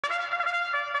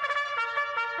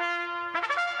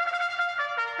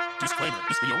Disclaimer.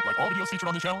 This video, like all videos featured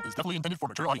on this channel, is definitely intended for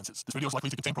mature audiences. This video is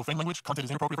likely to contain profane language, content is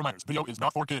inappropriate for minors. Video is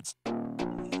not for kids.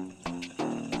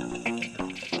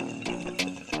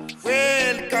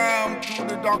 Welcome to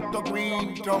the Dr.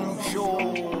 Greenthumb Show.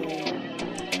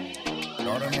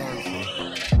 Lord of mercy.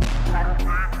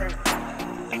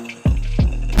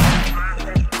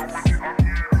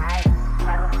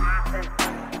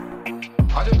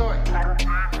 How you doing?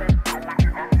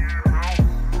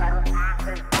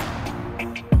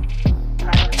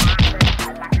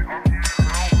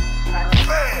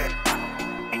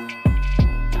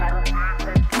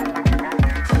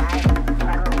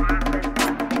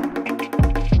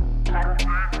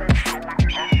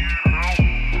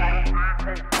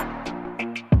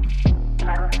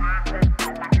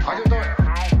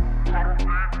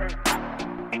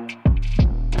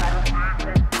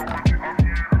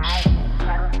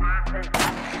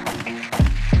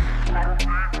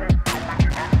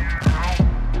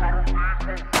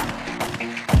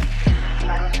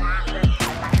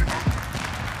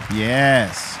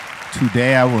 Yes,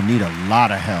 today I will need a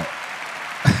lot of help.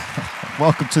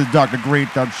 Welcome to the Dr.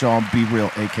 Greenthumb Show. I'm Be Real,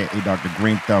 aka Dr.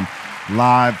 Greenthumb,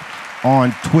 live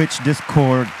on Twitch,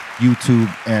 Discord,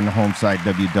 YouTube, and the home site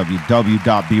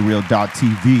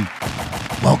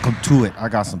www.bereal.tv. Welcome to it. I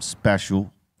got some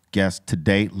special guests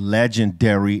today,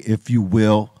 legendary, if you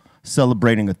will,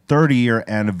 celebrating a 30-year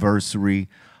anniversary.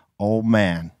 Oh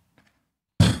man.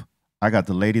 I got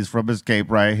the ladies from Xscape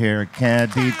right here,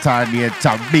 Kandi, Tameka, and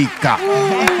Tamika.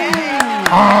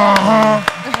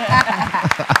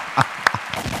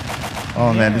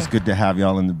 Oh man, it's good to have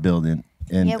y'all in the building,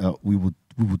 and we will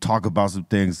talk about some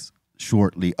things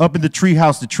shortly. Up in the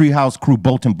treehouse crew,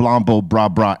 Bolton, Blombo, Bra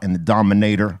Bra, and the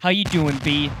Dominator. How you doing,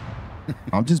 B?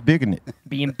 I'm just bigging it.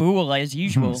 Being bull as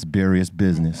usual. It's serious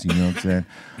business, you know what I'm saying?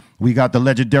 We got the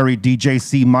legendary DJ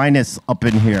C- up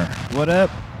in here. What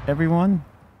up, everyone?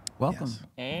 Welcome. Yes.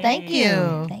 Hey. Thank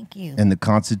you. Thank you. And the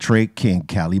concentrate king,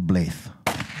 Callie Blythe.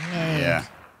 Hey. Yeah.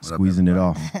 Squeezing it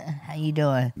off. How you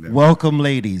doing? Welcome,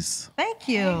 ladies. Thank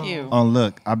you. Thank you. Oh,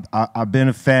 look, I've been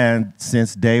a fan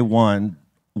since day one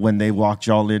when they walked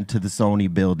y'all into the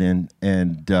Sony building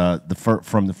and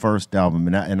from the first album,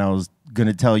 and I was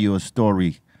gonna tell you a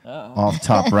story off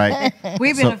top, right?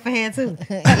 We've been a fan too.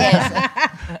 Yes.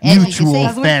 Mutual We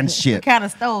fanship. kind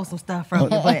of stole some stuff from you,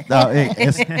 but No,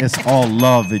 it's all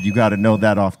love, and you got to know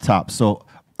that off top. So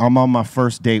I'm on my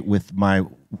first date with my,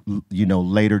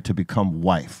 later to become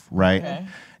wife, right? Okay.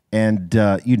 And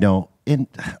and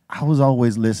I was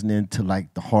always listening to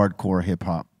like the hardcore hip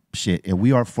hop shit, and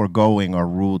we are foregoing our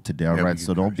rule today, all right?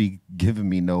 So don't be giving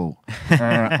me no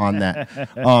on that.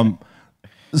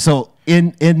 So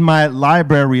in my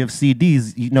library of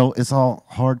CDs, it's all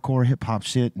hardcore hip hop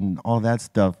shit and all that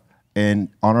stuff. And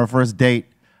on our first date,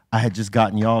 I had just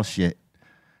gotten y'all shit.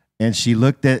 And she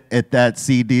looked at that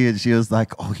CD and she was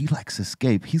like, "Oh, he likes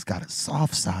Xscape. He's got a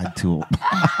soft side to him."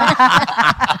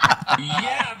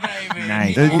 Yeah, baby.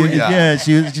 Nice. Yeah,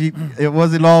 she it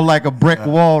wasn't all like a brick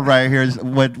wall right here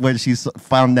when she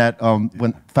found that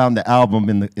found the album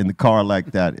in the car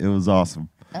like that. It was awesome.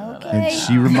 Okay. And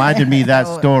she reminded me that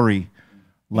story,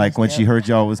 like when she heard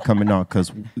y'all was coming on,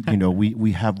 because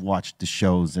we have watched the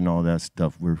shows and all that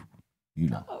stuff.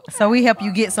 so we help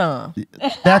you get some.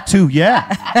 That too,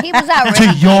 yeah. He was out To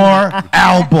ready. your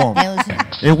album, It was-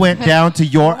 it went down to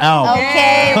your album.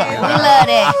 Okay, we love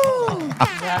that.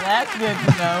 Now that's good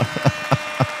to know.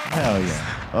 Hell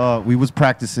yeah. We was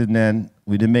practicing then.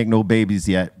 We didn't make no babies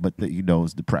yet, but it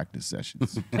was the practice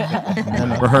sessions.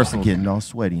 Rehearsal. Getting all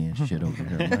sweaty and shit over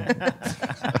here. Man.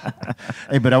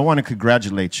 Hey, but I want to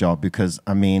congratulate y'all because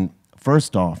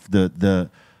first off, the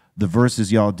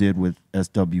verses y'all did with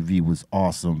SWV was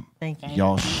awesome. Thank you.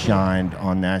 Y'all shined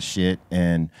on that shit,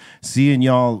 and seeing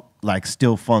y'all like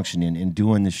still functioning and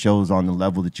doing the shows on the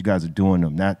level that you guys are doing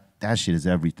them, that shit is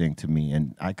everything to me,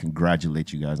 and I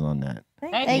congratulate you guys on that.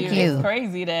 Thank you. It's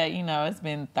crazy that, it's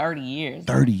been 30 years.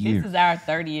 30 years. This is our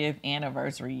 30th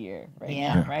anniversary year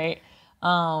now, right?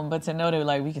 But to know that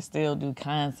like we can still do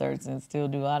concerts and still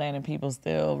do all that and people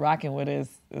still rocking with us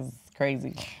is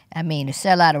crazy. To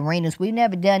sell out arenas, we've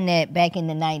never done that back in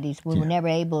the 90s. We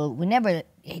never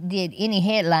did any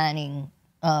headlining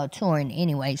touring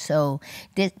anyway. So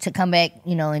to come back,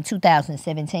 in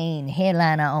 2017,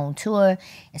 headline our own tour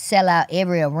and sell out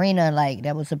every arena, like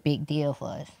that was a big deal for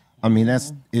us.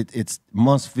 It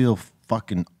must feel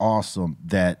fucking awesome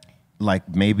that like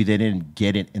maybe they didn't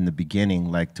get it in the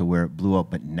beginning like to where it blew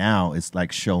up, but now it's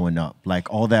like showing up.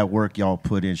 Like all that work y'all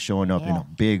put in showing up in a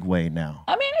big way now.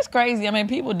 It's crazy.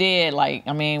 People did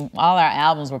all our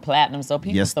albums were platinum, so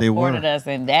people supported us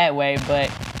in that way, but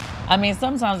I mean,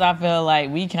 sometimes I feel like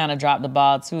we kind of dropped the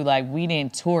ball too. Like we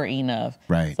didn't tour enough.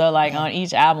 Right. So like on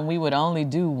each album, we would only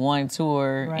do one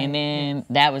tour, and then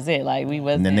that was it. Like we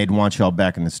wasn't. And then they'd want y'all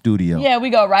back in the studio. Yeah, we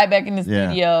go right back in the Yeah.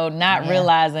 studio, not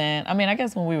realizing. I mean, I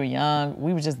guess when we were young,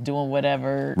 we were just doing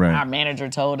whatever our manager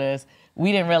told us.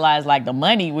 We didn't realize like the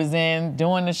money was in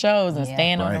doing the shows and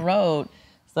staying on the road.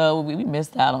 So we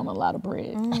missed out on a lot of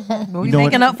bread. But we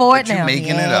making up for it now. You're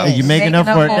making it up. Hey, you're making up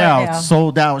for it now. now.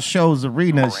 Sold out shows,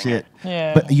 arena shit.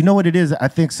 Yeah. But you know what it is? I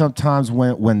think sometimes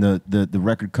when the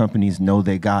record companies know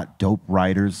they got dope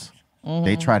writers,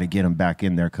 they try to get them back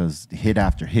in there because hit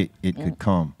after hit, it could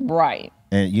come. Right.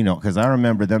 And, you know, because I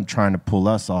remember them trying to pull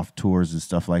us off tours and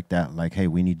stuff like that. Like, hey,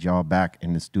 we need y'all back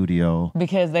in the studio.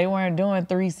 Because they weren't doing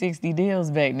 360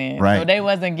 deals back then. Right. So they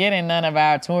wasn't getting none of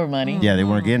our tour money. Yeah, they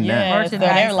weren't getting that. Yeah, so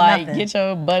they're like, get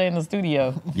your butt in the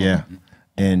studio. Yeah.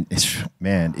 And,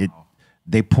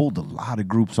 they pulled a lot of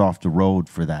groups off the road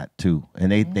for that, too.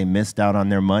 And they missed out on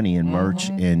their money and merch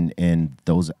and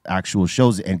those actual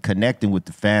shows and connecting with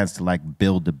the fans to, like,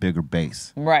 build a bigger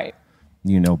base. Right.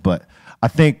 You know, but I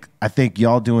think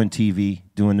y'all doing TV,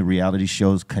 doing the reality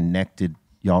shows connected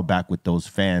y'all back with those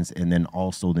fans, and then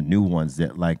also the new ones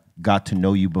that like got to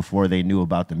know you before they knew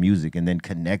about the music and then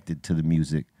connected to the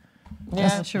music. Yeah,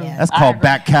 that's true. Yeah. That's called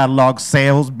back catalog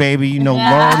sales, baby. You know,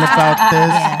 learn about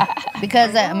this. Yeah.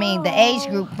 Because I mean, the age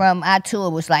group from our tour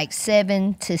was like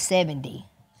 7 to 70,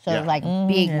 so it was like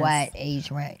big wide age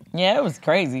range. Yeah, it was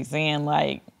crazy seeing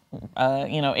like,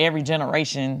 every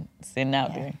generation sitting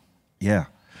out there. Yeah.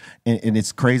 And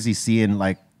it's crazy seeing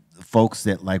like folks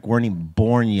that like weren't even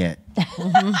born yet.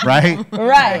 Right?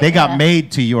 Right. They got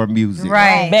made to your music.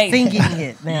 Right. Baby. Singing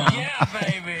it now.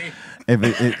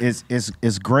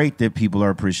 It's great that people are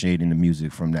appreciating the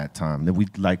music from that time. That we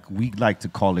like to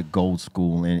call it gold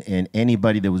school, and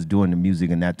anybody that was doing the music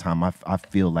in that time, I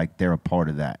feel like they're a part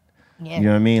of that. Yeah. You know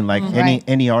what I mean? Like Right.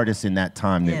 any artist in that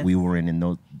time that Yes. we were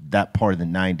in that part of the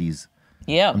 90s.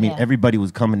 Yeah. I mean, everybody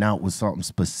was coming out with something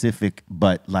specific,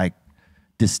 but like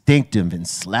distinctive and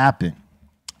slapping.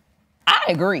 I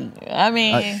agree. I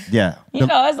mean, Yeah. you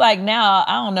know, it's like now,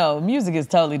 I don't know, music is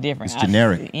totally different. It's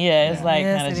generic. Obviously. Yeah, it's like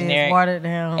Yes, kind of it is. generic. Watered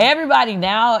down. Everybody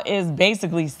now is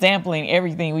basically sampling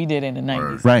everything we did in the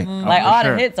 90s. Right. Like for all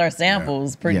sure. the hits are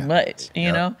samples pretty Yeah. much,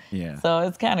 you know? Yeah. So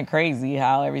it's kind of crazy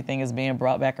how everything is being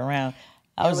brought back around.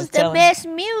 I It was was just the telling best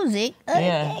music of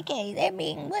Yeah. the decade. I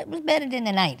mean, what was better than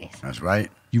the 90s? That's right.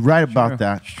 You're right about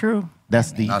that. It's true.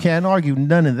 You can't argue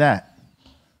none of that.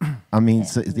 I mean,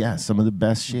 some of the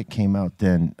best shit came out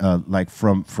then, like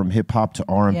from hip hop to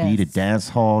R&B to Yes. dance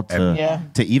hall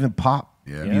to even pop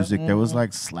Yeah. music. There was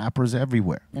like slappers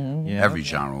everywhere. Yeah. Every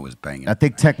genre was banging. I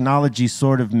think technology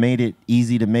sort of made it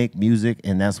easy to make music,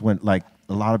 and that's when like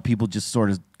a lot of people just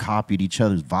sort of copied each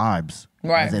other's vibes,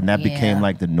 Right. And that became Yeah.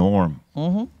 like the norm.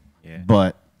 Yeah.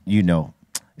 But you know,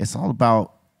 it's all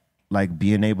about like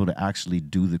being able to actually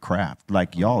do the craft.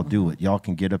 Like y'all do it. Y'all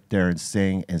can get up there and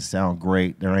sing and sound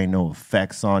great. There ain't no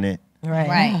effects on it.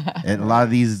 Right. And a lot of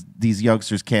these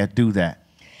youngsters can't do that.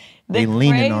 They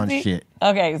leaning on shit.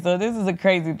 Okay, so this is a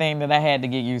crazy thing that I had to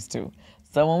get used to.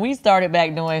 So when we started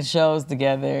back doing shows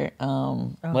together,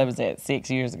 what was that, 6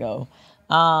 years ago?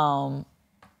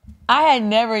 I had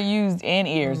never used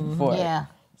in-ears before. Yeah.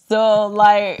 So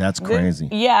like That's crazy.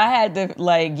 Yeah, I had to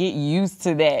like get used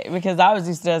to that because I was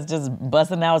used to us just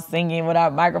busting out singing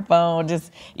without microphone,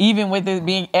 just even with it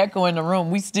being echo in the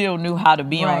room, we still knew how to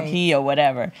be on Right. key or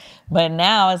whatever. But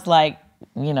now it's like,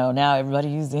 you know, now everybody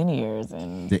uses in-ears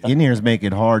and The in-ears make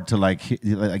it hard to like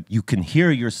you can hear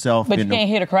yourself, but you can't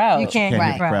hear the crowd. You can't Can't hear hit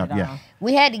the the crowd crowd, at yeah. all.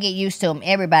 We had to get used to them.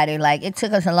 Everybody, like, it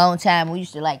took us a long time. We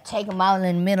used to like take them out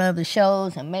in the middle of the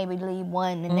shows and maybe leave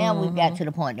one. And now we've got to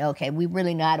the point, okay, we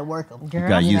really know how to work them. Girl,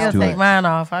 got I used still to take it. mine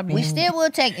off. I be, We still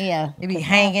will take, yeah. it be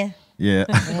hanging. Yeah.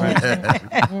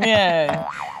 Yeah.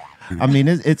 I mean,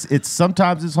 it's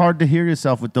sometimes it's hard to hear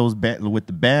yourself with with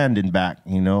the band in back,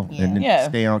 you know, and then Yeah.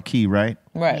 stay on key, right?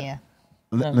 Right. Yeah.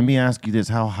 Let me ask you this: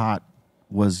 how hot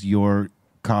was your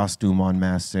costume on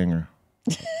Masked Singer?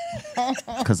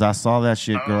 Because I saw that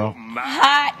shit, girl,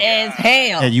 Hot as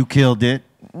hell. and you killed it.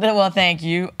 Well, thank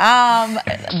you.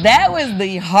 That was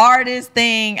the hardest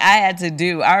thing I had to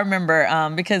do. I remember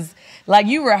because like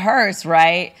you rehearse,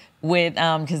 right? With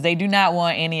because they do not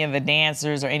want any of the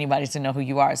dancers or anybody to know who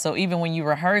you are. So even when you're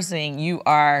rehearsing, you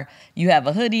have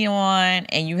a hoodie on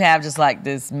and you have just like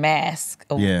this mask,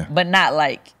 Yeah. but not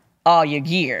like all your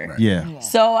gear. Yeah.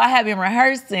 So I had been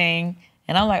rehearsing,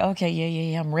 and I'm like, okay,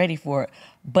 yeah, I'm ready for it.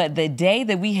 But the day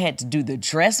that we had to do the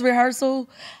dress rehearsal,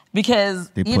 because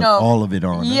They you put know all of it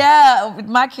on. Huh? Yeah,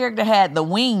 my character had the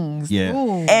wings. Yeah.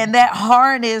 And that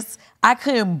harness, I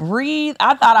couldn't breathe.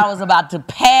 I thought I was about to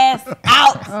pass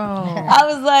out. I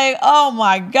was like, oh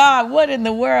my God, what in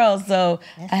the world? So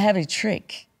I have a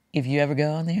trick if you ever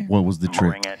go on there. What was the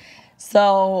trick?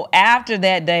 So after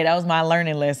that day, that was my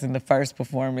learning lesson, the first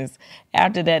performance.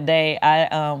 After that day,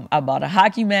 I bought a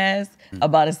hockey mask, I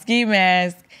bought a ski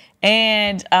mask,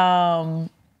 and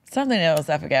something else,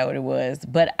 I forgot what it was.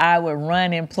 But I would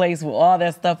run in place with all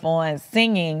that stuff on,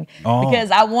 singing,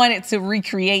 because I wanted to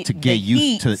recreate To get the used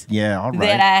heat to, all right.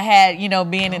 that I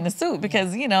had, being in the suit.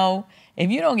 Because, if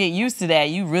you don't get used to that,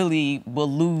 you really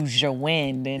will lose your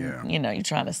wind, and you're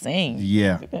trying to sing.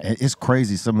 Yeah, it's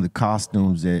crazy. Some of the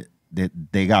costumes that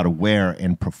they got to wear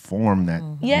and perform that.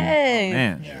 Yes.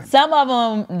 Man. Some of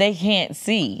them they can't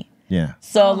see. Yeah.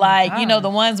 So the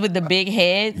ones with the big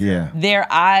heads, their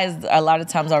eyes a lot of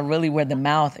times are really where the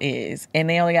mouth is, and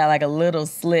they only got like a little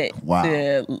slit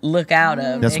to look out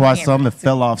of. That's They why can't some really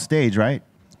fell off stage, right?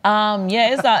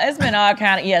 it's been all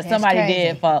kind of somebody crazy.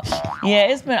 did fall. Yeah,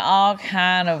 it's been all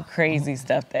kind of crazy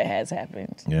stuff that has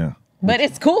happened. Yeah. But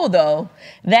it's cool though.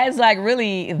 That's like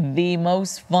really the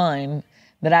most fun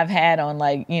that I've had on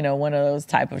one of those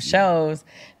type of shows,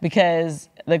 because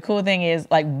the cool thing is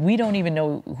we don't even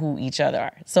know who each other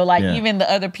are. So even the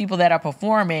other people that are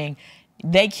performing,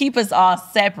 they keep us all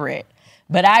separate.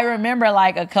 But I remember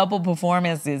a couple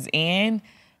performances in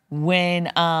when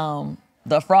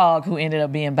the frog, who ended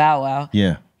up being Bow Wow,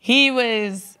 he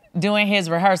was doing his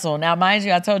rehearsal. Now, mind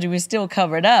you, I told you we're still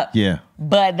covered up. Yeah.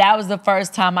 But that was the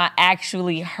first time I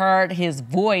actually heard his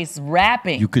voice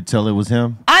rapping. You could tell it was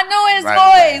him. I knew his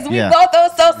voice. We both were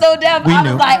so deaf. We I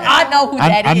knew. was like, I know who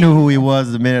that is. I knew who he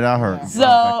was the minute I heard.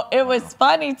 So it was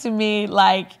funny to me,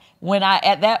 when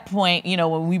at that point,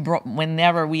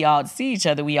 whenever we all see each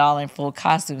other, we all in full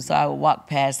costume. So I would walk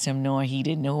past him knowing he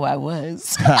didn't know who I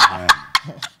was. I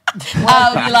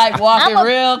would be walking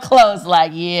real close,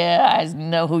 I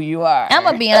know who you are. I'm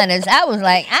gonna be honest. I was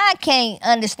like, I can't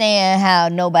understand how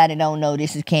nobody don't know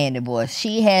this is Kandi Burruss.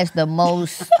 She has the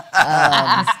most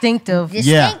Distinctive.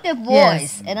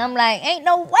 voice, and I'm like, ain't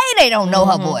no way they don't know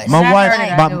her voice.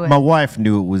 My wife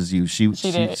knew it was you. She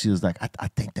was like, I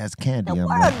think that's Kandi. I'm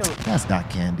like, that's not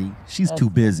Kandi. She's too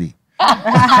busy. She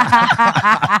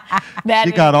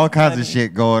got all kinds of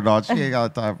shit going on. She ain't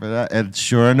got time for that. And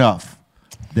sure enough,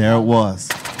 there it was.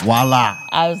 Voila.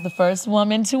 I was the first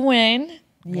woman to win.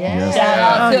 Yeah. Shout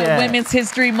out to Women's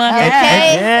History Month.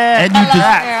 Okay. And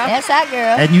That's our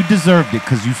girl. and you deserved it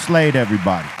because you slayed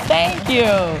everybody. Thank you.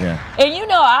 Yeah.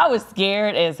 And I was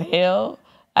scared as hell.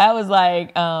 I was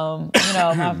like,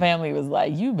 my family was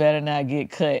like, you better not get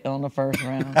cut on the first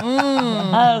round.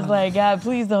 I was like, God,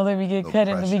 please don't let me get cut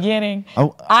in the beginning.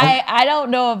 I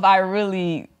don't know if I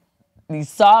really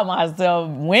saw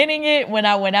myself winning it when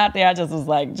I went out there. I just was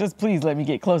like, just please let me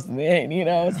get close to the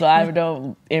end, so I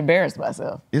don't embarrass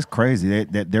myself. It's crazy.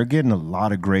 They're getting a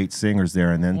lot of great singers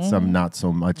there, and then some not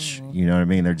so much. You know what I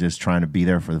mean? They're just trying to be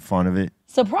there for the fun of it.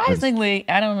 Surprisingly,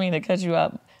 I don't mean to cut you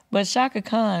up, but Shaka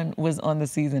Khan was on the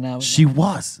season I was She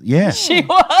was, yeah. She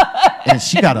was. And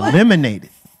she got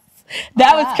eliminated.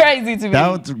 That was crazy to me.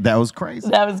 That was crazy.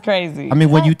 That was crazy. I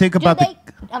mean, when you think about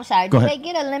I'm sorry. Go Do ahead. they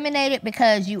get eliminated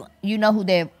because you know who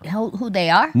they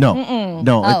are? No,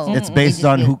 Oh, it's they based just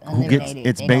on get who gets. eliminated.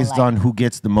 It's They don't based like on it. who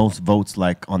gets the most votes,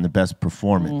 on the best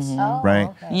performance, right?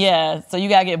 Okay. Yeah, so you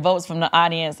gotta get votes from the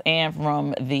audience and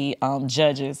from the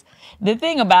judges. The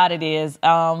thing about it is,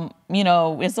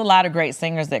 it's a lot of great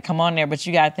singers that come on there, but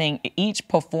you gotta think each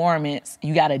performance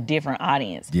you got a different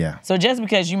audience. Yeah. So just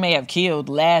because you may have killed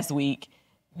last week,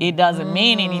 it doesn't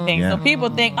mean anything. Yeah. So people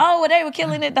think, oh, well, they were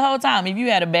killing it the whole time. If you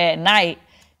had a bad night,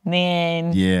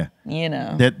 then Yeah.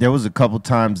 There was a couple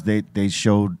times they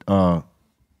showed a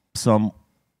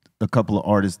couple of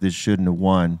artists that shouldn't have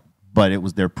won, but it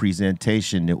was their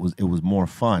presentation. It was more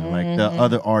fun. Like the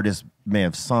other artists may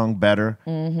have sung better,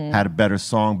 had a better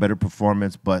song, better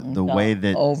performance, but the way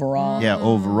that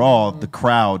overall the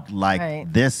crowd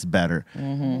liked this better.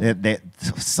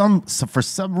 For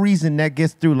some reason that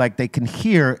gets through. Like they can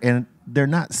hear and they're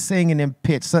not singing in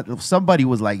pitch. Somebody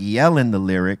was yelling the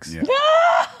lyrics,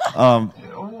 and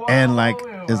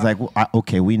it's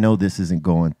okay, we know this isn't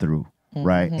going through.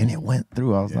 Right, and it went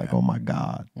through. I was like, "Oh my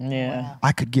God,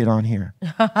 I could get on here.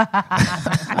 You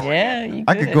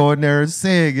I could go in there and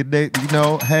sing, and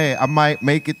hey, I might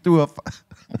make it through if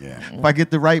I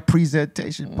get the right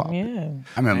presentation." Pop. I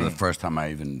remember the first time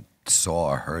I even saw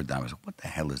or heard that, I was like, "What the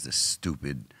hell is this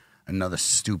another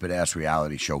stupid ass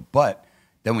reality show?" But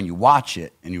then when you watch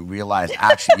it and you realize,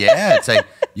 actually, yeah, it's like,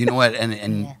 you know what,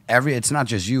 and it's not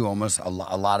just you, almost a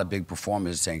lot of big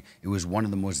performers saying it was one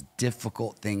of the most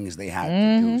difficult things they had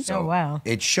to do. So wow.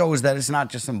 it shows that it's not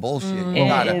just some bullshit.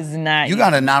 It is not. You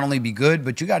gotta not only be good,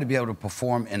 but you gotta be able to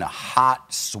perform in a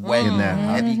hot, sweaty,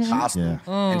 heavy costume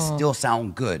and still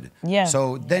sound good. Yeah.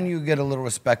 So then you get a little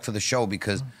respect for the show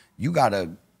because you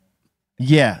gotta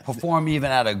perform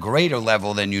even at a greater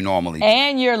level than you normally do.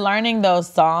 And you're learning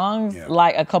those songs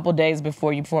like a couple days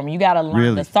before you perform. You got to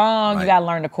learn the song. You got to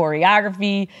learn the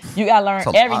choreography. You got to learn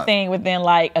everything within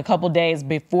like a couple days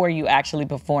before you actually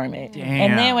perform it. Damn.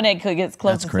 And then when it gets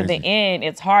closer to the end,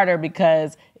 it's harder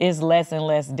because it's less and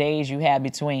less days you have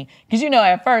between. Because, you know,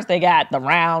 at first they got the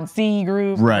round C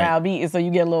group, round B, and so you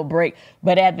get a little break.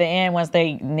 But at the end, once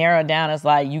they narrow down, it's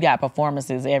like you got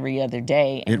performances every other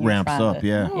day. It ramps up,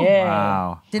 Yeah.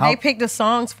 Wow. Did they pick the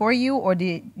songs for you, or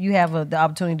did you have the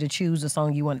opportunity to choose the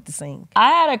song you wanted to sing? I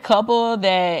had a couple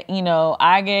that, you know,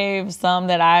 I gave some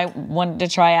that I wanted to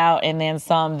try out, and then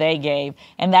some they gave.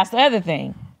 And that's the other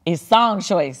thing, is song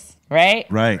choice, right?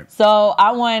 Right. So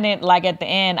I wanted, like at the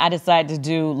end, I decided to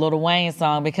do Lil Wayne's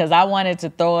song because I wanted to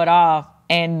throw it off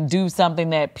and do something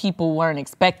that people weren't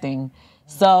expecting.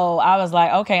 So I was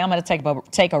like, okay, I'm gonna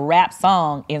take a rap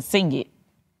song and sing it.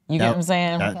 You get what I'm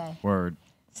saying? Okay. Word.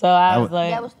 So I was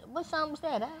like, What song was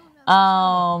that? I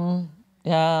don't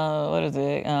know. what is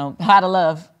it? How to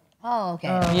Love. Oh, okay.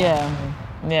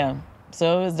 Yeah.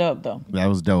 So it was dope though. That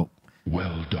was dope.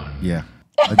 Well done. Yeah.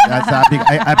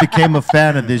 I became a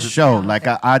fan of this show. Like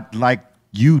I like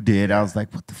you did. I was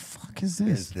like, what the fuck is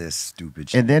this? Is this stupid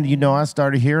shit? And then, you know, I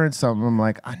started hearing something. I'm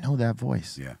like, I know that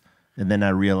voice. Yeah. And then I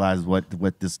realized what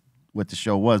the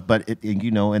show was. But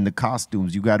you know, in the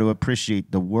costumes, you got to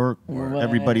appreciate the work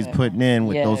everybody's putting in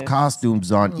with those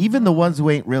costumes on. Even the ones who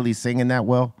ain't really singing that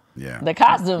well. Yeah. The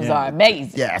costumes are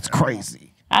amazing. Yeah, it's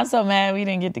crazy. I'm so mad we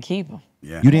didn't get to keep them.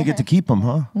 Yeah. You didn't get to keep them,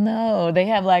 huh? No, they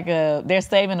have like they're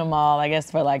saving them all, I guess,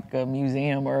 for like a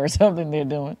museum or something they're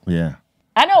doing. Yeah.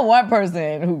 I know one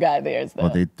person who got theirs though.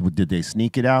 Did they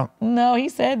sneak it out? No, he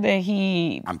said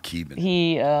that I'm keeping it.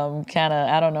 he kind of,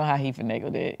 I don't know how he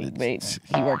finagled it,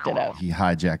 but he worked it out. He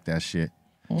hijacked that shit.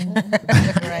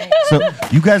 Right. So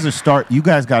you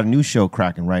guys got a new show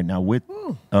cracking right now with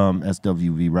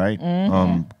SWV,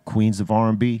 right? Queens of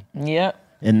R&B. Yep.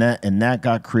 And that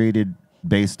got created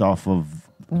based off of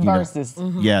Versus.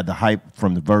 the hype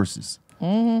from the verses.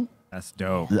 That's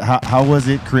dope. How was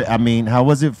it? I mean, how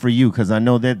was it for you? Because I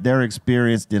know that they're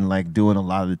experienced in like doing a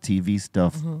lot of the TV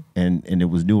stuff, and it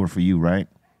was newer for you, right?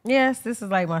 Yes, this is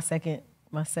like my second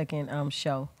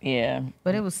show. Yeah.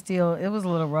 But it was a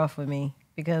little rough for me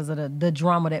because of the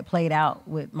drama that played out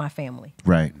with my family.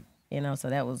 Right. You know, so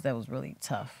that was really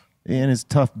tough. And it's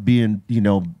tough being, you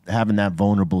know, having that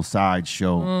vulnerable side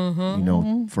show, you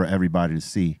know, for everybody to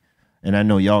see. And I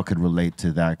know y'all could relate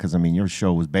to that because, I mean, your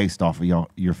show was based off of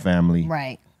your family.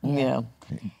 Right. Yeah.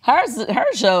 Her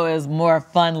show is more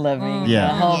fun-loving. Yeah.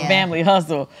 The whole family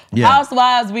hustle. Yeah.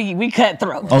 Housewives, we cut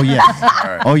throat. Oh,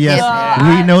 yes. Oh, yes.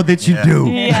 We know that you do.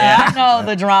 Yeah, I know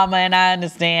the drama, and I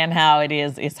understand how it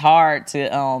is. It's hard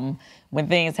to, when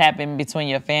things happen between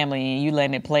your family and you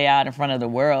letting it play out in front of the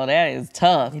world, that is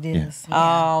tough. It is.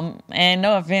 And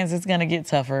no offense, it's going to get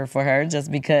tougher for her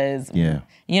just because,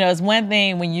 you know, it's one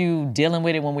thing when you dealing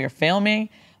with it when we're filming,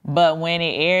 but when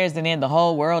it airs and then the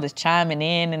whole world is chiming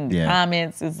in and the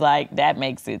comments, it's like, that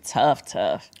makes it tough.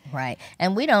 Right.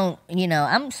 And we don't, you know,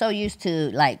 I'm so used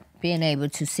to like being able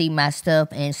to see my stuff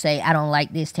and say, I don't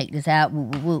like this, take this out, woo,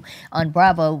 woo, woo. On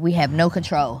Bravo, we have no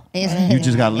control. You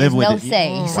just got to live with no it.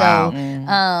 say. Wow.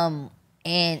 So,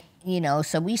 and, you know,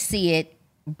 so we see it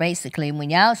basically when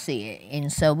y'all see it.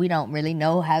 And so we don't really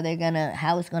know how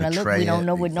it's going to look. We don't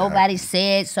know what nobody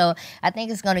said. So I think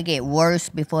it's going to get worse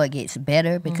before it gets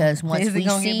better because once Is it we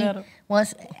gonna see, get better?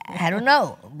 I don't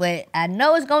know, but I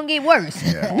know it's going to get worse.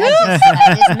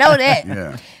 I just know that.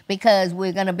 Yeah. Because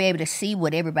we're going to be able to see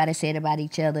what everybody said about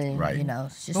each other. And, Right. you know,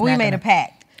 it's just But we not made gonna- a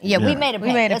pact. Yeah, we made a pact.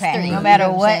 We made a That's pact. three. No matter You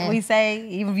know what I'm we saying? say,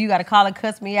 even if you got to call and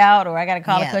cuss me out or I got to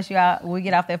call and Yeah. cuss you out, when we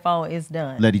get off that phone, it's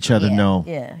done. Let each other know.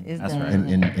 Yeah, it's That's done.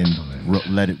 right. And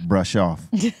let it brush off.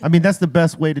 I mean, that's the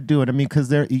best way to do it. I mean,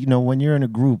 because you know, when you're in a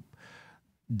group,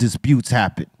 disputes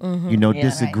happen. You know,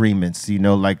 disagreements. You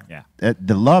know, like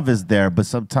the love is there, but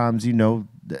sometimes, you know,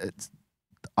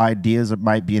 ideas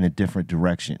might be in a different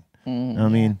direction. You know what I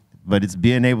mean, but it's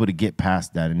being able to get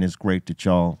past that, and it's great that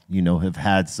y'all, you know, have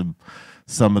had some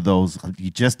of those,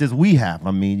 just as we have.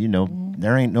 I mean, you know,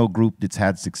 there ain't no group that's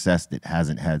had success that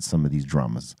hasn't had some of these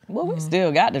dramas. Well, we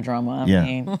still got the drama. I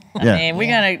mean, we're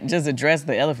going to just address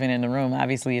the elephant in the room.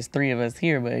 Obviously, it's 3 of us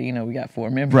here, but, you know, we got 4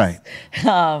 members. Right.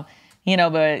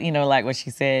 but like what she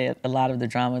said, a lot of the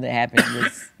drama that happened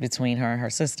was between her and her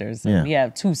sisters. Yeah. We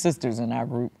have 2 sisters in our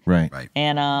group. Right.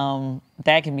 And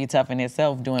that can be tough in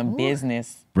itself, doing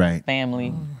business, Right.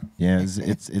 family. Yeah,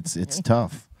 it's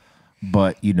tough.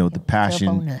 But the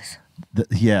passion.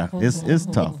 It's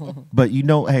tough. But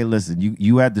hey, listen,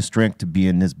 you had the strength to be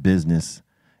in this business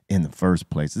in the first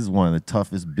place. This is one of the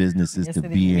toughest businesses to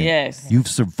be in. Yes. You've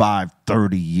survived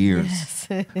 30 years. Yes.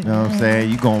 You know what I'm saying?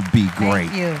 You're going to be great.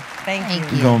 Thank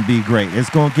you. You're going to be great. It's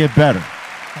going to get better.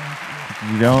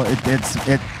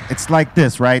 It's like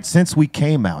this, right? Since we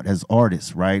came out as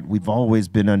artists, right? We've always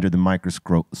been under the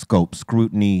microscope,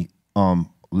 scrutiny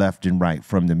left and right,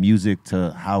 from the music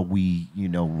to how we,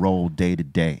 roll day to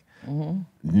day.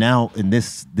 Now in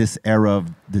this era of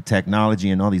the technology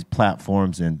and all these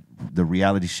platforms and the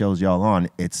reality shows y'all on,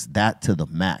 it's that to the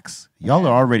max. Y'all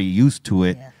are already used to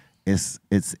it. Yeah.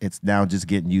 It's now just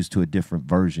getting used to a different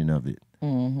version of it.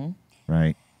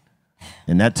 Right?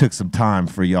 And that took some time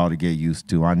for y'all to get used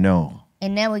to, I know.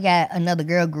 And now we got another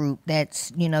girl group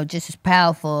that's, just as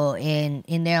powerful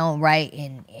in their own right.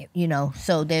 And,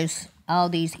 so there's all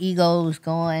these egos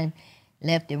going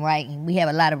left and right. And we have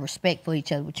a lot of respect for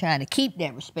each other. We're trying to keep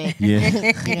that respect. Yeah.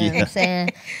 You know what I'm saying?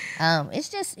 It's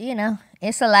just,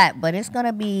 it's a lot, but it's going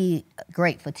to be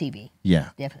great for TV. Yeah.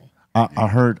 Definitely. I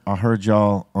heard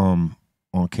y'all on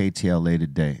KTLA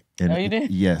today. And you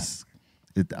did? Yes.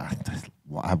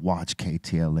 I watch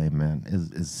KTLA, man.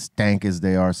 As stank as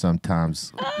they are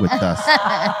sometimes with us.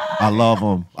 I love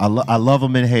them. I love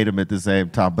them and hate them at the same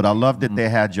time. But I love that they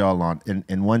had y'all on.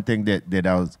 And one thing that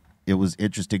it was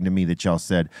interesting to me that y'all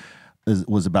said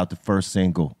was about the first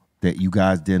single, that you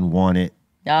guys didn't want it.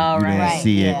 Oh, you didn't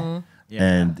see it. Yeah. Yeah.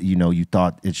 And you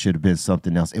thought it should have been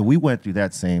something else. And we went through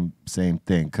that same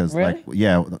thing. Because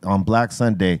on Black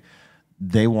Sunday,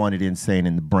 they wanted Insane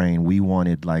in the Brain. We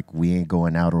wanted We Ain't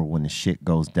Going Out or When the Shit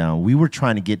Goes Down. We were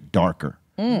trying to get darker.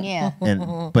 Yeah.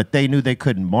 But they knew they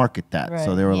couldn't market that. Right.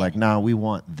 So they were like, nah, we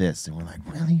want this. And we're like,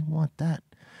 really? You want that?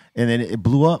 And then it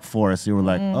blew up for us. And we're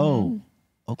like, oh,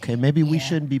 okay, maybe we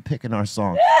shouldn't be picking our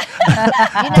songs.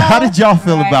 How did y'all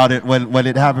feel about it when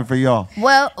it happened for y'all?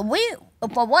 Well,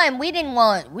 for one,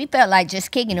 we felt like Just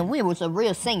Kicking and We was a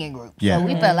real singing group. Yeah. So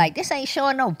we felt like this ain't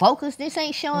showing no vocals, this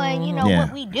ain't showing,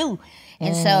 what we do.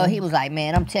 And so he was like,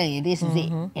 man, I'm telling you, this is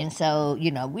it. And so,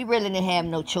 we really didn't have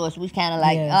no choice. We was kind of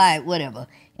like, all right, whatever.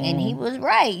 And he was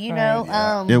right, you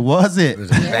know. It was it. It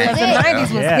was a bad The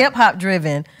 90s was hip hop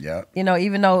driven. Yeah.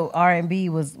 Even though R&B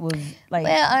was like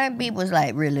Well, R&B was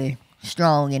like really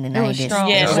strong in the 90s. it was strong.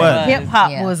 Yes, it was. Hip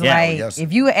hop Yeah. was Yeah. like Yes.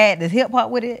 if you add the hip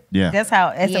hop with it, Yeah. that's how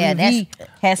SWV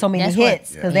had so many that's what-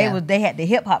 hits because they had the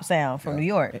hip hop sound from New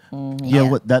York. Yeah,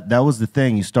 what that was the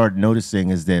thing you started noticing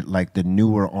is that the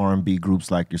newer R&B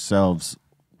groups like yourselves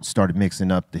started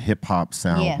mixing up the hip hop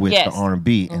sound with Yes. the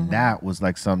R&B, and that was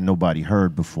something nobody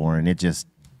heard before, and it just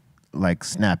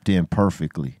snapped in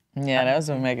perfectly. Yeah, that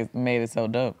was what made it so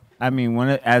dope. I mean,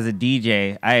 as a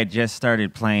DJ, I had just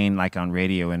started playing on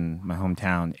radio in my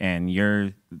hometown, and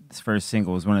your first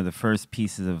single was one of the first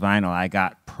pieces of vinyl I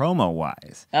got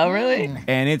promo-wise. Oh, really?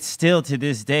 And it still, to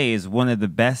this day, is one of the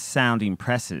best sounding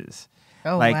presses.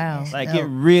 Oh, wow. It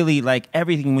really,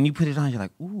 everything, when you put it on, you're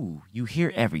like, ooh, you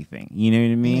hear everything. You know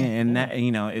what I mean? And that,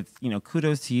 it's,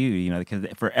 kudos to you, because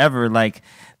forever,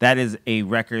 that is a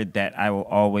record that I will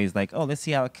always let's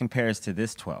see how it compares to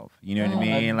this 12. You know what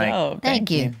I mean?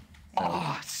 Thank you.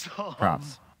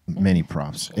 Props. Many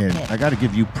props. And I got to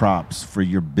give you props for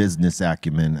your business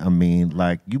acumen. I mean,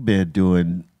 you've been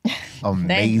doing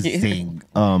amazing.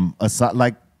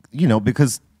 Aside,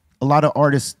 because a lot of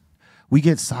artists, we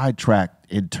get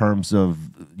sidetracked in terms of,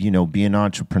 being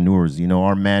entrepreneurs.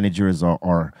 Our managers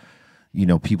are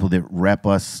people that rep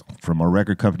us from our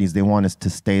record companies. They want us to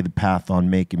stay the path on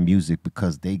making music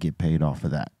because they get paid off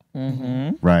of that.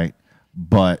 Right?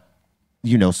 But,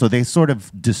 so they sort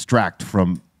of distract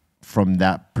from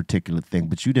that particular thing,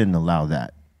 but you didn't allow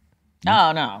that.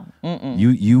 Oh, no.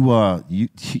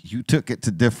 You took it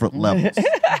to different levels.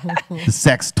 The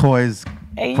sex toys,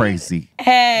 crazy.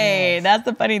 Hey, that's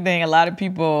the funny thing. A lot of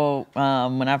people,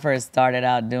 when I first started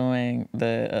out doing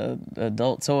the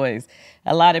adult toys,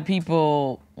 a lot of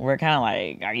people were kind of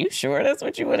like, are you sure that's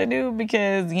what you want to do?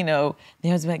 Because,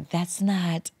 they was like, that's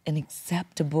not an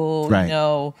acceptable, Right.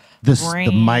 The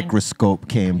brand. microscope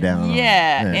came down.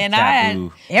 Yeah, and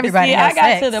Taboo. Everybody I has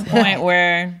got sex. to the point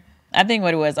where I think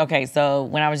what it was, okay, so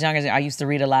when I was younger, I used to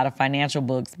read a lot of financial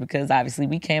books because obviously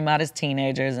we came out as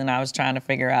teenagers and I was trying to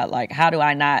figure out how do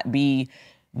I not be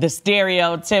the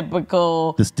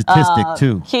stereotypical The statistic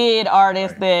too. kid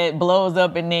artist that blows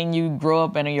up and then you grow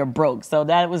up and you're broke. So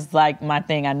that was my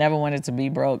thing. I never wanted to be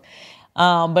broke.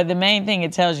 But the main thing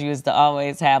it tells you is to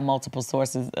always have multiple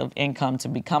sources of income to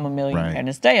become a millionaire and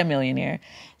to stay a millionaire.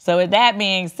 So with that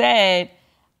being said,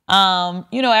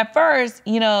 at first,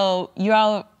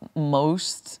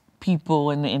 most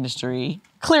people in the industry,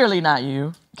 clearly not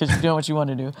you, because you're doing what you want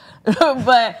to do.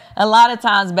 But a lot of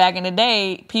times back in the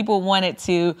day, people wanted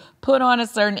to put on a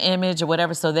certain image or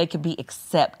whatever so they could be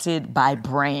accepted by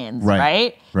brands,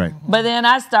 right? Right. But then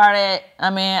I started,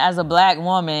 as a black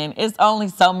woman, it's only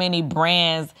so many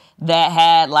brands that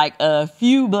had like a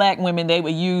few black women they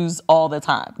would use all the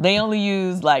time. They only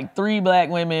use like 3 black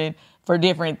women for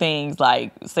different things,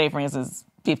 like say for instance,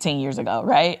 15 years ago,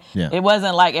 right? Yeah. It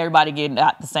wasn't like everybody getting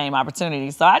the same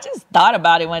opportunity. So I just thought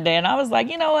about it one day and I was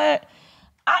like, you know what?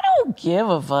 I don't give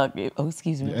a fuck.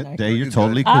 Excuse me. Day, you're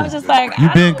totally cool. I was just like,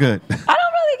 you've been good. I don't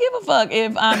really give a fuck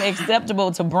if I'm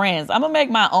acceptable to brands. I'm gonna make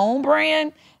my own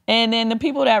brand, and then the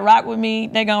people that rock with me,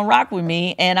 they're gonna rock with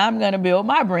me, and I'm gonna build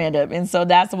my brand up. And so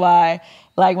that's why,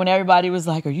 like, when everybody was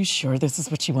like, "Are you sure this is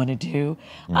what you want to do?"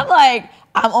 I'm like,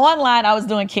 I'm online. I was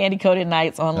doing candy coated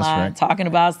nights online, talking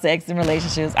about sex and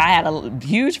relationships. I had a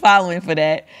huge following for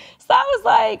that, so I was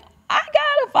like, I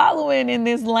got a following in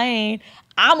this lane.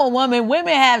 I'm a woman.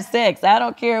 Women have sex. I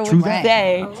don't care what you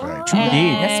say. True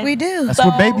indeed. Yes, we do. That's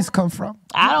where babies come from.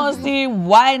 I don't see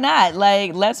why not.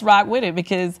 Like, let's rock with it,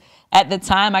 because at the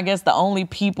time, I guess the only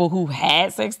people who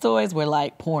had sex toys were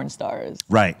like porn stars.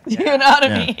 Right. You know what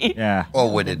I mean? Yeah.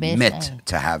 Or would admit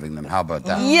to having them. How about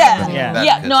that? Yeah.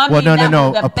 No, I mean,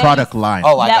 no. a Product line.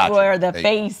 Oh, I got that you. were the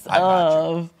face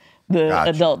of the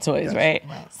adult toys, right?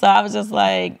 So I was just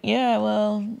like, yeah,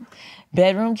 well,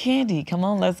 bedroom candy. Come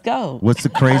on, let's go. What's the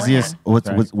craziest?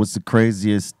 What's the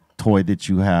craziest toy that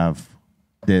you have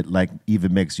that like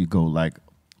even makes you go like,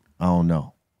 I don't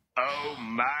know? Oh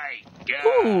my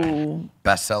God. Ooh.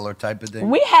 Bestseller type of thing?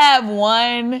 We have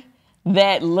one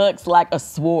that looks like a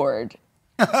sword.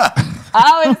 I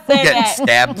always say Getting that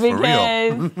stabbed for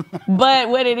because, but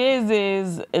what it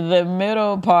is the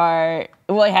middle part.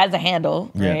 Well, it has a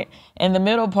handle, right? And the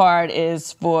middle part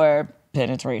is for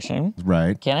penetration.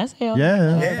 Right. Can I say?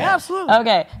 Yeah. Absolutely.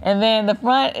 Okay, and then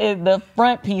the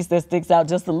front piece that sticks out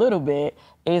just a little bit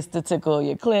is to tickle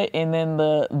your clit, and then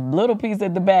the little piece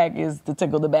at the back is to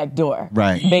tickle the back door.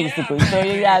 Right. Basically, so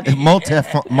you got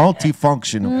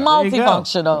multifunctional.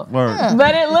 Multifunctional. Word.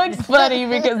 But it looks funny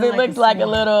because it looks like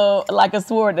a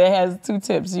sword that has 2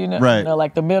 tips, Right. You know,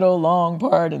 like the middle long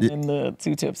part and then the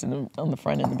 2 tips on the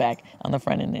front and the back, on the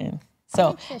front and end.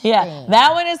 So yeah,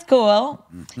 that one is cool.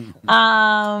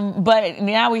 But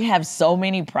now we have so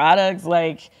many products.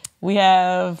 Like we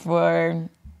have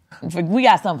we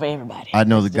got something for everybody. I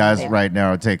know the guys right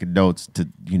now are taking notes to,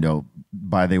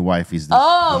 buy their wifeys.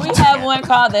 We have one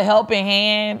called the Helping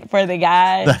Hand for the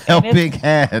guys. The Helping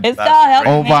Hand. It's called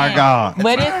Helping Hand. Oh my God.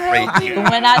 But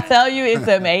when I tell you it's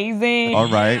amazing. All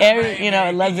right.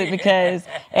 It loves it because it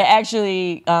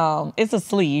actually, it's a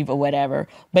sleeve or whatever,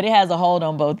 but it has a hold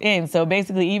on both ends. So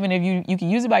basically, even if you can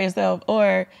use it by yourself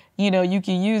or, you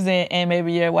can use it and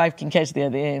maybe your wife can catch the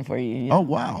other end for you. Oh,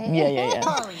 wow. Yeah.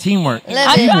 Teamwork.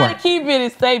 I'm trying to keep it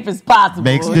as safe as possible.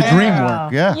 Makes the dream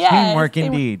work, yeah. Teamwork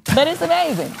indeed. But it's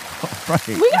amazing. Right.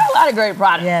 We got a lot of great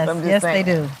products. Yes, they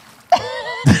do.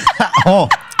 Oh,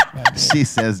 she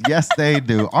says, yes, they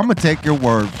do. I'm going to take your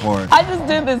word for it. I just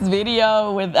did this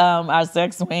video with our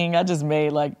sex swing. I just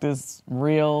made like this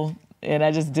reel and I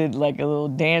just did like a little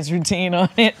dance routine on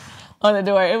it. On the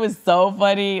door. It was so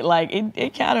funny. Like,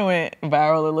 it kind of went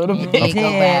viral a little bit.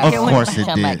 Of course it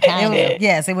did.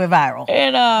 Yes, it went viral.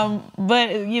 And,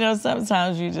 but,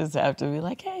 sometimes you just have to be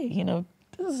like, hey,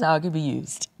 this is how it could be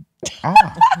used.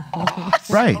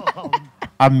 Right.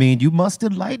 I mean, you must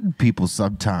enlighten people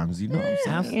sometimes, what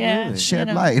I'm saying? Yeah,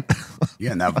 Shed light.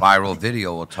 Yeah, and that viral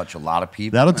video will touch a lot of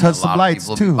people. That'll touch a some lot lights,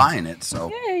 of people too. Be buying it,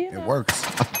 so Yeah, it works.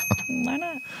 Why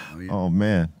not? Oh,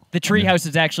 man. The Treehouse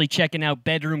is actually checking out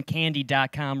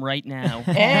bedroomcandy.com right now.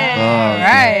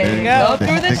 Right. Go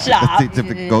through the shop.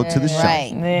 Go to the shop.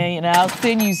 Right. And then, I'll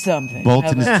send you something.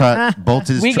 Bolton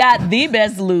is We got the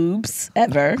best lubes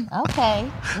ever.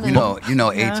 Okay. You know,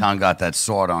 Aton got that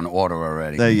sword on order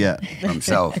already. Yeah. For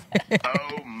himself.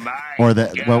 Oh my Or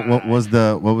that what was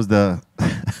the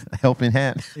helping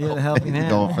hand? Yeah, the helping hand.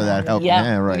 Going for that helping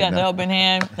hand right we got now. the helping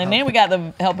hand. And then we got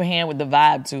the helping hand with the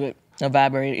vibe to it. A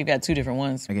vibrator. You got 2 different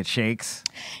ones. Like it shakes.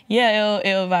 Yeah,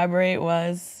 it'll vibrate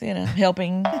was,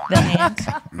 helping the hand.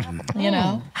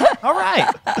 All right.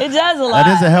 It does a lot.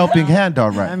 That is a helping hand,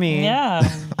 all right. I mean, Yeah,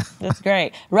 that's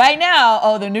great. Right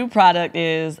now, the new product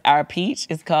is our peach.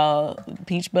 It's called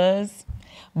Peach Buzz.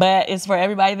 But it's for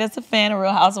everybody that's a fan of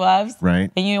Real Housewives.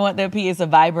 Right. And you want their peach. It's a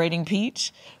vibrating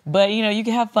peach. But, you know, you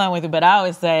can have fun with it. But I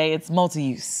always say it's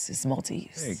multi-use. It's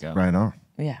multi-use. There you go. Right on.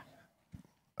 Yeah.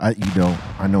 I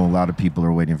know a lot of people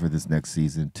are waiting for this next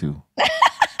season too.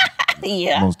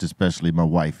 Yeah. Most especially my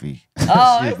wifey.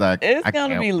 Oh, She's like, it's I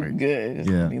gonna can't be wait. good. It's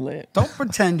Yeah. gonna be lit. Don't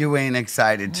pretend you ain't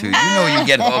excited too. You know you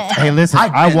get hooked. Hey, listen,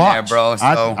 I've I been watch, there, bro. So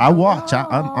I watch.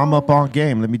 I'm up on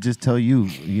game. Let me just tell you,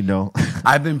 you know.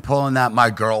 I've been pulling that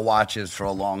my girl watches for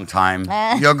a long time.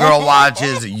 Your girl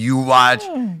watches, you watch,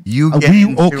 you get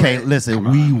into it.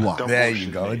 Listen, we watch. There you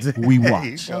go. We There watch.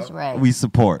 you go. That's right. We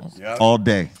support all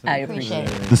day. I Appreciate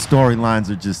appreciate it. The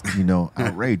storylines are just,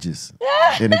 outrageous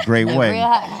in a great way.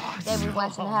 They be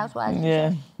watching the Housewives.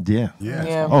 Yeah. Yeah.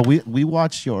 Yeah. Oh, we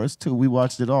watched yours too. We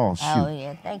watched it all. Shoot. Oh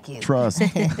yeah, thank you. Trust.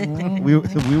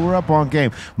 we were up on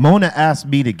game. Mona asked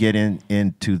me to get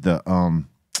into the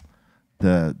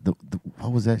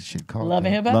what was that shit called? Love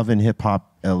and Hip Hop? Love and Hip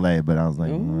Hop LA, but I was like,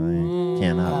 I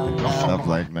cannot do stuff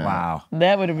like that. Wow.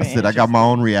 That would have been I said I got my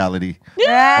own reality,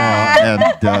 and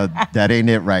that ain't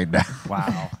it right now.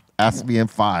 Wow. Ask me in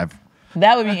 5.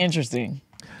 That would be interesting.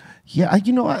 Yeah,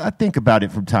 I think about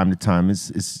it from time to time.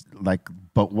 It's like,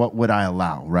 but what would I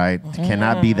allow, right? Can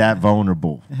I be that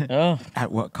vulnerable?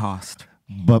 At what cost?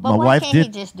 But my But why wife can't he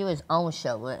did. just do his own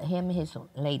show with him and his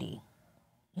lady?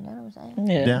 You know what I'm saying?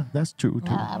 Yeah. Yeah, that's true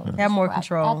too. Have more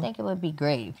control. I think it would be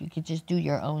great if you could just do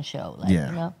your own show. Like, Yeah.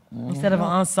 you know? Instead of an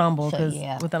ensemble, So, because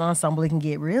yeah. with an ensemble, it can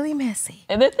get really messy.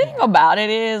 And the thing about it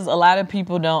is, a lot of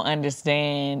people don't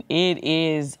understand it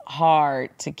is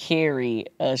hard to carry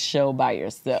a show by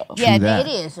yourself. Yeah, that. it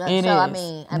is. It I is.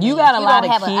 mean, You got a if lot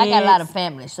don't of have I got a lot of kids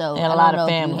family, so and a I lot don't of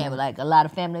know if family. you have like a lot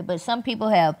of family. But some people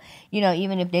have,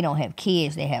 even if they don't have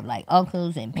kids, they have like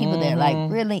uncles and people that are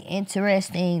like really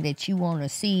interesting that you want to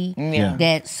see. Yeah.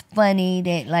 That's funny.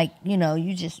 That like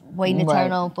you just waiting to turn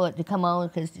Right. on for it to come on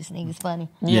because this nigga's funny.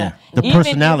 Yeah, the Even if-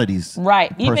 personalities.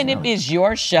 Right. Even if Personalities. it's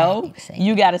your show, Same.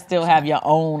 you got to still have your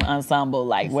own ensemble.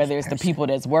 Like whether it's the people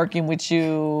that's working with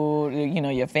you,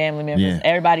 your family members, Yeah.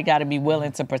 everybody got to be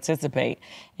willing to participate.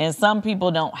 And some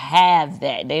people don't have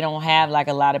that. They don't have like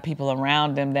a lot of people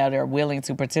around them that are willing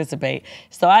to participate.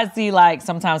 So I see like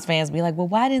sometimes fans be like, well,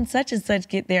 why didn't such and such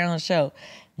get there on the show?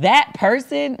 That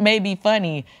person may be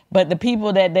funny, but the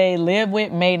people that they live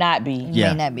with may not be.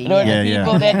 Yeah. May not be. Or Yeah. the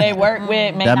people that they work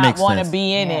with may That not makes want to sense.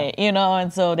 be in it,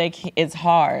 and so it's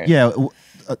hard. Yeah,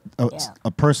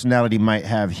 a personality might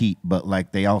have heat, but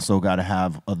like they also got to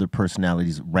have other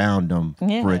personalities around them for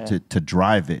Yeah. it to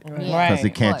drive it, because Right.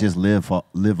 it can't just live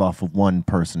off of one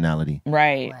personality.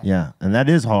 Right. Yeah, and that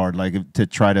is hard. Like to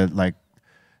try to like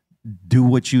do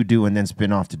what you do and then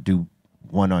spin off to do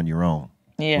one on your own.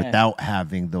 Yeah. Without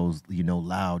having those,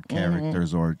 loud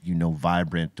characters or,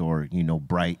 vibrant or,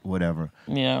 bright, whatever.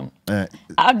 Yeah. Uh,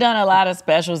 I've done a lot of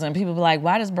specials and people be like,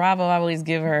 why does Bravo always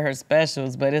give her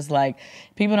specials? But it's like,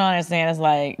 people don't understand. It's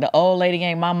like the old lady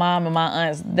gang, my mom and my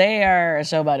aunts, they are a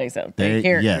show by themselves. They're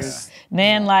characters. Yes.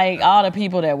 Then like all the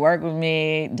people that work with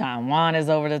me, Don Juan is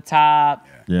over the top.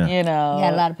 Yeah. You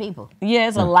got a lot of people. Yeah,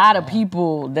 it's a lot of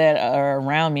people that are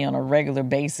around me on a regular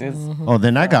basis. Oh,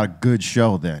 then I got a good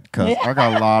show then, because I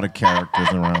got a lot of characters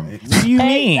around me. What do you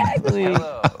mean? Exactly.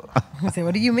 I said,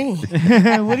 what do you mean?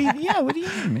 What do you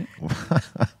mean, man?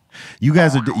 You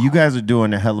guys are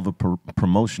doing a hell of a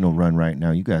promotional run right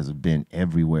now. You guys have been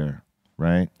everywhere,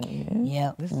 right?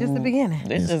 Yeah. It's just the beginning.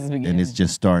 It's just the beginning. And it's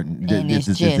just starting. And it's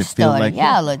Does just it feel started. like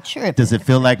Y'all are tripping. Does it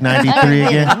feel like 93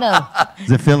 again? No.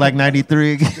 Does it feel like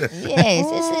 93 again?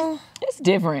 Yes. It's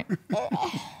different.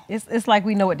 It's like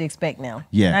we know what to expect now.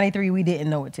 Yeah. 93, we didn't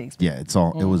know what to expect. Yeah,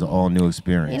 it was an all new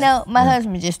experience. My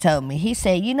husband just told me. He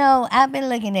said, I've been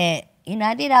looking at,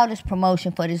 I did all this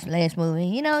promotion for this last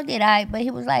movie. Did I? But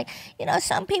he was like,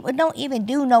 some people don't even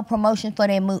do no promotion for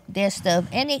their stuff,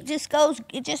 and it just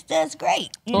does great.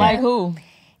 Like who?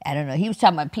 I don't know. He was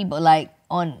talking about people like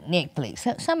on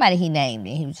Netflix. Somebody he named,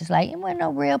 and he was just like, it wasn't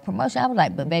no real promotion. I was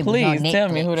like, but baby, it was on Please tell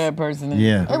me Netflix. who that person is.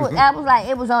 Yeah. I was like,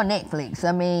 it was on Netflix.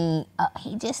 I mean,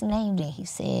 he just named it. He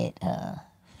said,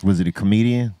 Was it a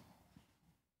comedian?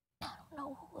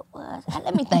 was.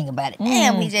 Let me think about it.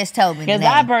 Damn, he just told me. Because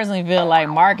I personally feel like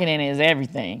marketing is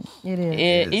everything. It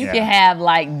is. You can have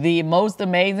like the most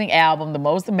amazing album, the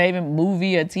most amazing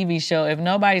movie or TV show. If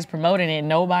nobody's promoting it,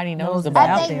 nobody knows about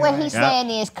I it. think what he's saying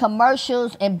is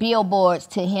commercials and billboards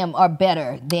to him are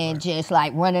better than just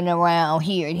like running around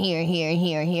here and here and here and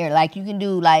here and here. Like you can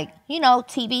do like,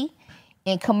 TV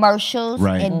and commercials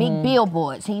and big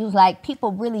billboards. He was like,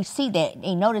 people really see that.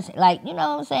 They notice it. Like, you know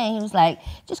what I'm saying? He was like,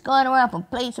 just going around from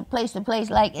place to place to place.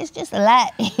 Like, it's just a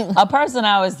lot. A person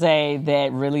I would say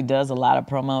that really does a lot of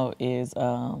promo is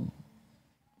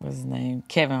what's his name?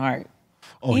 Kevin Hart.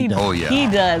 Oh, he does. Oh, yeah. He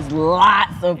does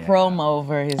lots of promo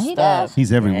for his He stuff. does.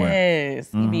 He's everywhere. Yes,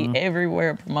 he be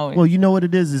everywhere promoting. Well, you know what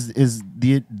it is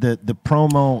the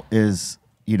promo is,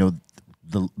 you know,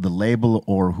 the label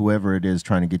or whoever it is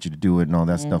trying to get you to do it and all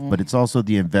that stuff, but it's also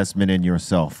the investment in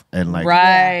yourself and like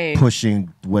Right.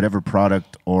 pushing whatever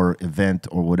product or event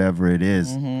or whatever it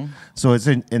is. So it's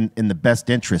in the best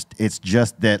interest. It's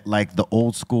just that like the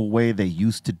old school way they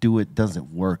used to do it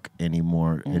doesn't work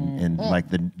anymore, and like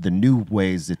the new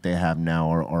ways that they have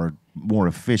now are more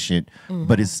efficient,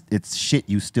 but it's shit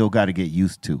you still got to get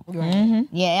used to.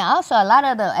 Yeah, and also a lot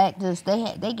of the actors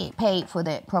they get paid for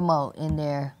that promote in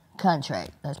their contract.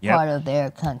 That's part of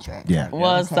their contract. Yeah.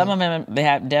 Well, some of them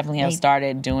definitely have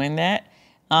started doing that.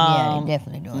 Yeah, they're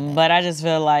definitely doing that. But I just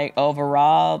feel like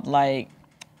overall, like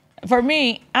for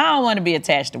me, I don't want to be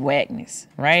attached to whackness,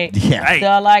 right? Yeah. Right.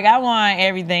 So like I want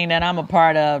everything that I'm a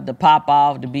part of to pop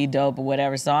off, to be dope or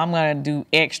whatever. So I'm gonna do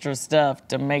extra stuff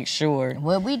to make sure.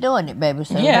 Well, we doing it, baby.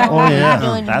 So Yeah. Oh, yeah.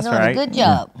 you're That's doing right. a good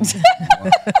job.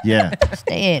 Yeah.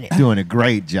 Stay at it. Doing a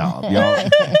great job, y'all.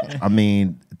 I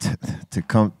mean, to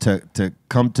come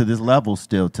to this level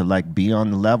still, to like be on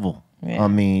the level. Yeah. I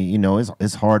mean, you know,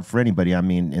 it's hard for anybody. I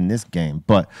mean, in this game,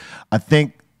 but I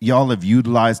think y'all have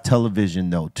utilized television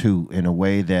though too in a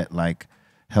way that like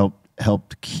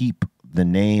helped keep the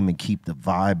name and keep the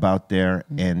vibe out there,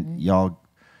 and y'all,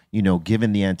 you know,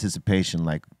 given the anticipation,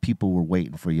 like people were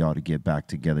waiting for y'all to get back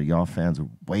together. Y'all fans were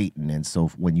waiting, and so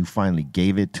when you finally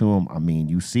gave it to them, I mean,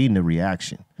 you seen the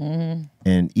reaction,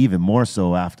 and even more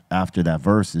so after that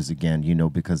verses again, you know,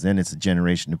 because then it's a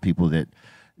generation of people that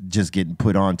just getting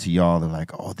put on to y'all. They're like,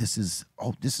 oh, this is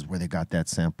where they got that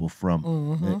sample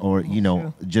from, or you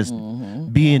know, just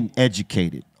being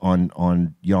educated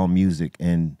on y'all music,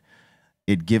 and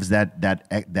it gives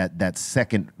that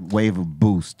second wave of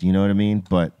boost. You know what I mean?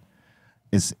 But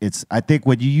it's I think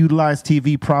when you utilize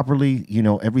TV properly, you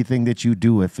know, everything that you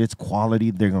do, if it's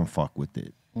quality, they're gonna fuck with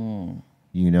it. You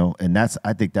know, and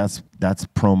I think that's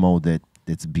promo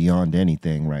that's beyond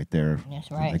anything right there. That's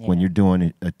right. Like when you're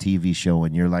doing a TV show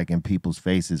and you're like in people's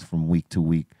faces from week to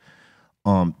week,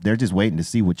 they're just waiting to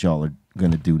see what y'all are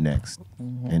gonna do next.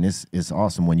 And it's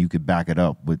awesome when you could back it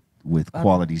up with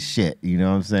quality shit. You know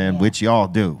what I'm saying? Which y'all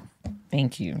do.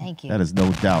 Thank you. Thank you. That is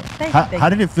no doubt. How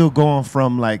did it feel going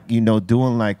from like, you know,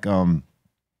 doing like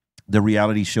the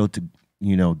reality show to,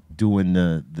 you know, doing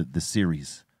the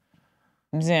series?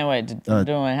 You saying what?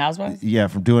 Doing Housewives? Yeah,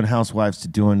 from doing Housewives to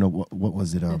doing what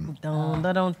was it? Dun, dun,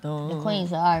 dun, dun. The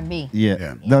Queens of R&B.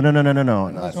 Yeah. No.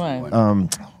 Which one?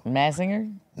 Masked Singer?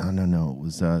 No. It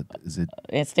was is it?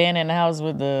 And staying in the house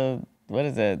with the, what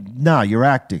is it? Nah, you're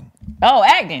acting. Oh,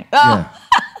 acting. Oh.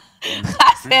 Yeah.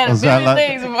 I said a Was that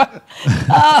million like- things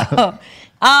before.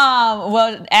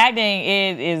 Well, acting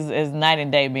is night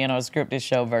and day being on a scripted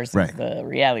show versus Right. the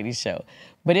reality show.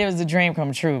 But it was a dream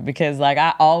come true because like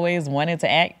I always wanted to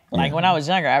act. Like when I was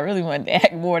younger, I really wanted to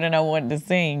act more than I wanted to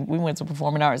sing. We went to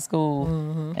performing arts school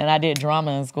and I did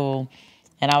drama in school,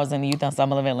 and I was in the youth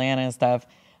ensemble of Atlanta and stuff.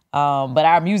 But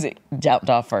our music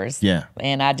jumped off first. Yeah.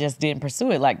 And I just didn't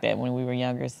pursue it like that when we were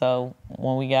younger. So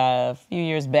when we got a few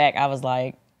years back, I was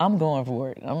like, I'm going for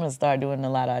it. I'm gonna start doing a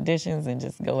lot of auditions and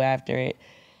just go after it.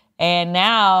 And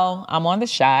now I'm on The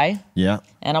Shy. Yeah.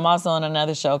 And I'm also on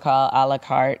another show called A La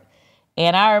Carte.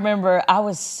 And I remember I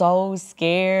was so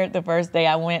scared the first day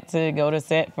I went to go to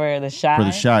set for The Shy. For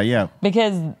The Shy, yeah.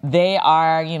 Because they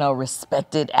are, you know,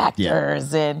 respected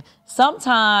actors. And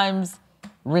sometimes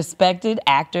respected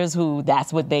actors who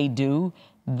that's what they do,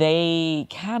 they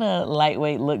kind of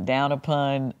lightweight look down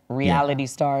upon reality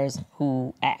stars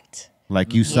who act.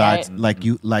 Like you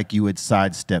like you had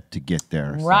sidestepped to get there,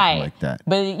 or something like that.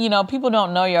 But you know, people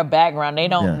don't know your background. They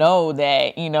don't Yeah. know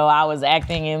that, you know, I was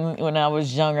acting when I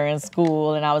was younger in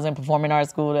school, and I was in performing arts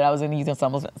school, that I was in the youth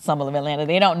ensemble of Atlanta.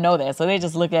 They don't know that, so they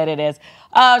just look at it as,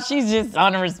 oh, she's just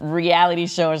on a reality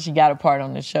show and she got a part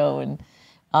on the show. And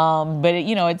but it,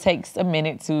 you know, it takes a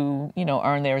minute to, you know,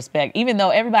 earn their respect. Even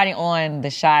though everybody on The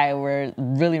Shy were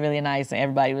really, really nice, and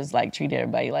everybody was like treated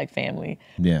everybody like family.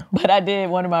 Yeah. But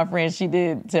one of my friends, she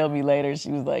did tell me later,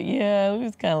 she was like, yeah, we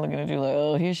was kind of looking at you like,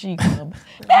 oh, here she comes.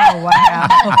 Oh, wow.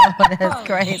 That's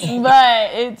crazy.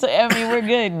 But we're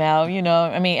good now, you know.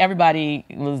 I mean, everybody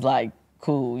was like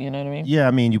cool, you know what I mean? Yeah,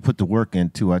 I mean, you put the work in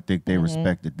too. I think they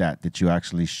respected that you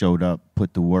actually showed up,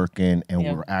 put the work in, and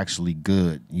were actually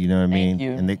good. You know what I mean?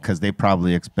 you. And because they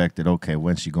probably expected, okay,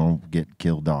 when's she gonna get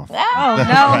killed off?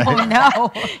 Oh, no,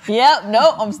 no. Yep,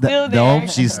 nope, I'm still there. No,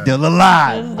 she's still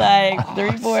alive. It's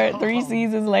like 3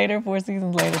 seasons later, 4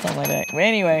 seasons later, something like that. But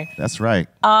anyway, That's right.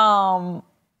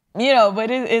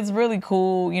 but it's really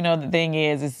cool. The thing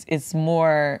is, it's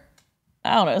more,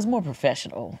 I don't know, it's more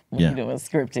professional when you're doing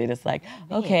scripted. It's like,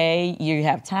 okay, you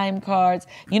have time cards.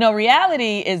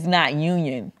 Reality is not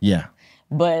union. Yeah.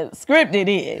 But scripted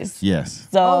is. Yes.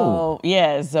 So,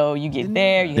 so you get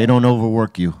there. They don't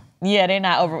overwork you. Yeah, they're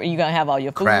not over. You're going to have all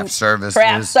your food. Craft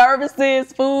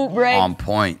services, food breaks. On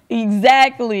point.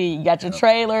 Exactly. You got your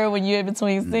trailer when you're in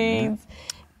between scenes.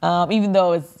 Even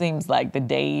though it seems like the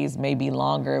days may be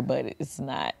longer, but it's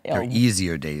not. They're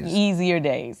easier days. Easier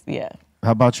days, yeah.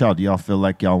 How about y'all? Do y'all feel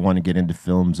like y'all want to get into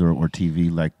films or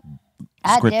TV, like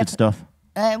scripted stuff?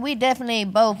 We definitely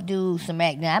both do some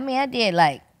acting. I mean, I did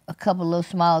like a couple little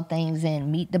small things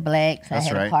in Meet the Blacks. That's I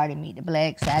had right. a part in Meet the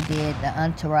Blacks. I did the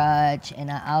Entourage,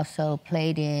 and I also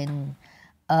played in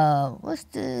what's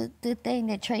the thing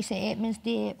that Tracy Edmonds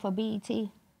did for BET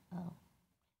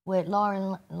with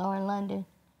Lauren London.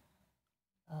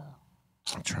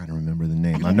 I'm trying to remember the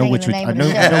name. I can't know think what of the you're. name I of know.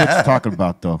 the I know show. what you're talking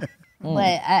about, though.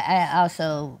 But I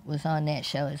also was on that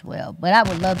show as well. But I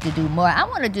would love to do more. I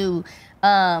want to do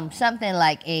something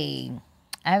like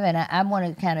I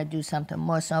want to kind of do something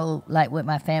more so like with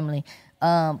my family,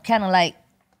 kind of like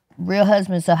Real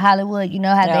Husbands of Hollywood. You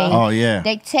know how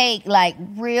they take like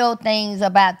real things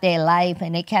about their life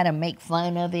and they kind of make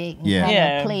fun of it and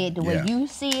kind of play it the way you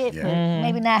see it, but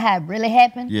maybe not how it really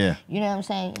happened. Yeah. You know what I'm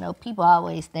saying? People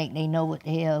always think they know what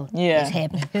the hell is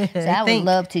happening. So I would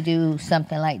love to do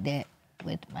something like that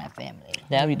with my family.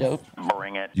 That'd be dope.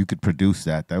 Bring it. You could produce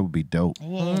that. That would be dope.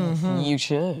 Yeah. You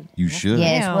should. You should.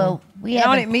 Yes, well, we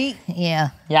have it, meet. Yeah.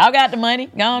 Y'all got the money.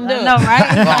 Go on do it. No, right?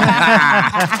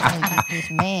 This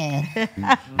man.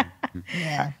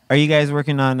 Yeah. Are you guys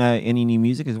working on any new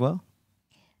music as well?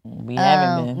 We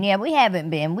haven't been. Yeah, we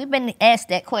haven't been. We've been asked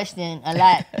that question a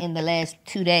lot in the last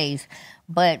 2 days,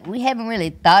 but we haven't really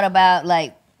thought about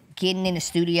like getting in the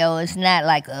studio. It's not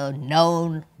like a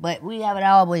known, but we haven't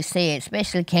always said,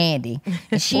 especially Kandi,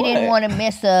 and she didn't want to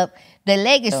mess up the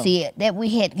legacy that we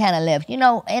had kind of left.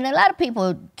 And a lot of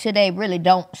people today really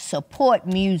don't support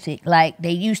music like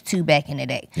they used to back in the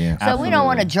day. Yeah, so we don't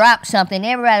want to drop something.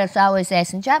 Everybody's always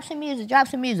asking, drop some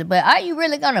music. But are you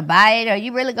really going to buy it? Are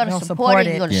you really going to support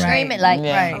it? You going to stream it? Like,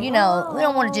 we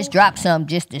don't want to just drop something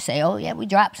just to say, oh yeah, we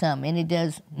dropped something, and it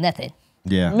does nothing.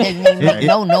 Yeah.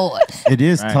 No noise. It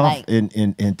is tough Like-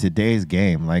 in today's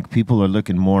game. Like people are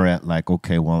looking more at like,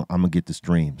 okay, well, I'm gonna get the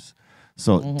streams.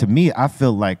 So to me, I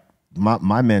feel like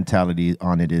my mentality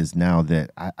on it is now that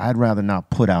I'd rather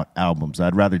not put out albums.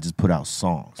 I'd rather just put out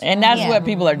songs. And that's what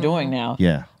people are doing now.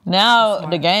 Yeah. Now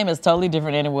the game is totally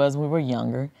different than it was when we were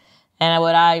younger. And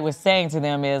what I was saying to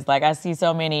them is like I see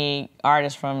so many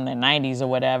artists from the 90s or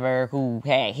whatever who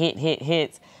had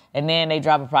hits. And then they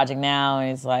drop a project now,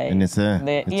 and it's like... And it's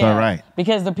all right.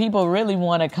 Because the people really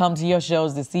want to come to your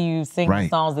shows to see you sing the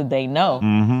songs that they know.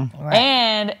 Mm-hmm. Right.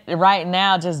 And right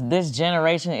now, just this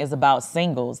generation is about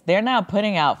singles. They're not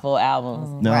putting out full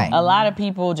albums. No. Right. A lot of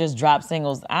people just drop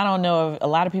singles. I don't know if a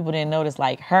lot of people didn't notice,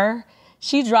 like her,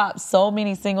 she dropped so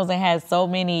many singles and had so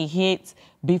many hits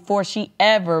before she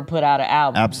ever put out an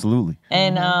album. Absolutely.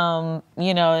 And,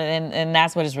 and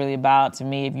that's what it's really about to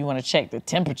me. If you want to check the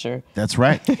temperature. That's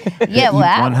right. Yeah, well,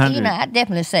 I 100.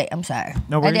 definitely say, I'm sorry.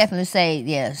 No I worries. definitely say,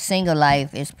 yeah, single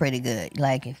life is pretty good.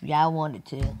 Like, if y'all wanted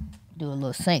to do a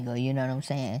little single, you know what I'm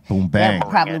saying? Boom, bang. That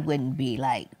probably wouldn't be,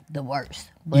 like, the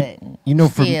worst. But for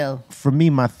still,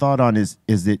 me, my thought on is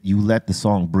that you let the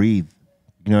song breathe.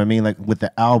 You know what I mean? Like with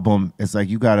the album, it's like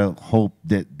you gotta hope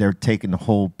that they're taking the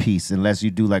whole piece, unless you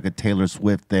do like a Taylor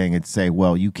Swift thing and say,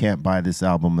 well, you can't buy this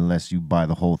album unless you buy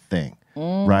the whole thing,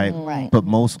 right? Right. But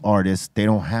most artists, they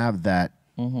don't have that.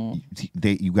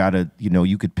 You gotta,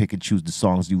 you could pick and choose the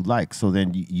songs you like. So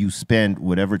then you spend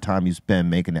whatever time you spend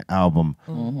making an album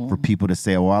for people to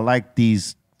say, well, I like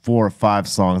these 4 or 5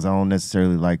 songs. I don't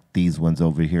necessarily like these ones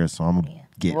over here, so I'm gonna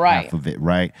get half of it,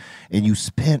 right? And you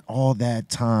spend all that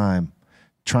time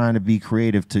trying to be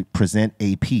creative to present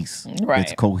a piece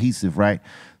that's cohesive, right?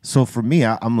 So for me,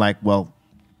 I'm like, well,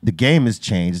 the game has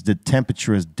changed. The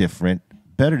temperature is different.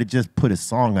 Better to just put a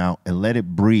song out and let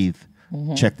it breathe,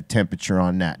 check the temperature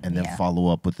on that, and then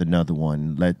follow up with another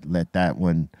one. Let that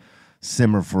one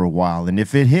simmer for a while. And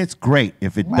if it hits, great.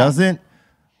 If it doesn't,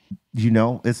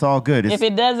 it's all good. If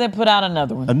it doesn't, put out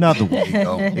another one. Another one.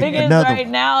 Because right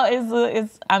now,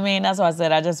 that's why I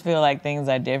said I just feel like things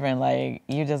are different. Like,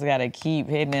 you just got to keep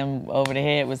hitting them over the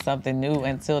head with something new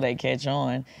until they catch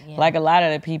on. Yeah. Like, a lot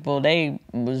of the people, they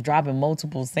was dropping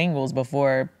multiple singles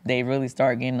before they really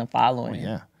start getting a following.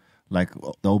 Yeah. Like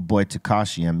the old boy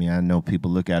Tekashi. I mean, I know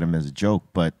people look at him as a joke,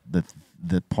 but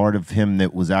the part of him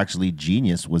that was actually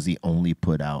genius was he only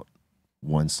put out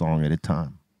one song at a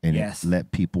time. and Yes. it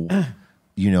let people,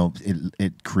 you know,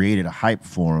 it created a hype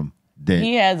for him. That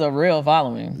He has a real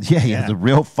following. yeah, he has a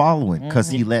real following because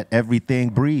he let everything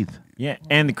breathe. Yeah,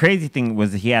 and the crazy thing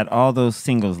was that he had all those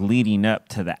singles leading up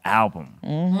to the album,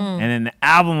 and then the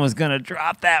album was gonna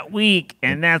drop that week,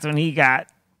 and that's when he got,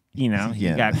 he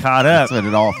got caught up. That's when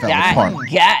it all fell apart.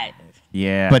 God.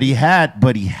 Yeah, But he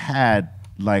had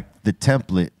like the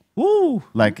template. Woo.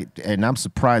 Like, and I'm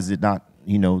surprised that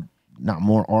not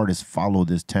more artists follow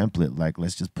this template. Like,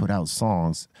 let's just put out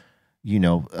songs. You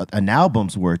know, an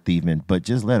album's worth even, but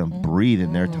just let them breathe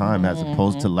in their time, as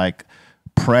opposed to like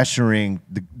pressuring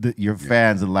your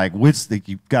fans and like,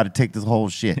 you got to take this whole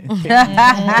shit.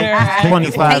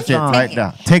 25 shit songs. right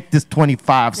now. Take this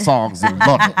 25 songs and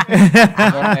look.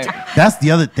 That's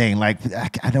the other thing. Like,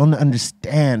 I don't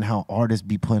understand how artists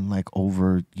be putting like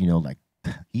over, like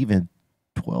even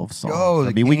 12 songs. Yo,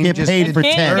 I mean, we get paid for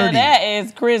King 10. of that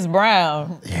is Chris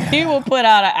Brown. He will put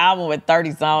out an album with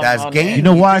 30 songs That's on game. it. You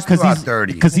know why? He just threw out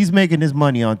 30. Because he's making his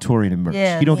money on touring and merch.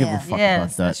 Yeah, he don't give yeah. a fuck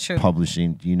Yes, about that's that true.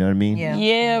 publishing. You know what I mean? Yeah.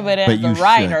 Yeah, but as But you a should.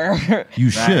 writer, You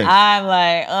should. I'm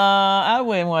like, I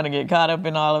wouldn't want to get caught up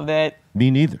in all of that. Me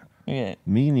neither. Yeah.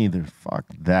 Me neither. Fuck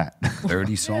that.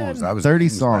 30 songs. That was 30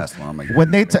 King's songs. last one. I'm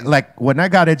like, When I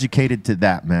got educated to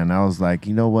that, man, I was like,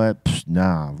 you know what? Psh,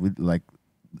 nah. Like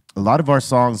a lot of our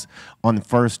songs on the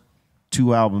first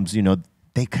 2 albums,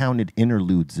 they counted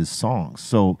interludes as songs.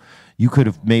 So you could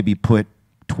have maybe put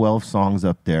 12 songs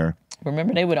up there.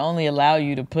 Remember, they would only allow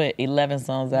you to put 11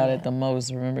 songs out at the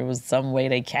most. Remember, it was some way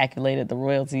they calculated the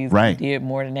royalties. Right. If you did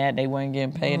more than that, they weren't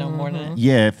getting paid no more than that.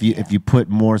 Yeah, if you put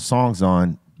more songs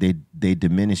on, they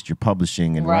diminished your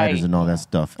publishing and Right. writers and all that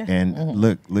stuff. And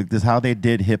look, this is how they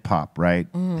did hip hop, right?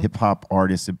 Hip hop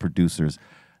artists and producers,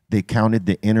 they counted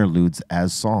the interludes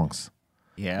as songs.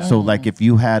 Yeah. So like if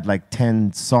you had like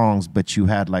 10 songs, but you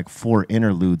had like 4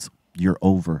 interludes, you're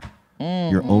over.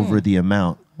 You're over the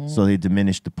amount. So they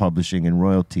diminished the publishing and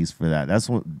royalties for that. That's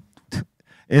what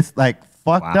it's like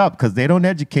fucked up because they don't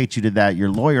educate you to that. Your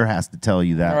lawyer has to tell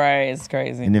you that. Right, it's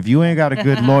crazy. And if you ain't got a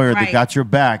good lawyer that Right. got your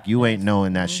back, you ain't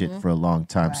knowing that shit for a long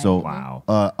time. So Wow.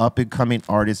 up and coming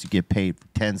artists, you get paid for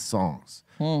 10 songs.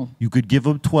 You could give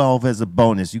them 12 as a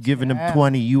bonus. You giving them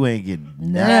 20, you ain't getting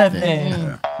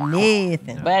nothing.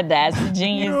 Nothing. But that's the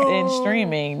genius in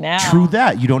streaming now. True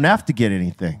that. You don't have to get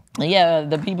anything. Yeah,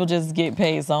 the people just get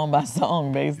paid song by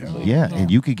song, basically. Yeah,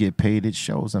 and you could get paid at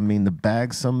shows. I mean, the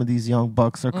bags some of these young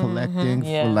bucks are collecting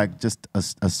Yeah. for like just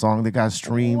a song that got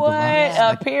streamed. What? a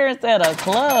lot. Appearance at a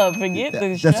club. Forget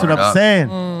the show. That's what I'm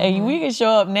saying. And we can show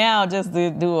up now just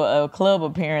to do a club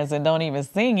appearance and don't even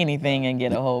sing anything and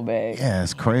get a whole bag. Yeah,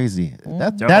 it's crazy.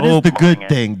 That The is the opening good it.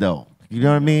 thing, though. You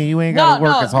know what I mean? You ain't got to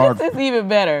work as hard. This is even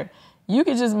better. You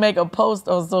can just make a post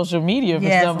on social media for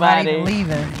Yes, not somebody even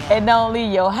leaving. and don't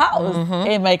leave your house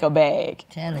and make a bag.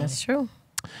 That's true.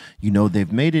 You know,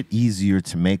 they've made it easier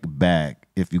to make a bag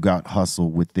if you got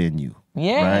hustle within you.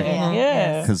 Yeah, Right?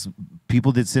 yeah. Because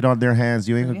people that sit on their hands,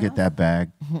 you ain't going to get that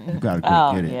bag. You got to go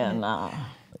Oh, get it. yeah, no.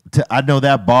 I know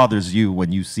that bothers you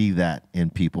when you see that in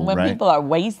people, When right? people are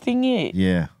wasting it.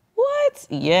 Yeah. What?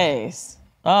 Yes.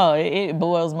 Oh, it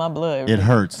boils my blood. It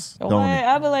hurts, What? don't it?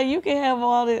 I be like, you can have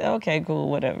all this. Okay, cool,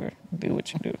 whatever. Do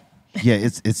what you do. Yeah,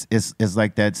 it's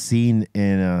like that scene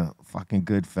in fucking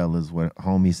Goodfellas where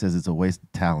homie says it's a waste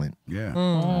of talent.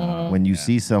 Yeah. When you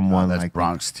see someone That's like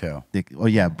Bronx Tale.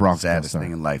 Bronx. Saddest sorry.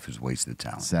 thing in life is wasted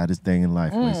talent. Saddest thing in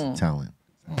life, wasted talent.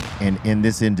 And in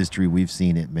this industry, we've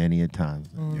seen it many a time.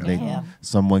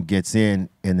 Someone gets in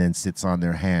and then sits on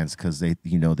their hands because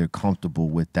they're comfortable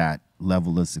with that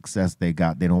level of success they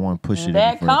got. They don't want to push it any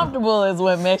That further. comfortable is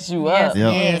what mess you up.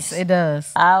 Yep. Yes, it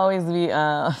does. I always be,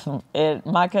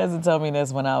 my cousin told me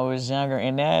this when I was younger,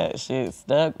 and that shit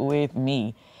stuck with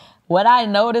me. What I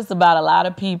noticed about a lot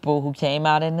of people who came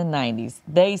out in the 90s,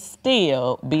 they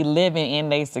still be living in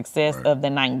their success of the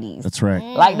 90s. That's right.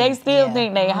 Like, they still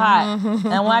think they hot.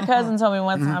 And my cousin told me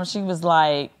one time, she was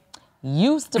like,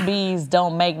 used to be's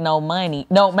don't make no money,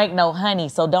 don't make no honey,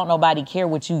 so don't nobody care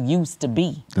what you used to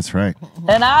be. That's right.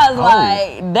 And I was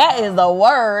like, that is a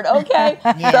word, okay? So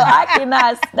I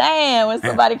cannot stand when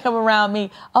somebody come around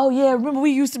me, oh yeah, remember we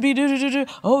used to be do-do-do-do,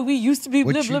 oh we used to be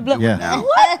What blah, you blah, blah. doing Yeah. now?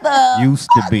 What the Used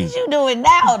to fuck be. is you doing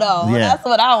now, though? Yeah. That's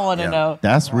what I want to Yeah. know.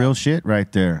 That's real shit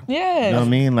right there. Yeah. You know what I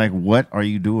mean? Like, what are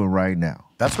you doing right now?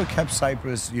 That's what kept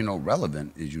Cypress,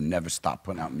 relevant. Is you never stop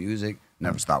putting out music,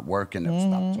 never stop working, never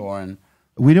stop touring.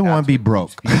 We didn't want to be broke.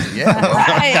 Yeah,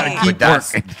 Right.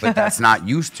 but that's not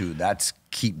used to. That's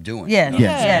keep doing. Yes,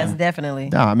 Yes. yes, definitely.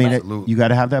 No, I mean, Absolutely. you got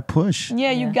to have that push.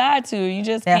 Yeah, you got to. You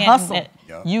just That can't. hustle.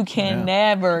 You can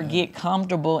never get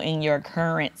comfortable in your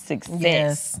current success.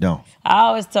 Yes. No. I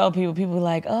always tell people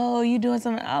like, oh, you doing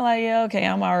something? I'm like, yeah, okay,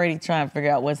 I'm already trying to figure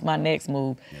out what's my next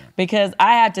move. Because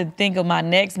I have to think of my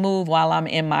next move while I'm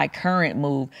in my current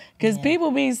move. Because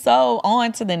people be so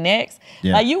on to the next.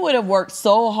 Yeah. Like, you would have worked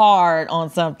so hard on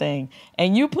something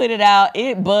and you put it out,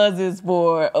 it buzzes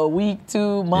for a week,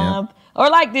 2 months. Or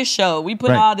like this show, we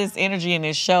put all this energy in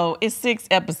this show. It's 6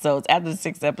 episodes. After the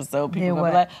 6th episode, people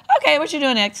gonna be like, okay, what you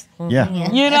doing next?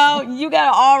 Yeah. You know, you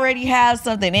gotta already have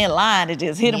something in line to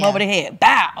just hit them over the head.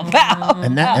 Bow, bow.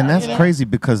 And that's crazy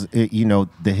because the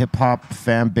hip hop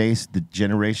fan base, the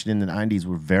generation in the 90s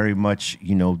were very much,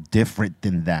 different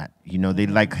than that. They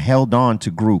like held on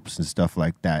to groups and stuff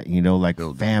like that,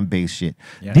 like fan base shit.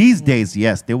 Yeah. These days,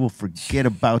 yes, they will forget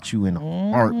about you in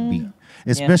a heartbeat.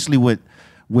 Especially with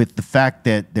the fact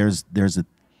that there's a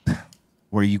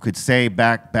where you could say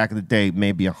back in the day,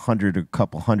 maybe 100 or a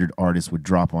couple hundred artists would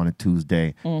drop on a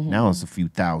Tuesday. Now it's a few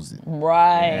thousand.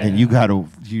 Right. And you got to,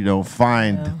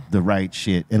 find the right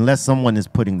shit, unless someone is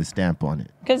putting the stamp on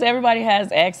it. Because everybody has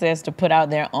access to put out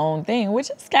their own thing, which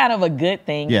is kind of a good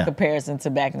thing in comparison to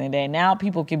back in the day. Now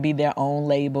people can be their own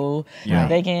label. Yeah.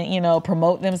 They can,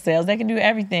 promote themselves. They can do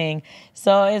everything.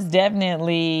 So it's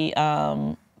definitely,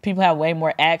 people have way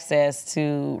more access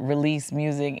to release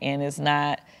music, and it's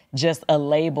not just a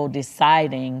label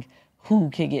deciding who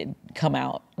can come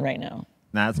out right now.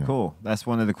 That's cool. That's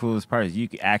one of the coolest parts. You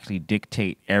can actually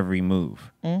dictate every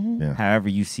move, however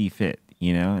you see fit,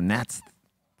 and that's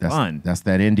fun. That's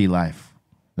that indie life.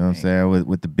 You know what I'm saying?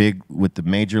 With the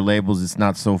major labels, it's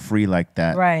not so free like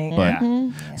that. Right.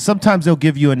 But sometimes they'll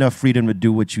give you enough freedom to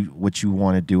do what you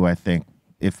want to do, I think.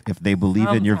 If they believe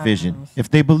in your vision.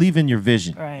 If they believe in your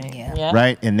vision. Right. Yeah.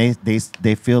 Right? And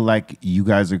they feel like you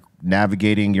guys are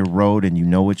navigating your road and you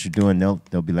know what you're doing,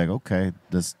 they'll be like, okay,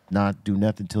 let's not do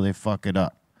nothing till they fuck it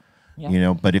up.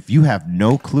 Yeah. But if you have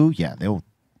no clue, they'll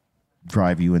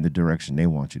drive you in the direction they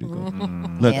want you to go.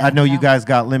 Look, I know you guys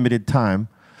got limited time.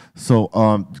 So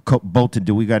Bolton,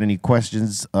 do we got any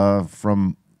questions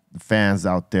from the fans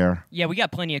out there? Yeah, we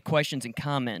got plenty of questions and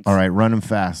comments. All right, run them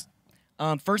fast.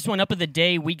 First one up of the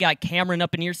day, we got Cameron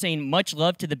up in here saying, much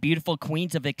love to the beautiful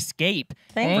queens of Xscape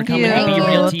Thank for coming you. to Be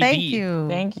Real TV. Thank you.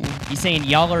 Thank you. He's saying,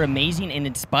 y'all are amazing and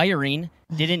inspiring.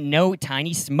 Didn't know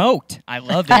Tiny smoked. I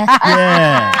love it.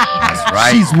 Yeah. That's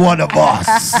right. She's one of us.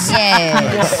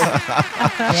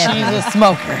 She's a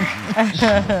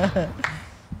smoker.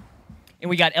 And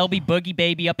we got LB Boogie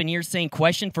Baby up in here saying,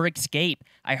 question for Xscape.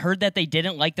 I heard that they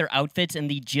didn't like their outfits in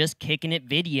the Just Kicking It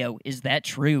video. Is that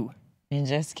true? And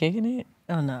just kicking it?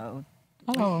 Oh, no.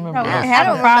 I don't remember. No, that. we had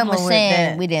a problem remember with saying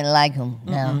that. we didn't like him.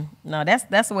 No. No,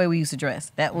 that's the way we used to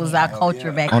dress. That was our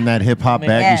culture back On that hip hop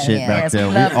baggy Yeah, shit yeah. back Yes, there.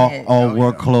 we We loved it. all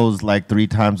wore clothes like 3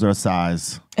 times our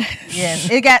size. Yes,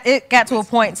 it got to a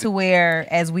point to where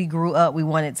as we grew up, we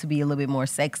wanted to be a little bit more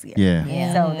sexier. Yeah.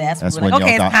 Yeah. So that's That's when when we're like,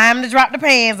 okay, y'all it's got- time to drop the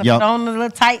pants and Yup. put on the little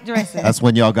tight dresses. That's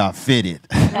when y'all got fitted.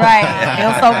 Right. It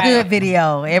was so good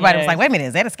video. Everybody was Yes. like, wait a minute,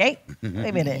 is that Xscape? Wait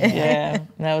a minute. Yeah,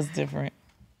 that was different.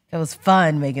 It was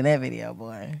fun making that video,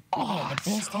 boy.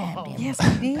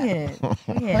 Yes, we did.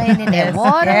 Playing in that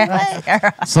water.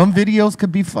 Yes. Some videos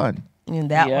could be fun. And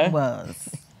that Yeah. one was.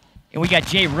 And we got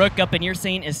Jay Rook up in here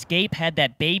saying, Xscape had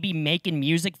that baby making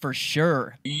music for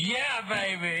sure.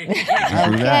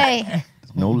 Okay.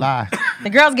 No lie. The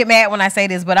girls get mad when I say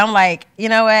this, but I'm like, you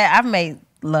know what? I've made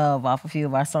love off a few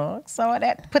of our songs, so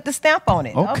that put the stamp on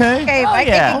it. Okay. Okay, Oh, like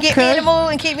yeah. they can get me in the mood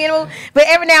and keep me in the mood. But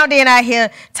every now and then I hear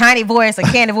Tiny voice or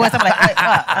Kandi voice. I'm like, wait,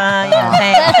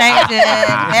 change it.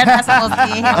 They're not supposed to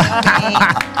be in here with me.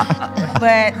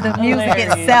 But the music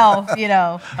itself,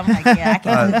 I'm like, yeah, I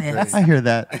can do this. I hear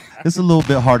that. It's a little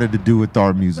bit harder to do with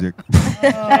our music.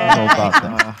 I don't know about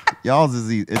that. Y'all's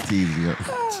it's easier.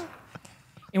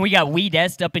 And we got Weed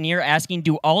Est up in here asking,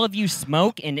 do all of you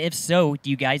smoke? And if so, do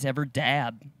you guys ever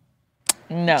dab?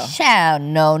 No. Child,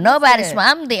 no. Nobody smoke.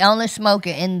 I'm the only smoker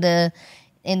in the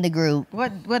group.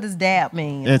 What does dab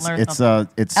mean? It's Learn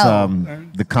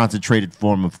something. the concentrated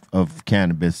form of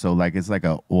cannabis. So like it's like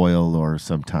a oil or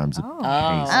sometimes a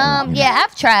paste. Yeah,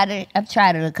 I've tried it. I've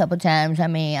tried it a couple times. I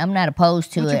mean, I'm not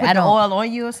opposed to Would you it. put I the don't. oil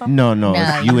on you or something? No, No.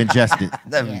 you ingest it.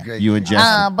 That'd be great. You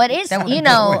ingest it. But it's That would've you been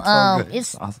know so good.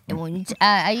 it's when you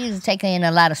I usually take in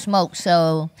a lot of smoke,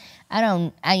 so I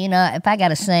don't. If I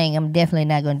gotta sing, I'm definitely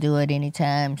not gonna do it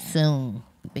anytime soon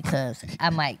because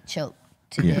I might choke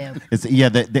to Yeah, death.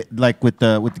 it's like with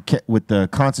the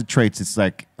concentrates, it's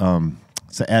like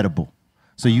it's an edible.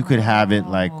 So you could have it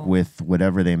like with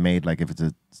whatever they made, like if it's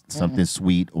something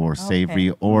sweet or savory,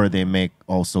 or they make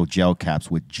also gel caps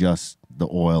with just the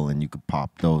oil, and you could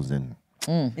pop those in.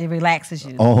 It relaxes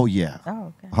you. Oh yeah.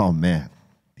 Oh, okay. Oh man.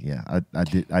 Yeah,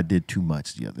 I did too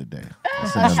much the other day.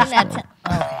 That's Oh, another she not story.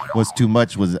 ta- What's too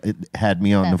much was it had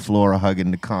me on the floor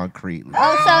hugging the concrete.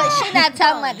 oh, so she not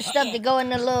talking about the stuff that go in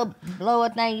the little blower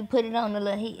thing. You put it on the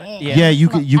little heat. Yeah, you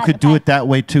could do it that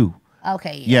way too.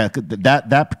 Okay. Yeah,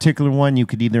 that particular one you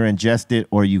could either ingest it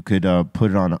or you could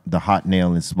put it on the hot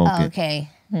nail and smoke it. Okay.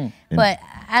 But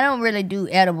I don't really do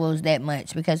edibles that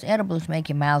much because edibles make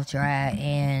your mouth dry,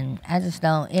 and I just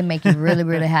don't. It make you really,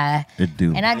 really high. It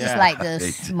do. And I just like to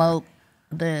smoke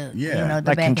the, you know, the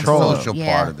like back and control forth. social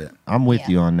Yeah. part of it. I'm with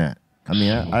you on that. I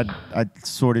mean, I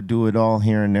sort of do it all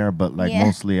here and there, but like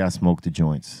mostly I smoke the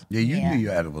joints. Yeah, you do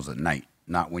your edibles at night,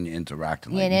 not when you're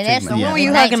interacting. Yeah, Like, now you that's take the them- When Yeah. were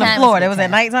you At hugging the nighttime floor? is That was at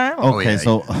good nighttime? Okay, yeah.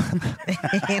 so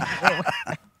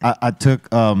I took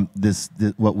this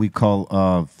what we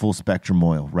call full spectrum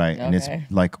oil, right? And it's Okay.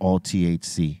 like all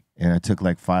THC. And I took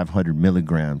like 500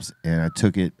 milligrams, and I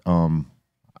took it. I'm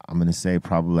gonna say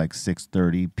probably like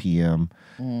 6:30 p.m.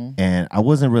 And I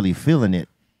wasn't really feeling it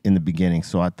in the beginning,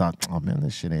 so I thought, oh man,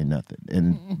 this shit ain't nothing.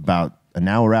 And about an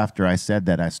hour after I said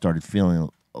that, I started feeling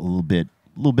a little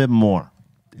bit more.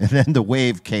 And then the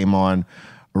wave came on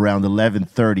around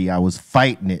 11:30. I was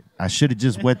fighting it. I should have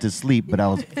just went to sleep, but I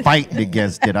was fighting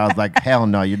against it. I was like, hell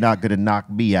no, you're not gonna knock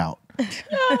me out.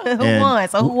 Who won?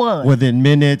 So who won? Within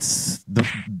minutes,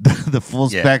 the full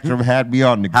spectrum had me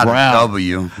on the How to ground.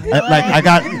 W. Like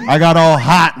I got all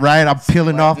hot, right? I'm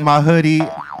peeling off my hoodie.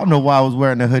 I don't know why I was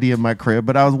wearing a hoodie in my crib,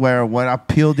 but I was wearing one. I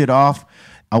peeled it off.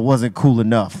 I wasn't cool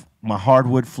enough. My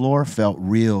hardwood floor felt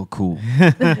real cool.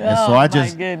 And so I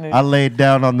just goodness. I laid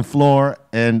down on the floor,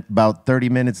 and about 30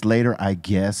 minutes later, I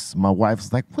guess, my wife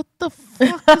was like, what the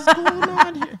fuck is going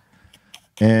on here?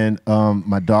 And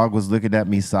my dog was looking at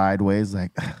me sideways like,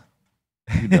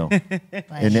 you know.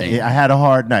 And I had a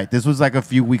hard night. This was like a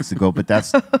few weeks ago, but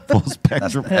that's full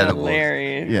spectrum. edibles.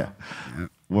 Hilarious. Yeah.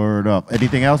 Word up.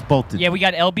 Anything else, Bolton? Yeah, we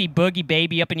got LB Boogie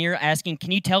Baby up in here asking,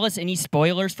 can you tell us any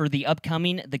spoilers for the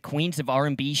upcoming The Queens of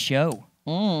R&B show?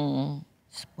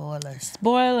 Spoilers.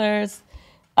 Spoilers.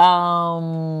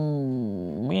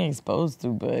 We ain't supposed to,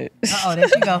 but Oh, there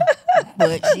she go.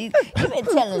 But you've been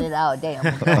telling it all day. I'm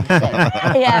gonna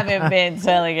I haven't been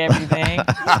telling everything.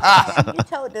 you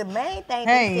told the main thing.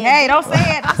 Hey, they hey, said, don't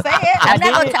say it. Don't say it. I'm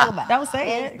not gonna did. talk about. Don't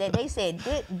say it. They said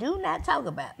do not talk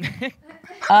about. Don't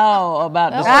Oh,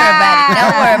 about the worry about it.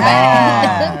 Don't worry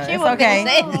about it. She It's was okay. gonna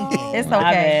say it again. It's My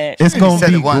okay. bad. It's going said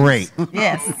to it be once. great.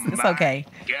 Yes, it's okay.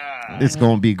 It's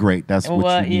going to be great. That's what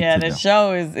Well, you need yeah, to the know.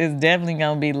 show is definitely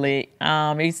gonna be lit.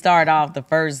 He started off the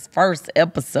first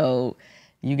episode.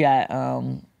 You got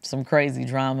some crazy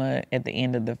drama at the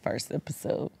end of the first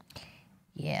episode.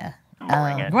 Yeah.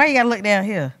 Why you gotta look down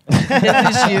here? This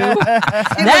is you.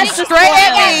 That's straight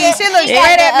at me. She looked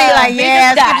straight at me like,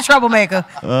 yeah, Scott. she's a troublemaker.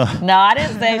 No, I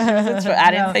didn't say she was I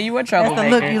didn't say you were a That's troublemaker. the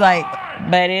look you like.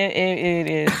 But it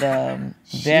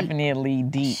is definitely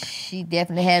deep. She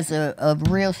definitely has a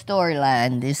real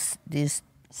storyline. This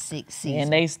 6th season.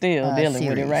 And they still dealing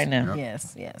with it series. right now.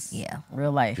 Yes, yes. Yeah.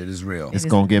 Real life. It is real. It's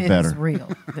going to get It better. is real.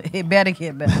 It better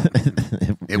get better.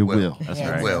 It will. That's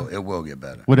right. It will. It will get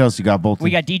better. What else you got, Bolton? We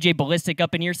got DJ Ballistic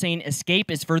up in here saying,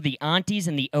 Xscape is for the aunties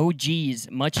and the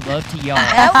OGs. Much love to y'all.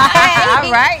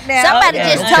 All right now. Somebody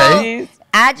Okay. just Okay. told.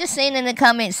 I just seen in the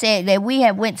comments said that we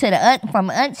have went to the from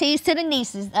aunties to the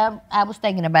nieces. I was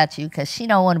thinking about you because she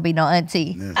don't want to be no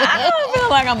auntie. I don't feel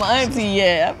like I'm an auntie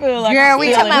yet. I feel like Girl, I'm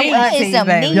we still talking a about niece. aunties, It's some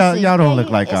baby. nieces. Y'all don't baby. look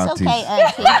like it's aunties. okay,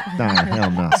 auntie. Nah,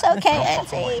 hell no. It's okay,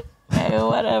 auntie. Hey,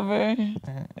 whatever.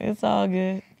 It's all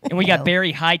good. And we got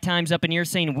Barry High Times up in here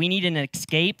saying, we need an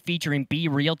Xscape featuring Be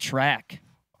Real track.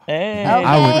 Hey.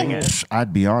 Okay.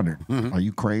 I'd be honored. Are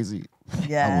you crazy?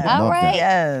 Yeah. I would All love right. that.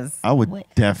 Yes. I would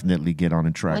definitely get on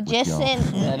a track Well, with just y'all. send.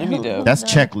 That'd be dope. That's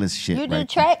checklist shit, You do right?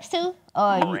 tracks too,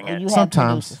 or you have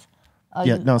Sometimes. producers? Or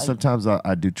Yeah, you- no, or you- sometimes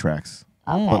I do tracks.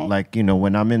 Okay. But like,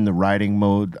 when I'm in the writing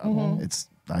mode, it's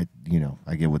I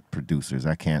get with producers.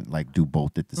 I can't like do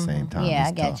both at the same time. Yeah, I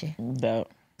It's got tough. you. Dope.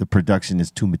 The production is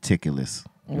too meticulous.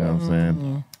 You know what I'm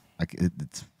saying?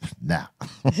 It's nah.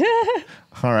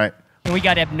 All right. And we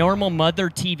got Abnormal Mother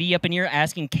TV up in here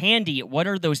asking, Kandi, what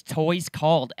are those toys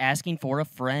called? Asking for a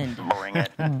friend.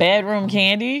 Bedroom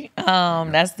Candy.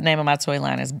 That's the name of my toy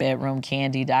line. It's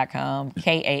bedroomcandy.com.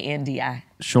 Kandi.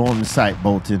 Show them the site,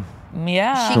 Bolton.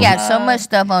 Yeah. She got so much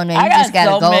stuff on there. You I got just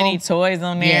gotta so go. many toys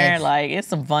on there. Yes. Like, it's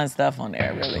some fun stuff on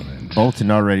there, really.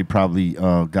 Bolton already probably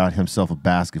got himself a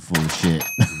basket full of shit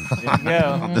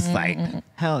on the site.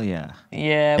 Hell yeah.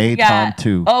 Yeah, we A got. Tom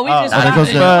 2. Oh, we just there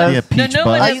goes dropped the the Peach new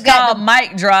Buzz. one is called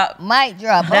Mic Drop. Mic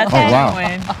drop. That's Okay. the wow. new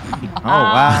one. Oh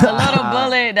wow. The little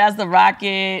bullet, that's the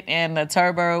rocket, and the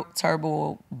turbo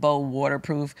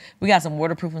waterproof. We got some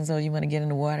waterproofing, so you want to get in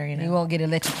the water, you know. You won't get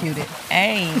electrocuted.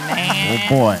 Hey man, Oh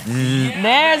boy.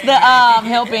 there's the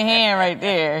helping hand right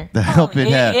there. The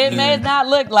helping hand. It may not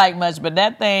look like much, but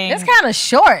that thing. It's kind of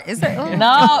short. Is it?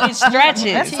 No, it stretches.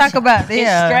 Let's talk about It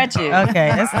stretches. Okay,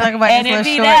 let's talk about And this it little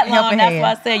be short that long. helping That's hand.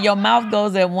 why I said your mouth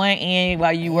goes at one end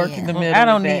while you work in the middle. I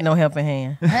don't with need that. no helping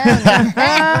hand. All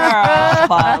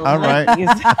right.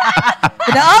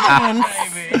 The other ones.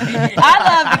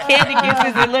 I love the candy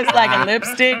kisses. It looks like a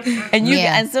lipstick, and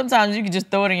Yeah. and sometimes you can just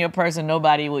throw it in your purse and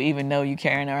nobody will even know you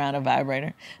carrying around a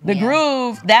vibrator. The Yeah.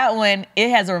 Groove, that one, it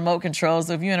has a remote control.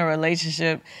 So if you're in a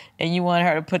relationship and you want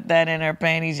her to put that in her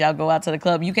panties, y'all go out to the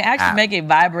club. You can actually make it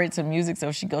vibrate to music. So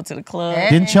if she go to the club,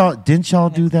 Didn't y'all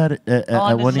do that at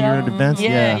on the one of your show. events?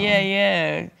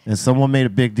 Yeah. And someone made a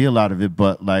big deal out of it,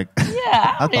 but like,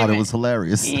 Yeah, I thought it was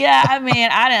hilarious. Yeah, I mean,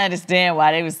 I didn't understand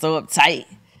why they were so uptight.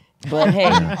 But hey,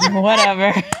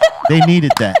 whatever. They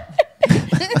needed that.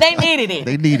 They needed it.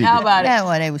 They needed How it. about That's it?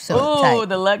 why they were so Ooh, tight.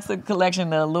 the Luxa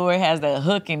collection, the Allure has that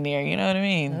hook in there. You know what I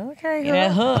mean? Okay, Yeah,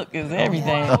 that hook is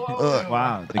everything.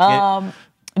 Wow.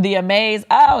 The Amaze,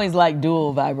 I always like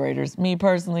dual vibrators. Me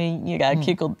personally, you gotta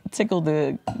tickle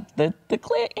the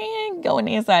clit and go in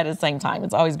the inside at the same time.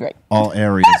 It's always great. All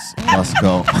areas must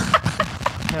go.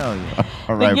 Hell yeah.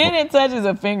 All The right. Get in Touch is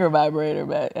a finger vibrator,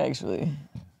 but actually,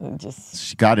 it just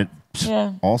She got it.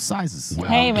 Yeah. All sizes.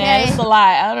 hey man, it's a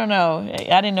lot. I don't know.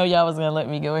 I didn't know y'all was gonna let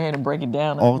me go ahead and break it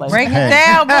down. Oh, Like, Break Hey. it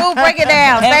down, boo. Break it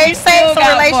down. And we Save still some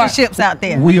got more. relationships out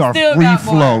there. We are still free got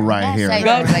more. flow right here. Say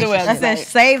Go to the relationship. I said website.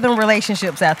 save them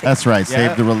relationships out there. That's right.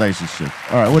 Save the relationship.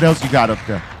 All right. What else you got up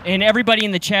there? And everybody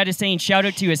in the chat is saying shout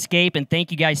out to Xscape and thank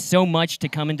you guys so much to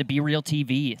come into Be Real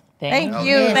TV. Thank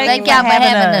you. Yes, Thank y'all you for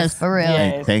having us, for real. Yeah.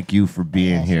 Hey, thank you for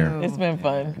being here. It's been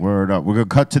fun. Word up. We're going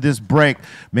to cut to this break.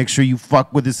 Make sure you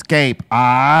fuck with Xscape. All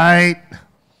right.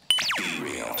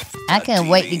 I can't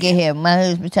wait to get here. My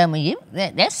husband told me,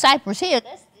 that's Cypress Hill.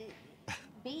 That's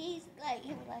B's, like,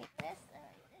 he was like, that's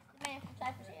the man from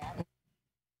Cypress Hill.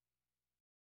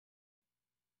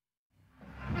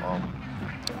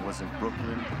 Was in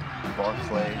Brooklyn,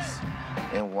 Barclays,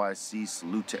 NYC.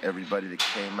 Salute to everybody that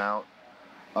came out.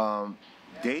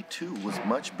 Day 2 was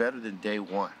much better than day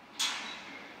 1.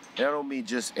 I don't mean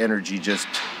just energy, just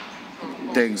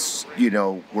things,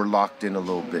 were locked in a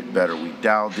little bit better. We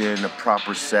dialed in a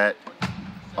proper set,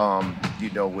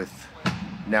 with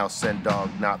now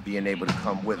Sendog not being able to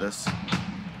come with us.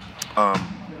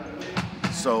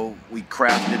 So we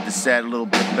crafted the set a little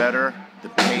bit better. The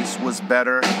pace was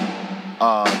better.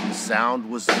 The sound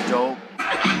was dope.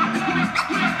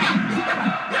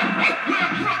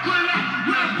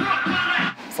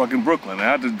 Fucking Brooklyn. I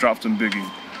had to drop some Biggie,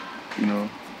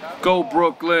 Go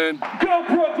Brooklyn. Go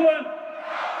Brooklyn.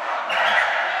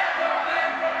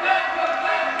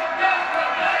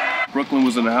 Brooklyn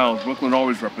was in the house. Brooklyn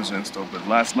always represents though, but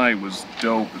last night was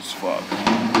dope as fuck.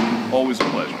 Always a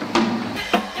pleasure.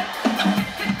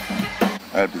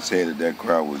 I have to say that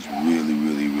crowd was really,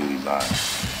 really, really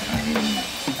live. I mean,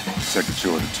 second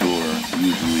show of the tour,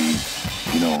 usually,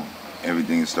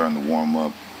 everything is starting to warm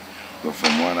up. But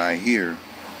from what I hear,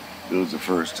 it was the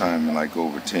first time in like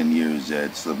over 10 years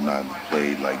that Slipknot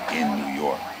played like in New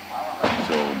York.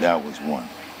 So that was one.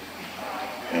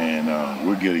 And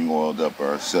we're getting oiled up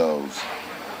ourselves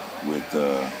with,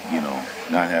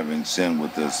 not having Sin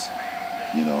with us.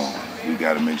 We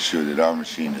got to make sure that our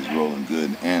machine is rolling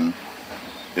good and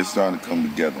it's starting to come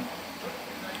together.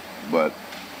 But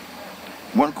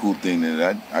one cool thing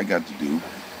that I got to do,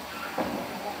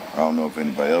 I don't know if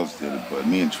anybody else did it, but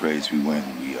me and Trace, we went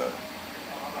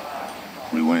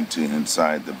to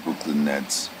inside the Brooklyn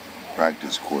Nets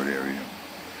practice court area,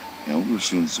 and we were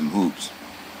shooting some hoops.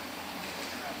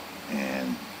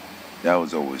 And that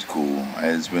was always cool.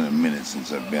 It's been a minute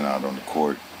since I've been out on the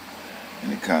court,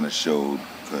 and it kind of showed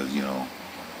because,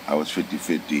 I was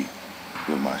 50-50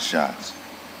 with my shots.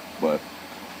 But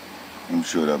I'm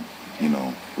sure that,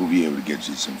 we'll be able to get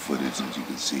you some footage so you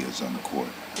can see us on the court.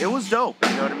 It was dope, you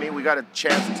know what I mean? We got a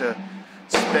chance to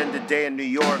spend a day in New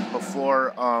York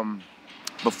before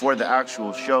the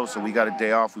actual show, so we got a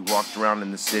day off. We walked around in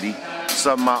the city.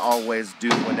 Something I always do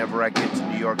whenever I get to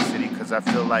New York City, because I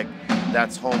feel like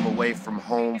that's home away from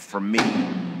home for me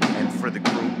and for the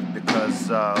group, because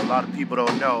a lot of people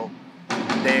don't know,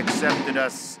 they accepted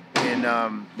us in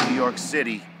New York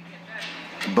City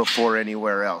before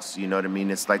anywhere else. You know what I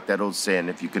mean? It's like that old saying,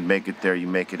 if you can make it there, you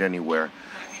make it anywhere.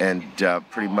 And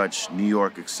pretty much New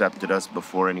York accepted us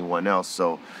before anyone else,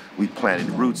 so we planted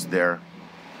roots there.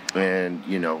 And,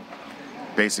 you know,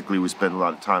 basically we spend a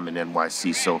lot of time in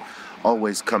NYC, so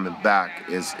always coming back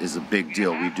is a big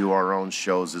deal. We do our own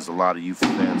shows, as a lot of you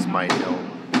fans might know.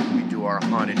 We do our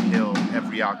Haunted Hill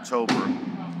every October.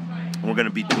 We're going to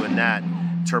be doing that,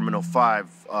 Terminal 5,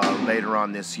 later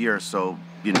on this year, so,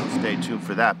 you know, stay tuned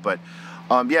for that. But,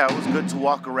 yeah, it was good to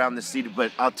walk around the city,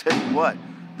 but I'll tell you what,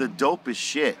 the dopest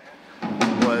shit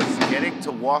was getting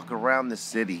to walk around the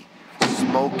city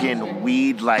smoking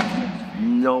weed like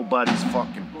nobody's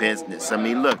fucking business. I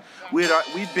mean, look,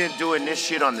 we've been doing this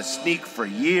shit on the sneak for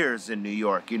years in New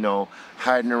York, you know,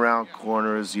 hiding around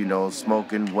corners, you know,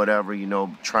 smoking whatever, you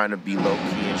know, trying to be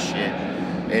low-key and shit.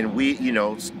 And we, you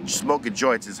know, smoking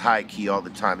joints is high-key all the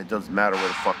time. It doesn't matter where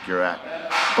the fuck you're at.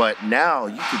 But now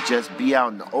you could just be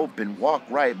out in the open, walk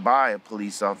right by a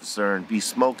police officer and be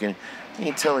smoking. He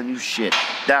ain't telling you shit.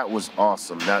 That was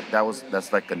awesome.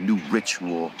 That's like a new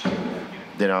ritual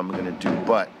that I'm gonna do.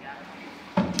 But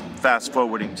fast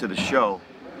forwarding to the show,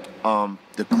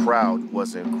 the crowd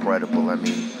was incredible. I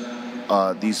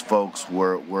mean, these folks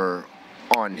were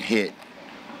on hit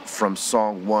from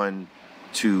song one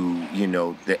to, you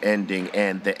know, the ending,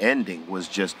 and the ending was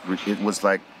just, it was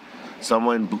like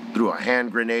someone threw a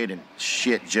hand grenade and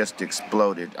shit just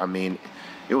exploded. I mean,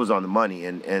 it was on the money,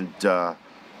 and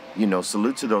you know,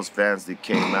 salute to those fans that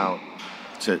came out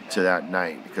to that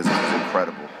night, because it was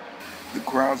incredible. The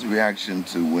crowd's reaction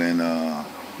to when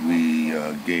we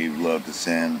gave love to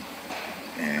Sen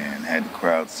and had the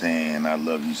crowd saying, "I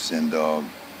love you, Sen Dog,"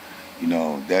 you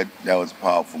know, that was a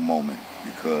powerful moment,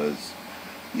 because,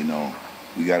 you know,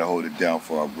 we got to hold it down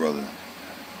for our brother.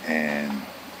 And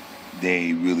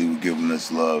they really were giving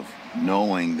us love,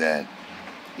 knowing that,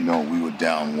 you know, we were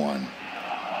down one.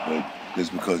 But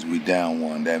just because we down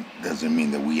one, that doesn't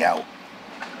mean that we out.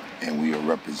 And we are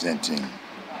representing,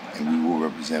 and we will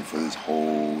represent for this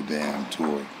whole damn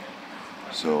tour.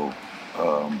 So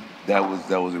that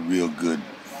was a real good,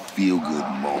 feel-good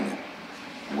moment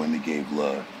when they gave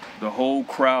love. The whole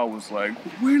crowd was like,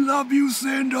 "We love you,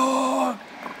 Sen Dog,"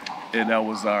 and that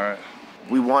was our.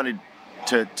 We wanted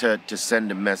to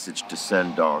send a message to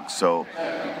Sen Dog. So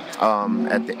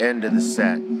at the end of the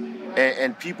set,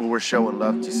 and people were showing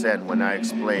love to Sen when I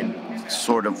explained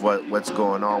sort of what's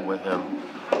going on with him.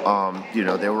 You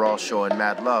know, they were all showing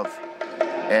mad love.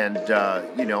 And,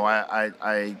 you know,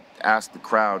 I asked the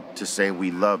crowd to say,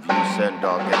 "We love you, Sen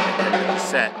Dog," at the end of the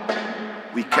set.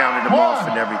 We counted them off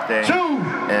and everything.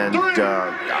 And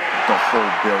the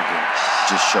whole building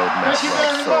just showed mad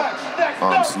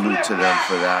love. So salute to them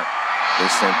for that. They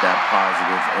sent that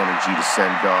positive energy to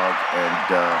Sen Dog, and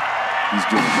he's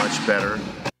doing much better.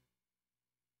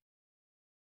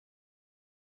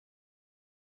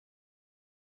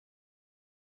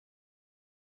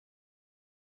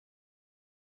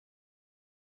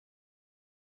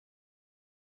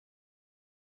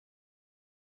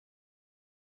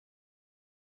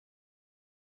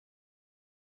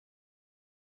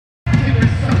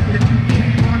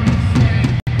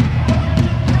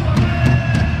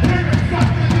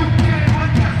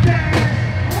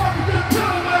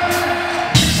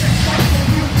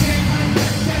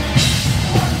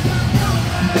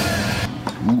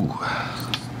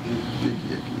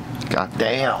 God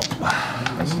damn.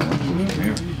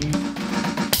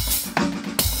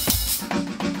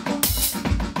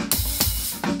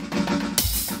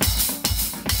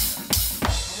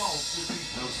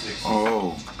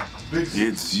 Oh,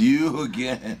 it's you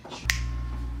again.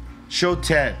 Show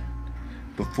 10.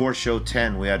 Before show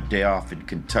 10, we had a day off in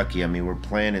Kentucky. I mean, we're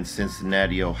playing in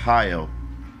Cincinnati, Ohio.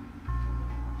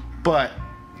 But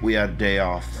we had a day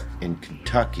off in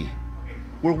Kentucky,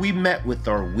 where we met with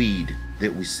our weed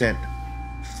that we sent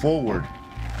forward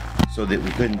so that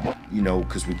we couldn't, you know,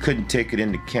 because we couldn't take it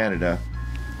into Canada.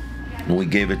 And we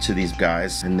gave it to these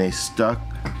guys, and they stuck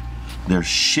their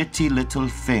shitty little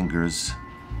fingers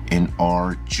in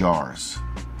our jars.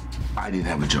 I didn't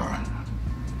have a jar.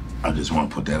 I just want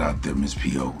to put that out there, Miss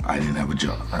P.O. I didn't have a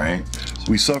jar, all right?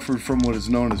 We suffered from what is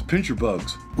known as pincher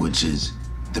bugs, which is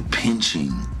the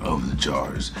pinching of the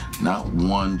jars. Not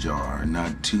one jar,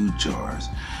 not two jars,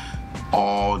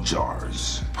 all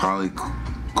jars. Probably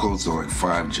close to like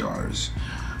 5 jars,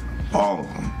 all of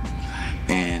them.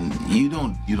 And you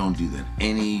don't do that.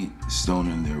 Any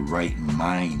stoner in their right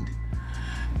mind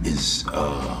is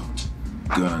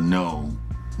gonna know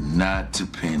not to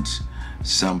pinch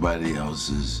somebody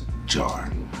else's jar.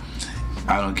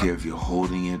 I don't care if you're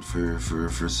holding it for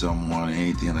someone or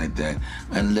anything like that,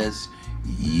 unless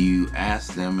you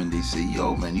ask them and they say,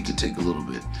 yo, man, you can take a little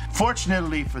bit.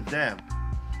 Fortunately for them,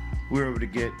 we were able to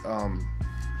get,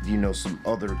 you know, some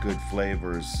other good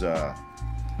flavors to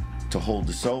hold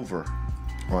us over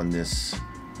on this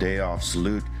day off.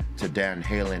 Salute to Dan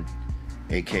Halen,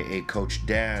 aka Coach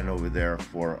Dan over there,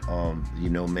 for you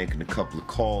know, making a couple of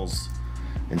calls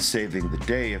and saving the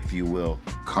day, if you will.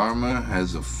 Karma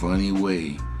has a funny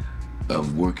way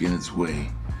of working its way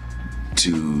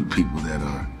to people that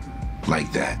are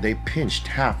like that. They pinched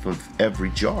half of every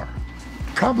jar,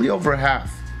 probably over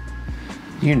half.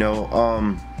 You know,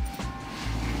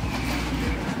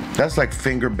 that's like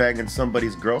finger banging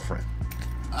somebody's girlfriend.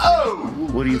 Oh!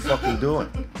 What are you fucking doing?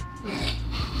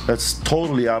 That's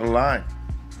totally out of line.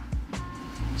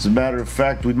 As a matter of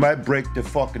fact, we might break their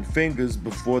fucking fingers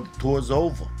before the tour's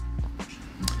over.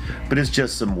 But it's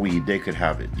just some weed. They could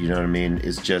have it. You know what I mean?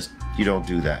 It's just, you don't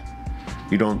do that.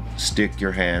 You don't stick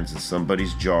your hands in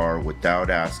somebody's jar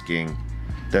without asking.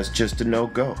 That's just a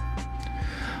no-go.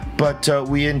 But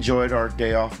we enjoyed our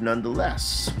day off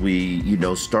nonetheless. We, you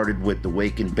know, started with the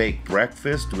wake and bake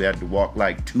breakfast. We had to walk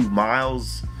like 2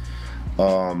 miles.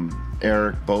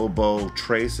 Eric, Bobo,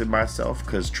 Trace, and myself,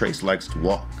 because Trace likes to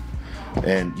walk.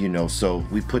 And, you know, so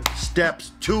we put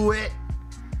steps to it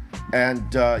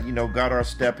and, you know, got our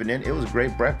stepping in. It was a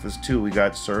great breakfast, too. We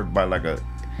got served by like a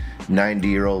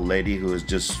 90-year-old lady who was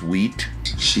just sweet.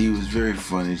 She was very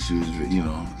funny. She was, you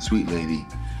know, sweet lady.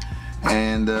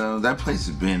 And that place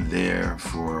has been there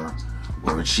for,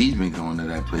 or she's been going to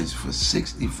that place for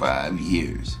 65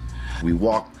 years. We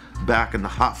walked back in the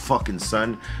hot fucking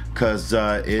sun because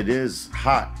it is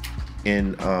hot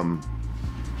in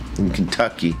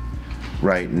Kentucky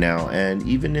right now, and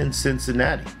even in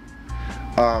Cincinnati,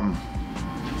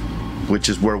 which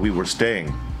is where we were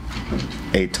staying,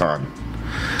 Aton.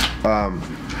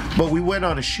 But we went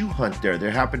on a shoe hunt there.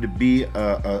 There happened to be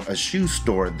a shoe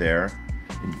store there.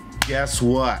 And guess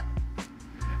what?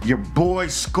 Your boy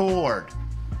scored.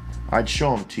 I'd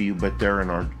show them to you, but they're in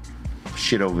our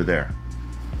shit over there.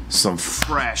 Some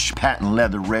fresh patent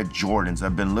leather red Jordans.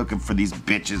 I've been looking for these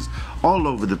bitches all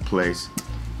over the place.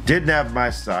 Didn't have my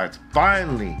size.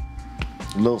 Finally,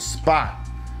 a little spot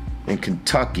in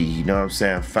Kentucky, you know what I'm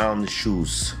saying? Found the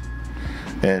shoes.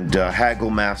 And Haggle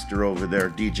Master over there,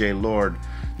 DJ Lord,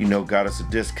 you know, got us a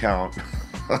discount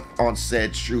on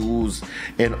said shoes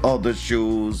and other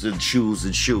shoes and shoes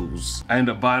and shoes. I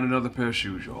ended up buying another pair of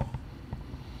shoes, y'all.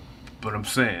 But I'm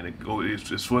saying,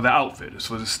 it's for the outfit, it's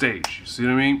for the stage, you see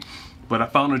what I mean? But I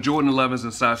found a Jordan 11s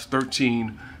in size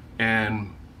 13,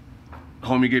 and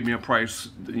homie gave me a price,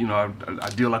 you know,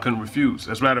 a deal I couldn't refuse.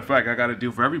 As a matter of fact, I got a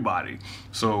deal for everybody,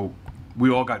 so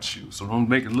we all got shoes. So don't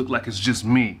make it look like it's just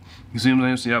me. You see what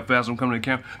I'm saying? See how fast I'm coming to the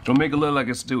camp? Don't make it look like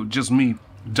it's still just me,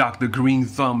 Dr.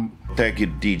 Greenthumb. Thank you,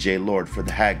 DJ Lord, for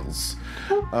the haggles.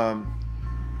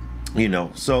 You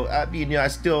know, so I mean, yeah,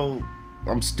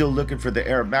 I'm still looking for the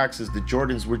Air Maxes. The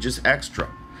Jordans were just extra.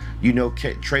 You know,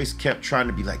 Trace kept trying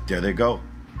to be like, there they go.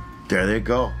 There they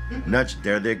go. Nudge,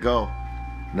 there they go.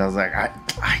 And I was like,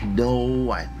 I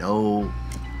know.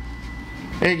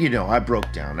 And you know, I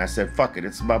broke down. I said, fuck it,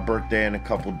 it's my birthday in a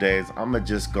couple days. I'm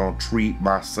just gonna treat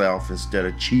myself instead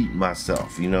of cheating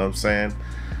myself. You know what I'm saying?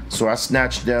 So I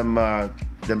snatched them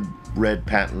red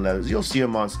patent leathers. You'll see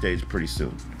them on stage pretty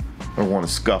soon. I don't want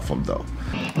to scuff them though.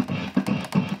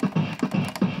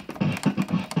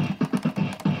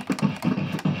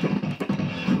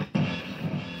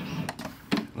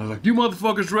 I was like, you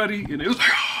motherfuckers ready? And it was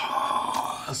like,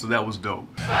 oh. So that was dope.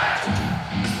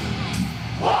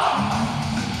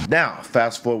 Now,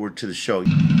 fast forward to the show.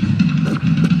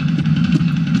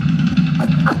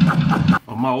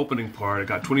 On my opening part, I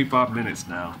got 25 minutes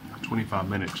now. 25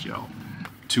 minutes, yo,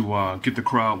 to get the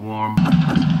crowd warm.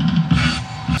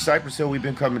 Cypress Hill, we've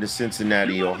been coming to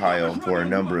Cincinnati, Ohio for a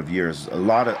number of years. A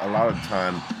lot of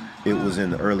time, it was in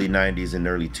the early 90s and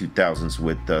early 2000s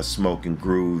with Smoke and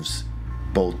Grooves,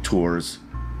 both tours,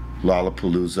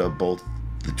 Lollapalooza, both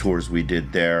the tours we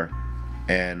did there,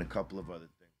 and a couple of other things.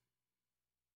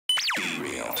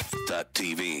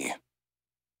 BeReal.tv.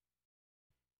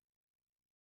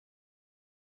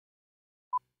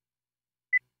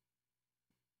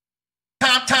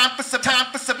 Time for submissions. Time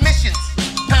for submissions.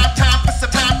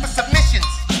 Time for submissions.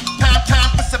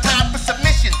 Time for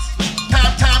submissions.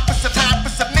 Time for submissions. Time for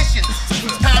submissions.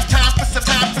 Time for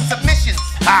submissions.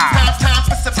 Time for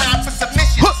submissions. Time for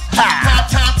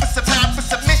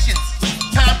submissions.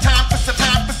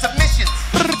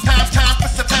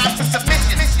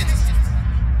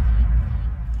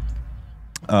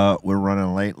 We're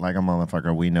running late like a motherfucker.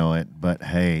 motherfucker. We know it. But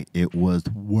hey, it was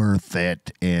worth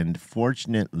it. And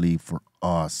fortunately for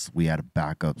us, we had a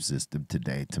backup system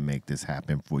today to make this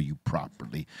happen for you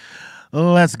properly.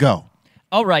 Let's go.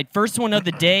 All right, first one of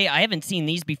the day. I haven't seen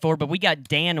these before, but we got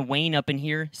Dan Wayne up in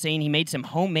here saying he made some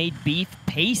homemade beef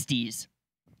pasties.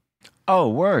 Oh,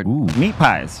 word. Ooh. Meat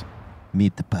pies.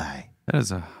 Meet the pie. That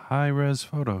is a high-res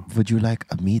photo. Would you like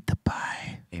a meet the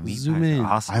pie? Hey, meat Zoom pies are in.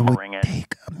 awesome. I would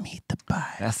take a meet the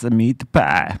pie. That's a meat the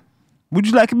pie. Would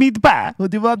you like a meat the pie?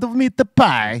 Would you want to meet the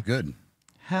pie? Good.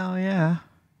 Hell yeah.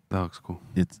 That looks cool.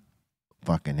 It's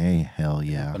fucking hell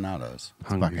yeah. Empanadas. It's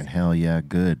fucking hell yeah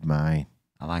good, man.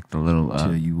 I like the little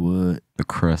Tell you what, the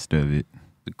crust of it.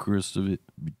 The crust of it.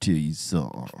 let me tell you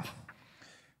something.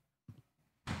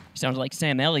 Sounds like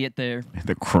Sam Elliott there.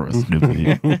 The crust of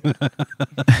it.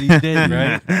 He did,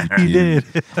 right? He did.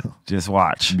 Just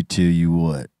watch. Let me tell you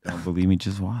what. Don't believe me,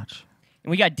 just watch. And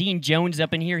we got Dean Jones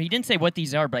up in here. He didn't say what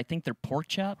these are, but I think they're pork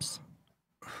chops.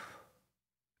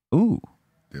 Ooh,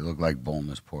 They look like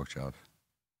boneless pork chops.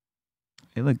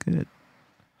 they look good.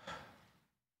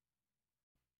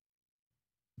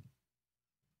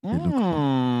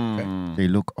 They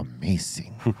look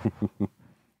amazing.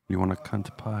 You want a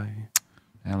cunt pie?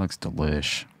 That looks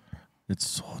delish. It's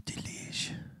so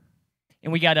delish.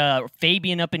 And we got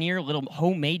Fabian up in here. Little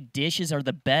homemade dishes are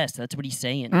the best. That's what he's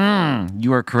saying.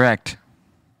 You are correct.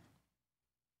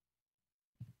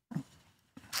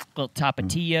 Little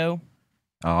Tapatio.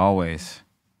 Always.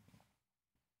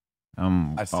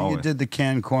 I see you did the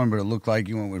canned corn, but it looked like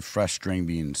you went with fresh string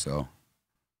beans, so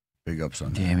big ups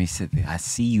on that. Damn, he said that. I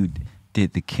see you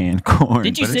did the canned corn.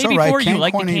 Did you But say it's all before right. you Canned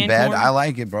like the corn ain't canned bad. corn? I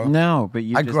like it, bro. No, but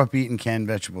you I just, grew up eating canned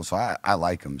vegetables, so I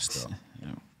like them still.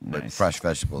 But nice. fresh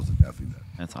vegetables are definitely better.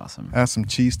 That's awesome. Add some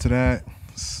cheese to that.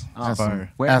 It's Awesome.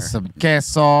 fire. Where? That's some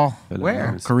queso.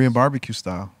 Where? Korean barbecue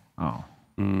style. Oh.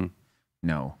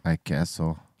 No. I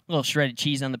queso. A little shredded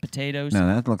cheese on the potatoes. No,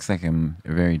 that looks like a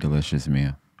very delicious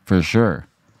meal. For sure.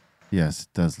 Yes, it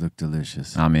does look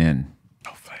delicious. I'm in.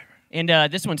 And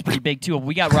this one's pretty big, too.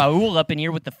 We got Raul up in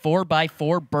here with the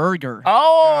 4x4 burger.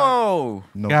 Oh!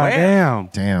 No God damn.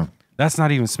 Damn. That's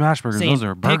not even smash burgers. Saying Those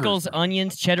are burgers. pickles,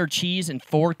 onions, cheddar cheese, and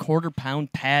 4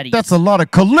 quarter-pound patties. That's a lot of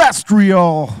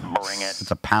cholesterol. It's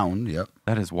a pound, yep.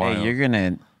 That is wild. Hey, you're going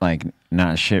to, like,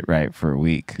 not shit right for a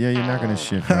week. Yeah, you're not going to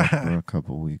shit right for a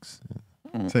couple weeks.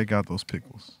 Take out those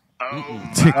pickles.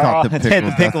 Take out the take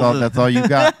the pickles. pickles. That's all you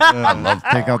got?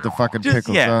 Take out the fucking Just-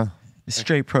 pickles, yeah. huh?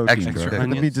 Straight protein, Extra bro. Let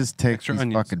me onions. just take Extra these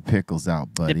onions. fucking pickles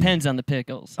out, buddy. Depends on the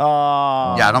pickles.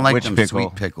 Oh. Yeah, I don't like which them pickle?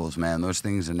 sweet pickles, man. Those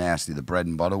things are nasty. The bread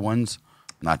and butter ones,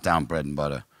 not down bread and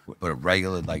butter. But a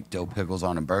regular, like, dill pickles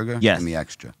on a burger, Yes. give me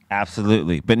extra.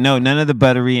 Absolutely. But no, none of the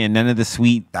buttery and none of the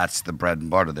sweet. That's the bread and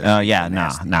butter. Oh, yeah, They're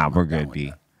nasty. nah, I'm we're not down good, with B.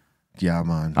 that. Yeah,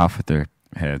 man. Off with their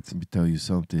heads. Let me tell you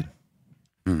something.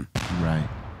 Right.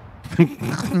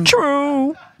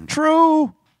 True.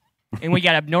 True. And we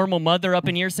got Abnormal Mother up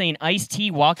in here saying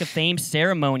Ice-T Walk of Fame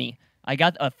ceremony. I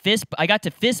got to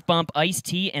fist bump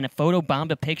Ice-T and a photo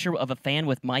bombed a picture of a fan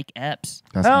with Mike Epps.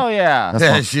 That's Oh, yeah. That's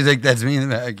Yeah, my- she's like, that's me in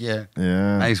the back, yeah.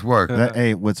 Yeah. Nice work.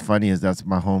 Hey, what's funny is that's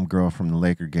my homegirl from the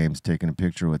Laker games taking a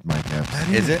picture with Mike Epps.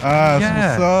 Is it?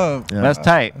 That's what's up. Yeah. That's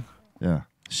tight. Yeah.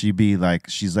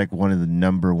 She's like one of the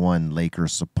 #1 Laker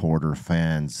supporter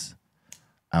fans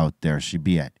out there. She'd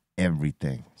be at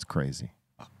everything. It's crazy.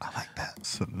 I like that.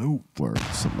 Salute. Word,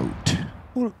 salute.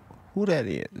 Who that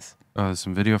is? There's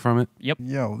some video from it. Yep.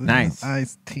 Yo, this Nice. is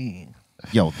Ice-T.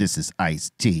 Yo, this is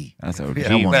Ice-T. That's OG Yeah,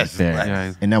 right that's there. right.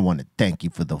 Yeah, And I want to thank you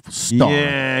for the star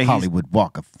Yeah, he's- Hollywood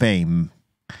Walk of Fame.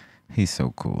 He's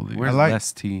so cool, dude. where's like-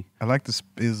 Les T? I like his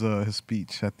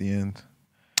speech at the end.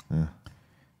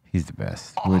 He's the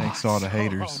best. Thanks to all the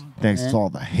haters. Thanks to all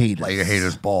the haters. Like a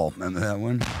hater's ball. Remember that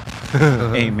one?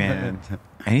 Hey, man.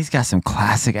 And he's got some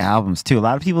classic albums, too. A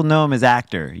lot of people know him as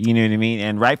actor, you know what I mean?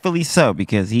 And rightfully so,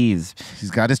 because he's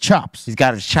got his chops. He's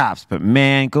got his chops. But,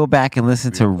 man, go back and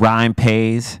listen to Rhyme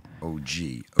Pays.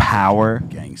 OG. Power.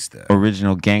 Gangster.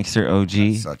 Original Gangster OG.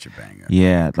 That's such a banger.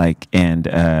 Yeah, like, and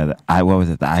what was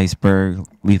it? The Iceberg,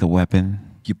 Lethal Weapon.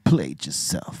 You played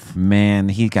yourself. Man,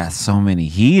 he got so many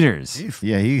heaters.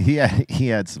 Yeah, he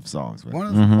had some songs. Man. One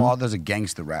of the fathers of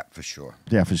gangster rap for sure.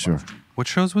 Yeah, for sure. What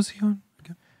shows was he on?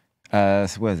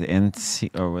 What was it?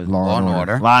 NC or was it Law and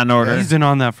Order. Law and Order. He's been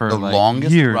on that for The like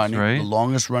longest years, running, right? the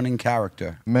longest running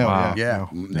character. Male, Wow. Yeah,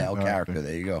 male. male character.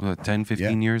 There you go. What, 10,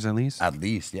 15 years at least? At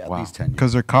least, yeah, Wow. at least 10 years.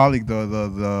 Because her colleague,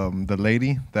 the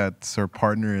lady that's her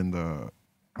partner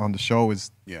on the show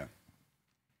is Yeah.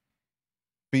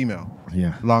 female.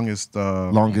 Yeah. Longest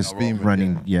Longest female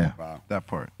running. Yeah. Wow. that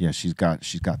part. Yeah, she's got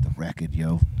the record,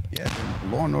 yo. Yeah,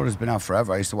 Law and Order's been out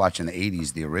forever. I used to watch in the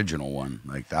 80s, the original one.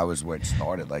 Like, that was where it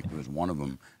started. Like, it was one of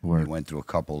them. We went through a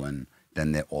couple, and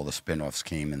then all the spin-offs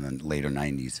came in the later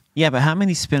 90s. Yeah, but how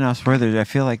many spin-offs were there? I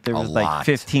feel like there was like lot.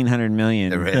 1,500 million.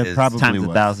 There is. Probably times was.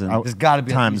 1,000. There's got to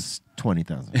be Times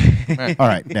 20,000. All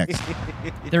right, next.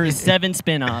 There is 7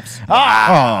 spin-offs.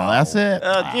 Oh, that's it.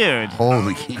 Dude.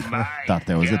 Holy Thought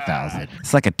there was 1,000.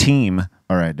 It's like a team.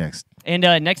 All right, next. And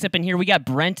next up in here, we got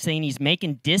Brent saying he's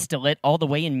making distillate all the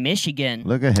way in Michigan.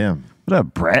 Look at him. What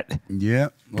up, Brett? Yeah,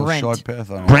 little Brent. short path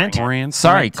on Brent?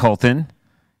 Sorry, Colton.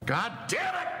 God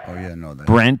damn it! Oh yeah, no, that.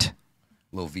 Brent.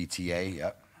 Little VTA,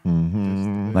 yep.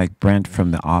 Like Brent from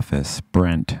The Office.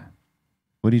 Brent.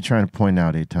 What are you trying to point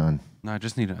out, Eitan? No, I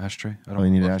just need an ashtray. I Oh,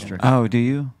 you need an ashtray? Oh, do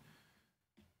you?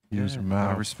 Use your I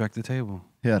mouth. respect the table.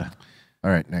 Yeah. All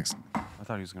right, next. I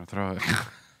thought he was gonna throw it.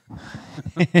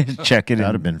 Check it That'd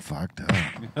in. have been fucked up.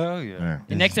 Oh yeah. All right.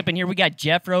 And next up in here, we got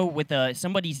Jeffro with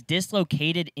somebody's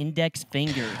dislocated index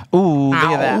finger. Ooh, look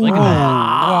at that. Look at that.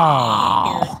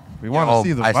 Wow. We want to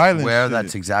see the I violence. swear shit.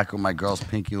 that's exactly what my girl's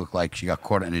pinky looked like. She got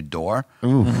caught in a door.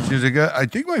 Ooh. She was like, I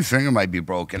think my finger might be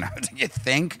broken. I was like, you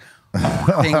think?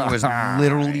 The thing was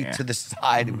literally to the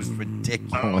side. It was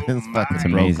ridiculous. It's fucking It's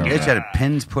amazing. They had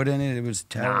pins put in it. It was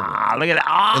terrible. Look at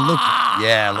that. It looked,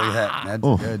 yeah, look at that. That's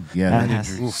Oh, good. yeah. That That,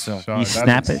 has- Oof. Shot. You That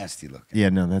snap is- it. Nasty looking. yeah,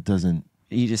 no, that doesn't.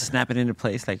 You just snap it into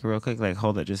place like real quick. Like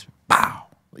hold it just. Pow.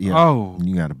 Yeah. Oh.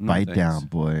 You got to No, bite thanks. down,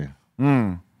 boy.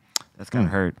 That's gonna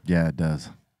hurt. Yeah, it does.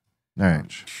 All right.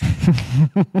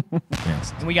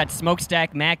 Next. And we got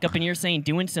Smokestack Mac up in here saying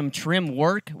doing some trim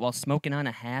work while smoking on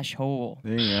a hash hole.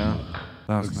 There you go.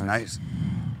 That was Looks nice. nice.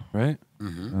 Right?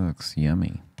 That looks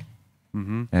yummy.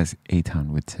 Mm-hmm. As Eitan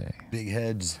would say. Big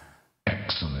heads.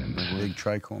 Excellent. Big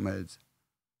trichome heads.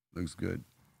 Looks good.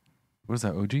 What is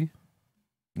that, OG?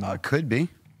 It could be.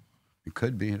 It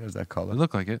could be. It has that color. It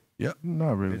looked like it. Yep.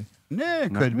 Not really. Yeah,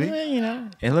 it could be. Well, you know,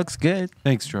 it looks good.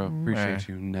 Thanks, Joe. Appreciate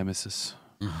you, Nemesis.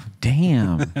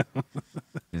 Damn.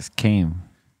 Just came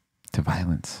to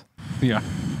violence. Yeah.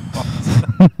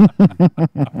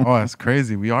 Oh, that's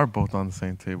crazy. We are both on the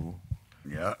same table.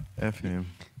 Yeah. F him.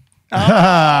 You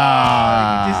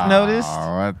just noticed?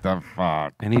 Oh, what the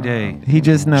fuck? Any day. He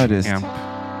just noticed. Camp.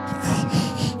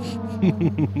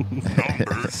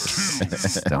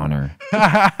 Stoner.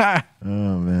 Oh,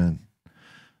 man.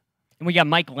 And we got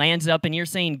Mike Lanza up in here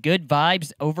saying good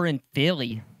vibes over in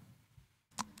Philly.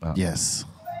 Yes.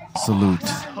 Salute.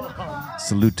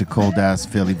 Salute to cold ass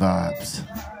Philly vibes.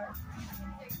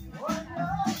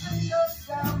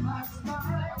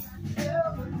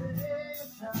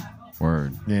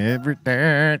 Word. Every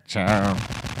day, child.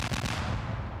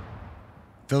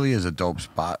 Philly is a dope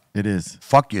spot. It is.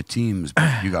 Fuck your teams,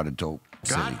 but you got a dope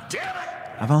city.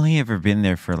 I've only ever been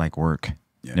there for like work.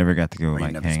 Yeah. Never got to go Well, you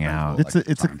like never hang spent out.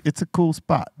 all It's a cool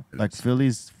spot. Like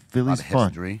Philly's of fun.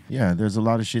 history. Yeah, there's a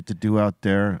lot of shit to do out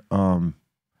there.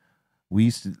 We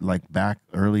used to like back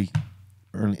early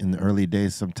in the early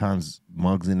days. Sometimes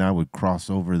Muggs and I would cross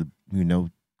over, go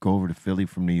over to Philly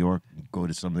from New York, go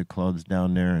to some of the clubs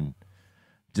down there, and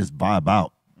just vibe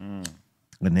out. And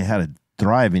they had a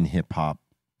thriving hip hop,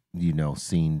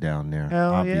 scene down there.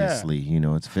 Hell Obviously,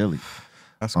 it's Philly.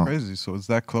 That's crazy. So is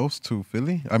that close to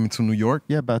Philly? I mean, to New York?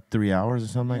 Yeah, about 3 hours or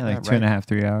something Yeah, like like that. 2.5,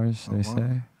 3 hours, they wow.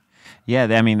 say. Yeah,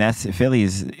 I mean, that's Philly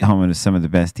is home to some of the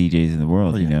best DJs in the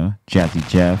world, you know? Jazzy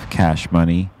Jeff, Cash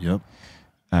Money. Yep.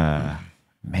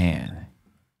 Man.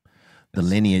 The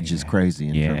lineage is crazy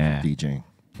in terms Yeah. of DJing.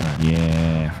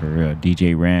 Yeah, for real.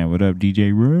 DJ Ran. What up,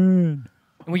 DJ Ran?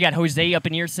 And we got Jose up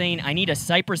in here saying, I need a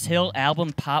Cypress Hill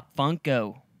album Pop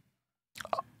Funko.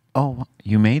 Oh,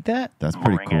 you made that? That's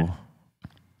pretty cool.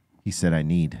 He said, I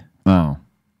need. Oh.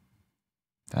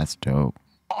 That's dope.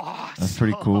 That's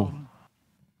pretty cool.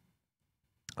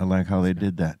 I like how they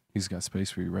did that. He's got space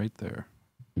for you right there.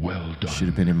 Well done. Should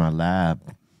have been in my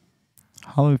lab.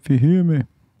 Holla if you hear me.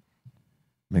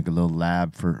 Make a little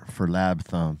lab for Lab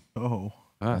Thumb. Oh.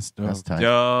 That's dope. That's tight.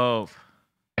 Dope.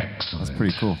 That's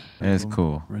pretty cool. That's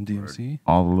cool. Run DMC.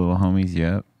 All the little homies,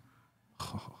 yep.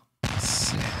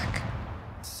 Sick.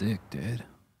 Sick, dude.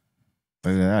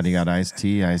 Look at that. He got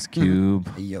Ice-T, Ice Cube.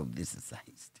 Hey, yo, this is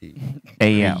Ice-T.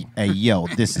 Hey, Hey, yo,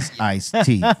 this is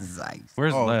Ice-T. This is Ice.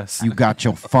 Where's Oh. Les? You got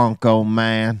your Funko,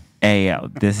 man. Hey, yo,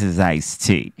 this is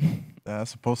Ice-T. That's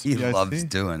supposed to He be loves Ice-T?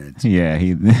 doing it. Yeah,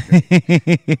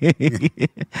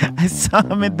 I saw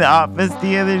him at the office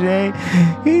the other day.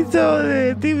 He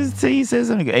said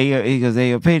something. Hey, yo, he goes,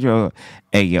 hey, yo, Pedro.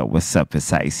 Hey, yo, what's up?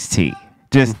 It's Ice-T.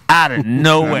 Just out of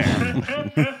nowhere.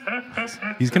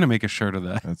 He's gonna make a shirt of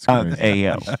that. That's crazy. Hey,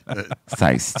 yo, it's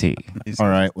Ice-T. All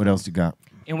right, what else you got?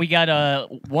 And we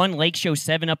got one Lake Show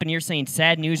 7 up in here saying,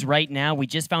 sad news right now. We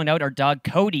just found out our dog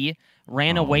Cody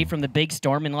ran away from the big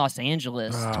storm in Los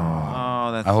Angeles. Oh,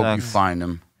 that's. I hope you find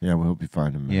him. Yeah, we hope you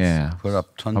find him. man. Yeah. Put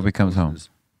up tons Hope he of comes home. posters.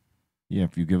 Yeah,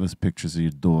 if you give us pictures of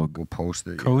your dog. We'll post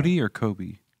it. Cody or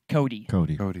Kobe? Cody.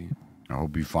 Cody. Cody. I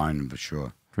hope you find him for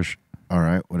sure. For sure. All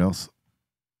right, what else?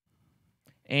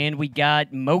 And we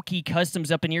got Moki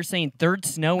Customs up in here saying third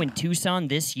snow in Tucson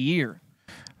this year.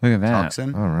 Look at that.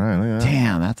 Toxin. All right, look at that.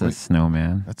 Damn, that's a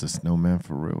snowman. That's a snowman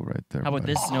for real right there. How about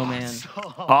buddy. this snowman?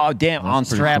 Oh, damn. On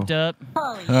Strapped cool. up.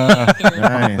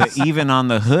 Nice. But even on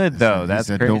the hood, though, He that's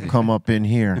said, crazy. don't come up in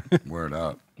here. Word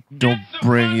up. Don't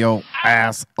bring your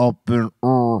ass up in.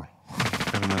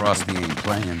 Rusty ain't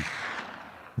playing.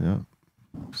 Yeah.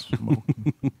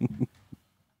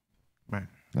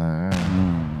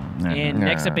 And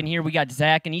next up in here, we got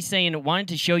Zach, and he's saying, wanted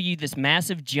to show you this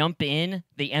massive jump in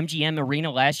the MGM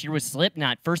arena last year with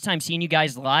Slipknot. First time seeing you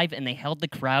guys live, and they held the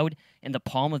crowd in the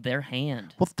palm of their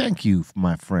hand. Well, thank you,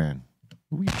 my friend.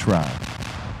 We tried.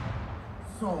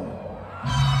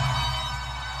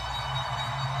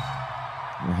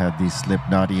 We had these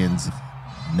Slipknotians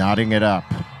nodding it up.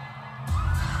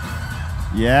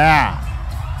 Yeah.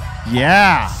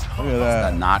 Yeah. Look at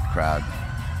That that. knot crowd.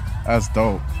 That's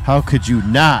dope. How could you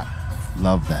not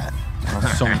love that? That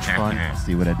was so much fun.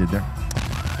 See what I did there?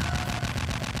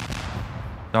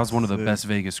 That was one of the best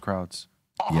Vegas crowds.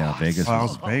 Yeah, Vegas. Oh, that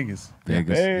was Vegas.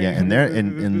 Vegas. Yeah, and they're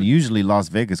and usually Las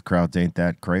Vegas crowds ain't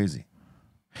that crazy.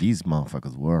 These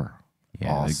motherfuckers were.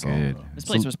 Yeah, awesome. they're good. This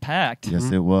place was packed.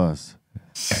 Yes, it was.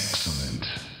 Excellent.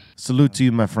 Salute to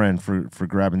you, my friend, for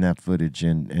grabbing that footage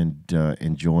and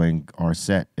enjoying our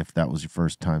set. If that was your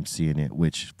first time seeing it,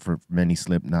 which for many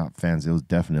Slipknot fans, it was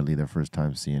definitely their first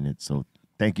time seeing it. So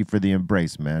thank you for the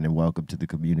embrace, man, and welcome to the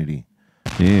community.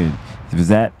 Dude, was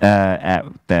that at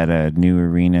that new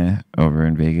arena over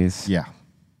in Vegas? Yeah.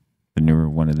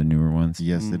 One of the newer ones?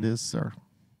 Yes, it is, sir.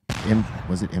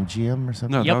 Was it MGM or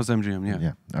something? No, that was MGM, yeah.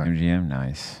 Yeah. All right. MGM,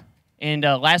 nice. And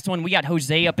last one, we got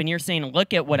Jose up in here saying,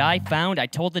 look at what I found. I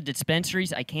told the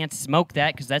dispensaries I can't smoke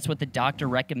that because that's what the doctor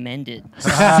recommended.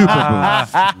 Super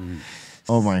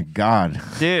Oh, my God.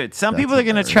 Dude, some people are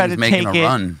going to try to take it.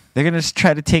 Run. They're going to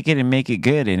try to take it and make it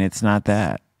good, and it's not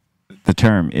that. The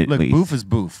term, at Look, least. boof is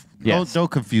boof. Yes.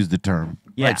 Don't confuse the term.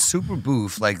 Yeah. Right, super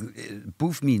boof. Like,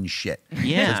 boof means shit.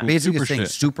 Yeah. So it's basically Super saying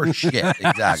shit. super shit.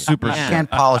 Exactly. Super You shit.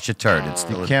 can't polish a turd. It's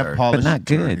still You a can't turd. polish But not a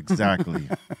turd. good. Exactly.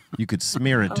 You could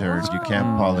smear a turd. You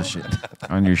can't polish it.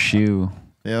 On your shoe.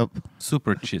 Yep.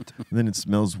 Super shit. Then it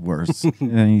smells worse.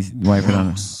 And then you wipe it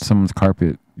on someone's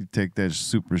carpet. You take that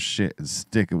super shit and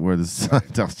stick it where the sun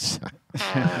don't shine.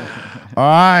 All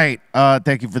right.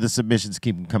 Thank you for the submissions.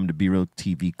 Keep them coming to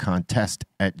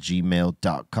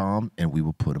brealtvcontest@gmail.com, and we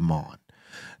will put them on.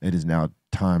 It is now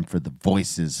time for the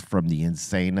voices from the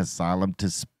insane asylum to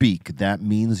speak. That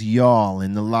means y'all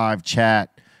in the live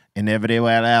chat and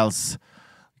everywhere else.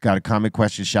 Got a comment,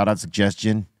 question, shout out,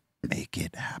 suggestion? Make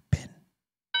it happen.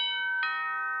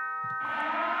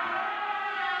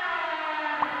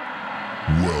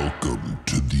 Welcome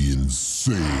to the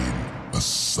insane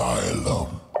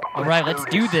asylum. All right, let's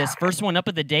do this. First one up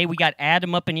of the day, we got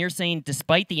Adam up in here saying,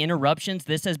 despite the interruptions,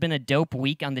 this has been a dope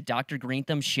week on the Dr.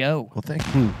 Greenthumb show. Well, thank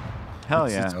you. Hell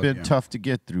It's been tough to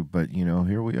get through, but, you know,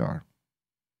 here we are.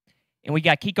 And we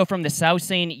got Kiko from the South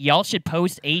saying, y'all should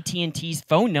post AT&T's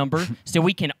phone number so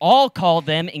we can all call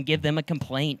them and give them a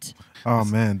complaint. Oh,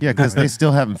 man. Yeah, because they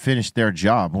still haven't finished their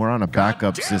job. We're on a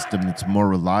backup system that's more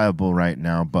reliable right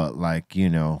now, but, like, you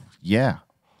know, yeah.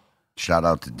 Shout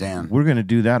out to Dan. We're going to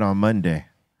do that on Monday.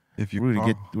 If you We're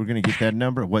gonna get that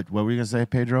number. What were we gonna say,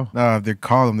 Pedro? If they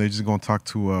call them, they're just gonna talk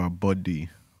to Buddy.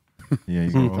 Yeah,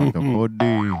 you're gonna talk to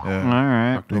Buddy. All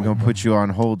right. They're gonna put you on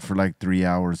hold for like 3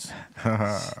 hours.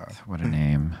 What a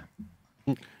name.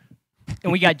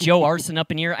 And we got Joe Arson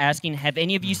up in here asking, have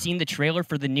any of you seen the trailer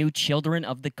for the new Children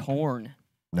of the Corn?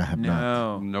 I have not.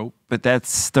 No. Nope. But that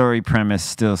story premise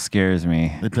still scares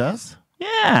me. It does?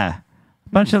 Yeah.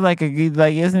 Bunch of like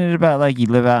isn't it about like you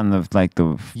live out in the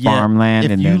farmland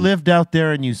If and you then, lived out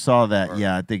there and you saw that,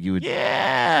 yeah, I think you would.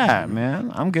 Yeah,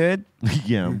 man, I'm good.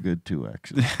 Yeah, I'm good too,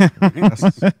 actually.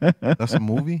 That's a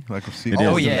movie, like a series.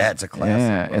 Oh yeah, it's a classic.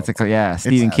 Yeah, bro. it's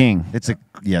Stephen King. It's a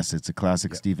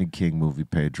classic Stephen King movie,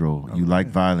 Pedro. You like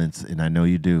violence, and I know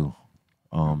you do.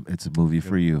 It's a movie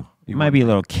for you. It might be a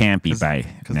little campy by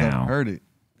Because now. I've heard it.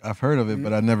 I've heard of it,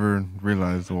 but I never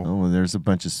realized. Well, Oh, there's a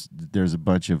bunch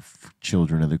of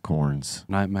Children of the Corns.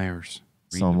 Nightmares.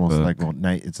 It's Read the almost book.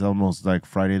 like it's almost like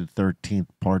Friday the 13th,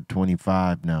 part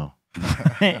 25 now.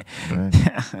 Right?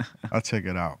 I'll check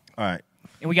it out. All right.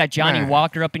 And we got Johnny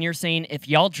Walker up in here saying, if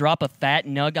y'all drop a fat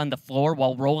nug on the floor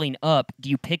while rolling up, do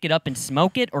you pick it up and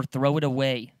smoke it or throw it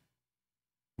away?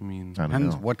 I mean,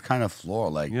 depends what kind of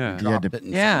floor. Like, Yeah. drop Yeah, it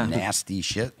in yeah. some nasty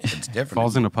shit. It's different.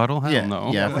 falls in a puddle? Hell Yeah,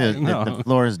 no. yeah. If the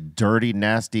floor is dirty,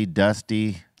 nasty,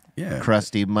 dusty,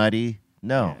 crusty, muddy,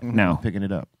 no, No. I'm picking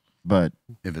it up. But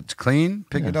If it's clean,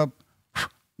 pick it up,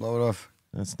 blow it off.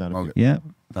 that's not a Okay. good Yeah.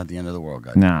 Not the end of the world,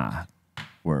 guys. Nah.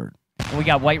 word. And we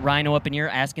got White Rhino up in here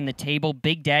asking the table,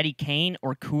 Big Daddy Kane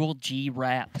or Cool G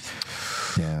Rap?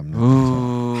 Damn.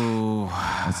 Ooh.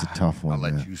 That's a tough one. I'll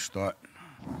let man. you start.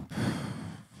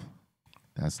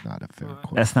 That's not a fair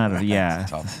question. That's not a, yeah.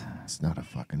 It's not a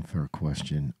fucking fair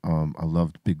question. I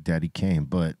loved Big Daddy Kane,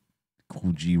 but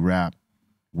Cool G Rap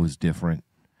was different.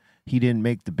 He didn't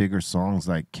make the bigger songs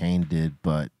like Kane did,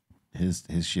 but his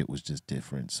shit was just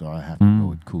different. So I have to go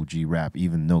with Cool G Rap,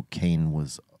 even though Kane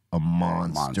was a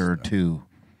monster too.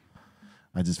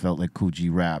 I just felt like Cool G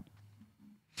Rap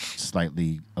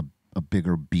slightly a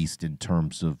bigger beast in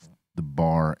terms of the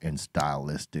bar and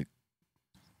stylistic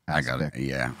aspect. I got it.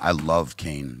 Yeah, I love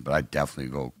Kane, but I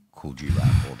definitely go Cool G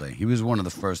Rap all day. He was one of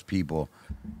the first people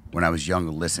when I was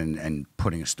younger listening and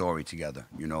putting a story together.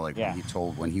 You know, like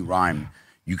when he rhymed,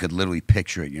 you could literally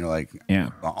picture it. You know, like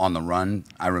On the Run.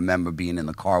 I remember being in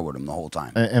the car with him the whole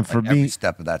time. And for every me,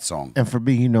 step of that song. And for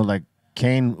me, you know, like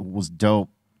Kane was dope,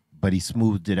 but he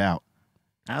smoothed it out.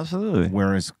 Absolutely.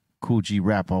 Whereas Cool G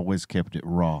Rap always kept it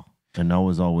raw. And I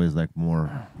was always like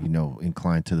more, you know,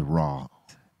 inclined to the raw.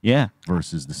 Yeah.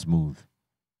 Versus the smooth.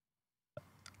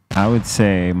 I would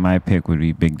say my pick would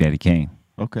be Big Daddy Kane.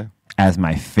 Okay. As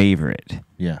my favorite.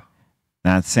 Yeah.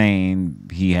 Not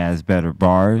saying he has better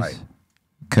bars,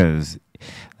 because,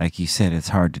 like you said, it's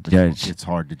hard to judge. It's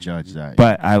hard to judge that.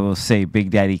 But I will say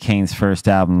Big Daddy Kane's first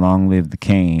album, Long Live the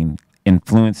Kane,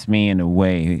 influenced me in a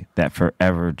way that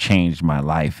forever changed my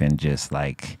life. And just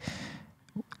like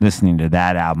listening to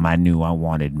that album, I knew I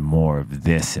wanted more of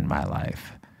this in my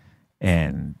life.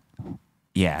 And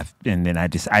yeah, and then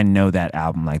I know that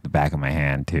album like the back of my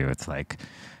hand too. It's like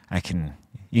you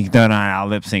can throw it on, I'll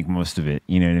lip sync most of it.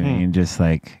 You know what I mean? Just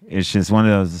like, it's just one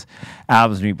of those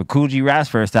albums to me. But Cool G Rap's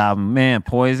first album, man,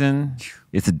 Poison,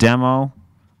 it's a demo,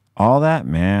 all that,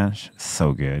 man,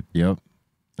 so good. Yep.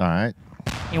 All right.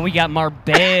 And we got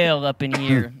Marbell up in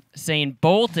here saying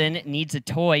Bolton needs a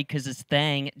toy because his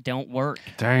thing don't work.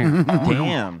 Damn.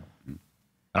 Damn.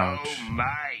 Ouch.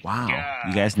 Wow.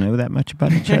 You guys know that much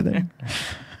about each other?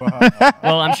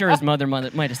 Well, I'm sure his mother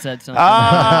might have said something.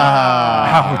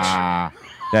 Ouch.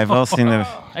 I've all seen the.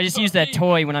 I just use that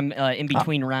toy when I'm in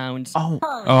between rounds. Oh.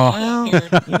 Well,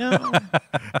 you know.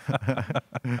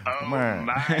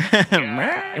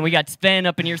 And we got Sven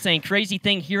up in here saying, crazy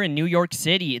thing here in New York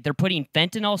City. They're putting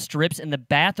fentanyl strips in the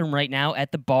bathroom right now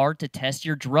at the bar to test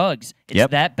your drugs.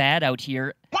 It's that bad out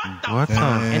here. What the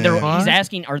And he's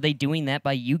asking, are they doing that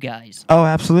by you guys? Oh,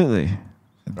 absolutely.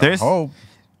 There's hope.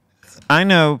 I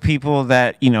know people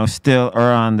that, still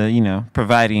are on the,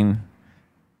 providing,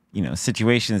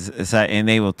 situations aside, and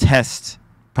they will test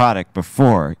product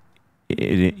before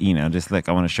it, just like,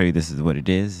 I want to show you this is what it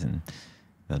is, and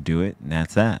they'll do it, and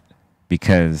that's that.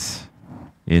 Because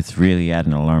it's really at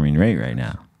an alarming rate right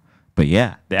now. But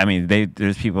yeah, I mean,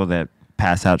 there's people that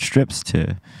pass out strips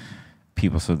to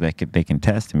people so they can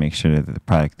test and make sure that the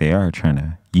product they are trying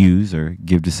to use or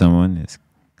give to someone is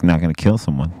not going to kill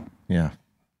someone. Yeah.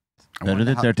 Better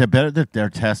that they're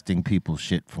testing people's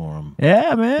shit for them.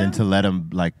 Yeah, man. Than to let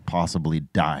them possibly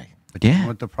die. But you know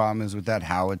what the problem is with that?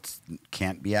 How it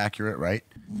can't be accurate, right?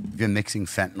 If you're mixing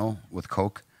fentanyl with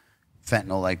coke,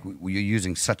 fentanyl, you're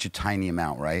using such a tiny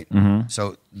amount, right? Mm-hmm.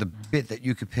 So the bit that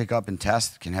you could pick up and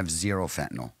test can have 0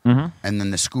 fentanyl. Mm-hmm. And then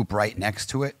the scoop right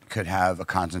next to it could have a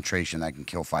concentration that can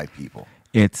kill 5 people.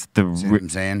 It's the See what I'm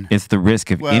saying? It's the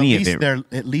risk of any of it.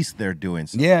 At least they're doing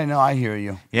something. Yeah, no, I hear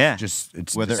you. Yeah. It's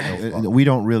we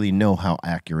don't really know how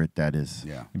accurate that is.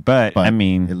 Yeah. But I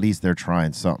mean, at least they're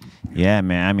trying something. Yeah,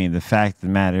 man. I mean, the fact of the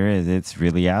matter is, it's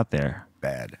really out there.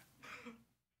 Bad.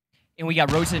 And we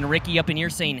got Rosa and Ricky up in here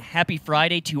saying, happy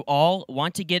Friday to all.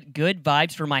 Want to get good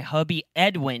vibes for my hubby,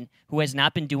 Edwin, who has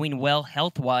not been doing well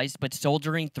health-wise, but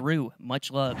soldiering through.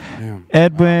 Much love. Yeah.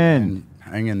 Edwin.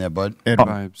 Hang in there, bud.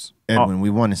 Vibes. Edwin, we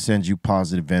want to send you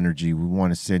positive energy. We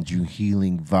want to send you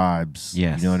healing vibes.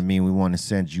 Yes. You know what I mean? We want to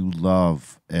send you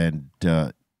love and,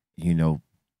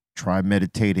 try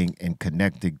meditating and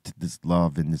connecting to this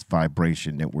love and this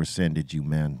vibration that we're sending you,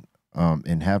 man.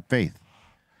 And have faith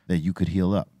that you could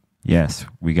heal up. Yes,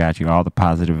 we got you. All the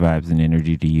positive vibes and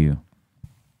energy to you.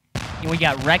 And we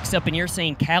got Rex up in here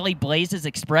saying Callie Blaze's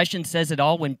expression says it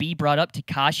all when B brought up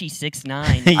Tekashi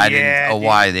 6ix9ine. I didn't know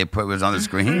why they put it was on the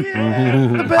screen.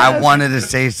 I wanted to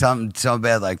say something so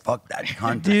bad, like "fuck that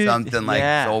cunt" or something like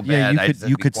so bad. Yeah,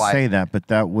 you could say that, but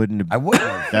that wouldn't. I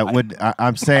wouldn't. That would.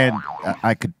 I'm saying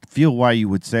I could feel why you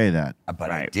would say that, but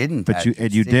I didn't. But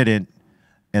you didn't,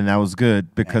 and that was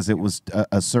good because it was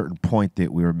a certain point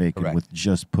that we were making with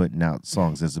just putting out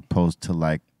songs as opposed to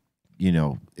like, you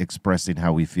know, expressing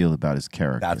how we feel about his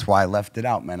character. That's why I left it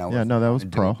out, man. That was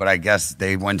pro. But I guess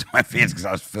they went to my fans because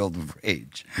I was filled with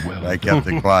rage. But I kept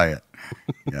it quiet.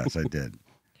 Yes, I did.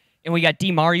 And we got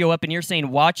D Mario up in here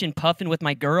saying, watching Puffin' with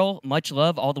my girl. Much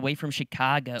love all the way from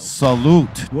Chicago.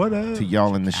 Salute to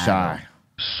y'all in the Shy.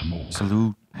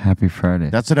 Salute. Happy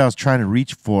Friday. That's what I was trying to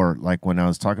reach for. Like when I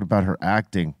was talking about her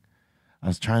acting, I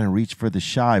was trying to reach for the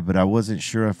Shy, but I wasn't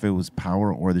sure if it was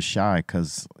Power or the Shy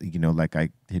because, you know, like I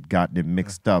had gotten it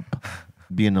mixed up,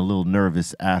 being a little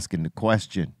nervous asking the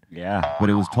question. Yeah. But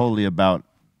it was totally about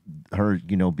her,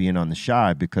 you know, being on the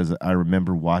Shy because I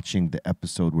remember watching the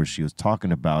episode where she was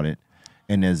talking about it,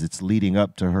 and as it's leading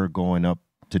up to her going up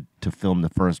to film the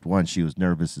first one, she was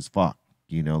nervous as fuck,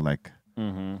 you know, like.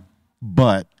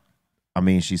 But I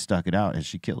mean, she stuck it out and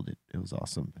she killed it. It was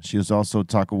awesome. She was also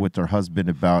talking with her husband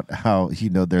about how, you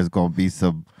know, there's going to be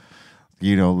some,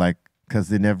 you know, like, because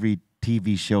in every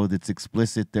TV show that's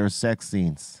explicit, there are sex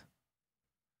scenes.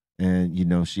 And, you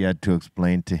know, she had to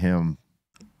explain to him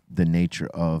the nature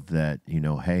of that, you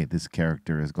know, hey, this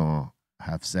character is going to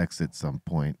have sex at some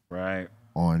point. Right.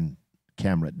 On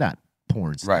camera. Not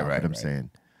porn stuff, but I'm saying.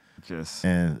 Just.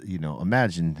 And, you know,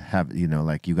 imagine you know,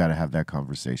 like you got to have that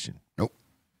conversation. Nope.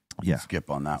 Yeah. Skip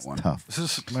on that one. Tough.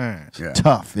 Man.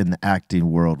 Tough in the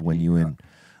acting world when you in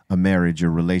a marriage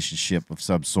or relationship of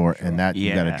some sort, and that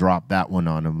you got to drop that one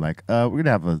on them. Like, we're gonna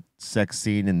have a sex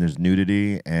scene and there's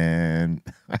nudity, and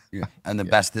and the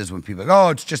best is when people go, oh,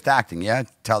 it's just acting. Yeah,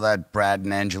 tell that Brad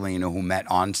and Angelina who met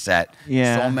on set.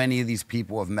 Yeah. So many of these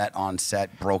people have met on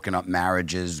set, broken up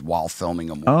marriages while filming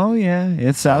a movie. Oh yeah,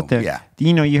 it's out there. Yeah.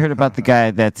 You know, you heard about the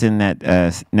guy that's in that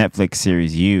Netflix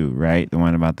series You, right? The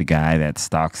one about the guy that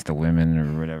stalks the women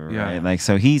or whatever, right? Like,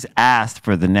 so he's asked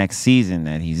for the next season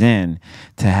that he's in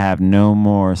to have no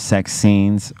more sex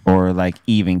scenes or like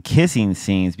even kissing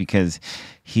scenes because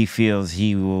he feels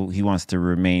he wants to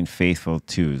remain faithful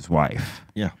to his wife.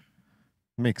 Yeah.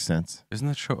 Makes sense. Isn't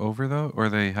that show over though? Or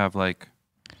they have like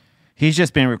he's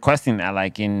just been requesting that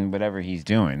like in whatever he's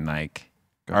doing. Like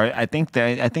or I think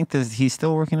he's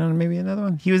still working on maybe another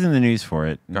one. He was in the news for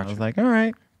it. I was like, all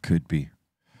right. Could be.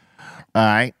 All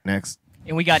right, next.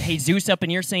 And we got Jesus up in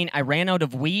here saying, I ran out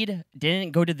of weed,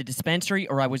 didn't go to the dispensary,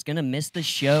 or I was going to miss the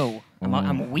show.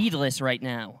 I'm weedless right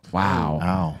now. Wow.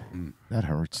 Ow. That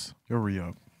hurts. Hurry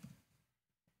up.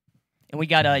 And we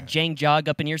got Jang Jog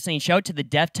up in here saying, shout out to the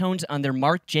Deftones on their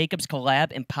Mark Jacobs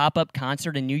collab and pop-up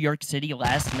concert in New York City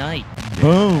last night.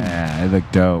 Boom. Yeah, it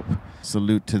looked dope.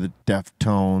 Salute to the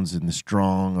Deftones and the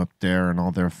Strong up there and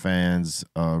all their fans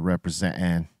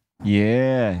representing.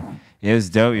 Yeah, it was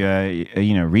dope. Yeah,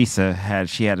 you know, Risa had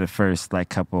the first like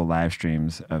couple live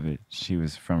streams of it. She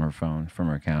was from her phone, from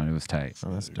her account. It was tight.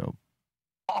 Oh, that's dope.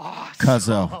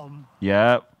 Cuzzo.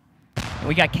 Yep. And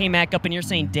we got K-Mac up in here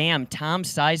saying, damn, Tom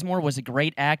Sizemore was a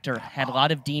great actor. Had a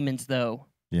lot of demons, though.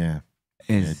 Yeah.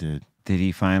 Yeah, did. Did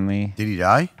he finally? Did he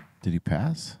die? Did he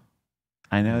pass?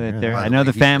 I know that I know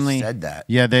the family said that.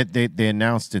 Yeah, they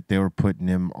announced that they were putting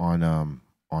him on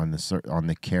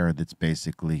the care that's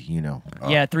basically, you know.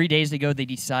 Yeah, 3 days ago they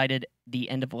decided the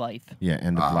end of life. Yeah,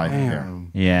 end of life care.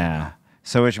 Yeah.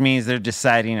 So which means they're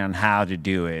deciding on how to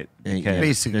do it.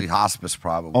 Basically hospice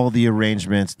probably. All the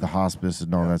arrangements, the hospice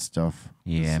and all that stuff.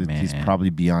 Yeah, man. He's probably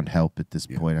beyond help at this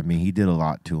point. I mean, he did a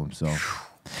lot to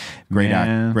himself. Great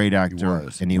actor,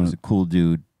 and he was a cool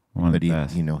dude. But he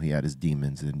had his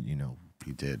demons, and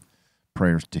he did.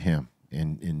 Prayers to him,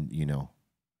 and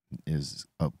his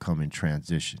upcoming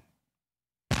transition.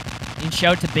 And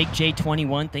shout out to Big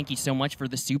J21. Thank you so much for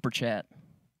the super chat.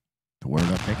 The word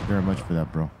up. Thank you very much for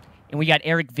that, bro. And we got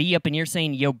Eric V up in here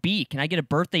saying, yo, B, can I get a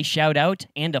birthday shout out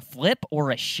and a flip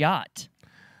or a shot?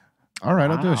 All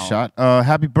right, I'll do a shot.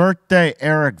 Happy birthday,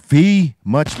 Eric V.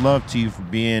 Much love to you for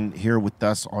being here with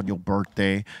us on your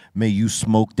birthday. May you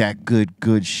smoke that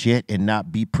good shit and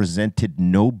not be presented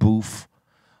no booth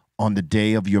on the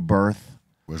day of your birth.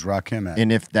 Where's Rakim at?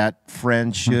 And if that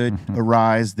friend should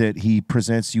arise that he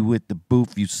presents you with the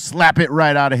booth, you slap it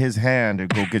right out of his hand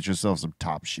and go get yourself some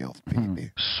top shelf,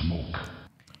 baby. Smoke.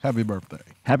 Happy birthday.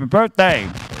 Happy birthday.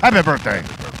 Happy birthday.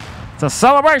 It's a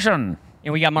celebration.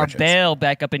 And we got Marbell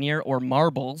back up in here, or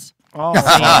Marbles.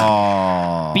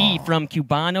 Oh. B, from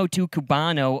Cubano to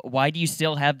Cubano, why do you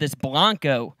still have this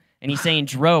Blanco? And he's saying,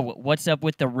 Dro, what's up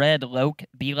with the red, Loke?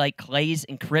 Be like Clays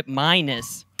and Crip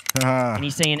Minus. And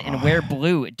he's saying, and wear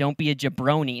blue. Don't be a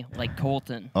jabroni like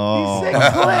Colton. Oh. He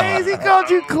said Clays. He called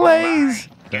you Clays.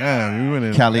 Damn, you went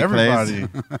in Cali everybody.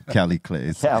 Clays. Cali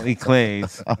Clays. Cali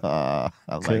Clays. I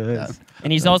like that.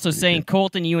 And he's also saying,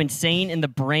 Colton, you insane in the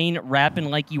brain, rapping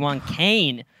like you on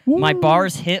Kane. My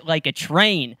bars hit like a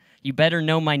train. You better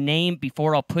know my name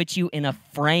before I'll put you in a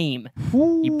frame.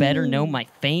 You better know my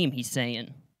fame, he's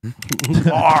saying.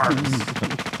 Bars.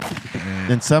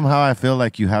 Then somehow I feel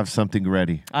like you have something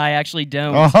ready. I actually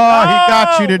don't. Oh, he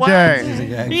got you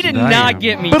today. He did not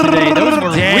get me today. Those were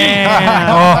weak.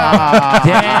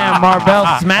 Damn, Marbell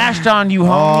smashed on you,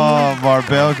 homie. Oh,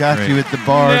 Marbell got you at the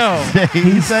bars No. today.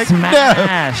 He's like,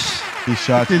 Smash. He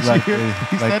shot you Did like you- they,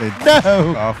 he like said they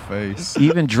no. off face.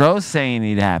 Even Dro's saying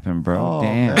it happened, bro. Oh,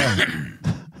 Damn. man.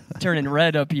 Turning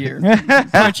red up here.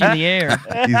 Punching the air.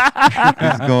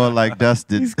 He's going like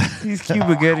Dustin. He's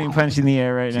Cuba Gooding punching the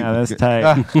air right now. That's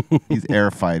tight. He's air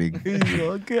fighting.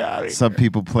 God. Some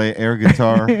people play air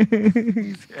guitar.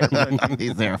 He's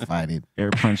air fighting. Air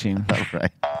punching. All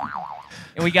right.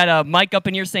 And we got a mic up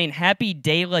in here saying, Happy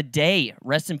Day La Day.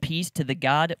 Rest in peace to the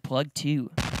God Plug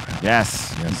 2.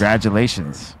 Yes.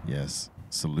 Congratulations. Yes.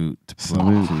 Salute. to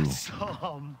Salute. Plug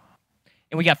 2.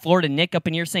 And we got Florida Nick up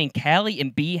in here saying, Callie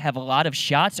and B have a lot of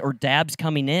shots or dabs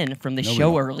coming in from the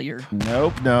show earlier.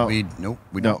 Nope. No. We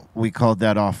don't. We called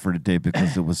that off for today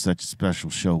because it was such a special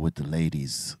show with the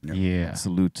ladies. Yeah.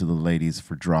 Salute to the ladies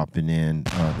for dropping in.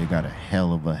 They got a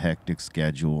hell of a hectic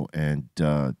schedule, and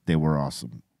they were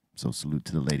awesome. So salute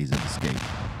to the ladies of Xscape.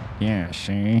 Yeah,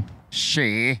 She.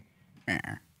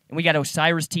 And we got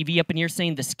Osiris TV up in here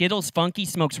saying, the Skittles Funky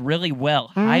smokes really well.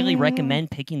 Highly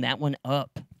recommend picking that one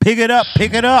up. Pick it up.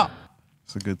 Pick it up.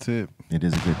 It's a good tip. It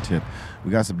is a good tip. We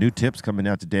got some new tips coming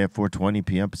out today at 4:20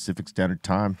 p.m. Pacific Standard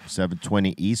Time,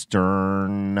 7:20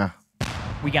 Eastern.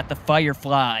 We got the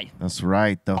Firefly. That's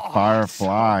right, the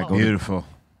Firefly. Go Beautiful.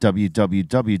 to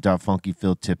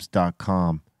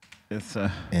www.funkyfieldtips.com. It's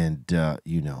And,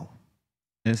 you know,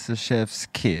 it's a chef's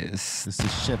kiss. this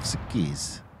is Chef's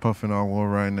keys. Puffing on one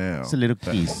right now. It's a little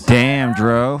keys. Damn,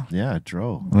 Dro. Yeah,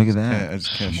 Dro. Look at that. I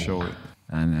just can't show it.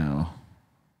 I know.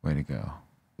 Way to go.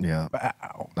 Yeah.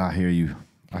 I hear you.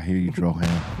 I hear you, Drohan.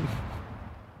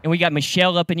 And we got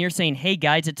Michelle up in here saying, hey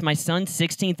guys, it's my son's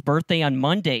 16th birthday on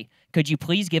Monday. Could you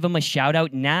please give him a shout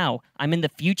out now? I'm in the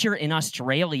future in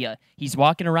Australia. He's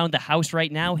walking around the house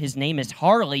right now. His name is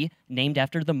Harley, named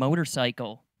after the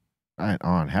motorcycle. Right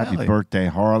on. Happy birthday,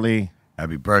 Harley.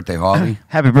 Happy birthday, Harley.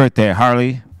 Happy birthday,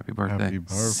 Harley. Happy birthday. Happy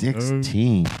birthday.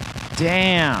 16.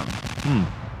 Damn.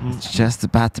 It's just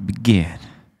about to begin.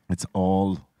 It's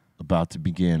all about to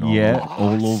begin. All, Yeah.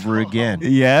 all over again.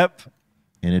 Yep.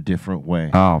 In a different way.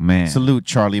 Oh, man. Salute,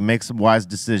 Charlie. Make some wise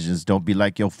decisions. Don't be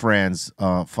like your friends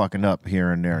fucking up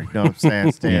here and there. You know what I'm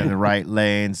saying? Stay in the right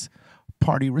lanes.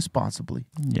 Party responsibly.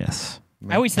 Yes.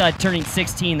 I always thought turning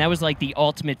 16, that was like the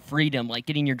ultimate freedom, like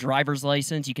getting your driver's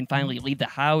license. You can finally leave the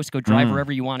house, go drive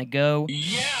wherever you want to go.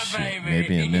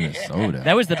 Maybe in Minnesota.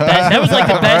 That was the best. That was like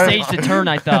the best age to turn,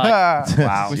 I thought.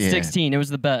 Wow. Was 16. It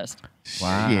was the best.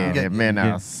 Wow. Yeah,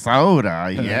 Minnesota.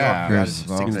 Yeah. You're That's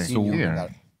 16, here.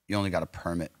 you only got a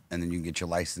permit, and then you can get your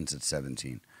license at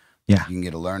 17. Yeah. You can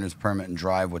get a learner's permit and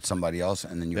drive with somebody else,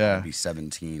 and then you have to be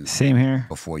 17. Same here.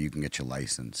 Before you can get your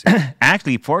license.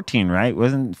 Actually, 14, right?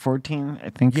 Wasn't 14, I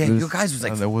think? Yeah, it was, you guys was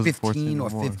like 15 or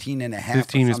 15 and a half.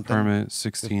 15 or is something. permit,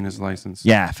 16 is license.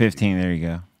 Yeah, 15. There you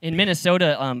go. In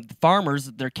Minnesota, farmers,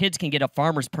 their kids can get a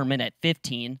farmer's permit at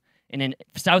 15. And in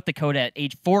South Dakota, at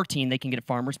age 14, they can get a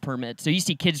farmer's permit. So you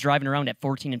see kids driving around at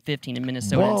 14 and 15 in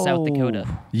Minnesota and South Dakota.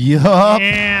 Yup.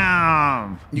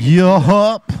 Damn.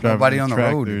 Yup. Nobody on the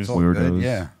road. It's all good. Weirdos.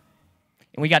 Yeah.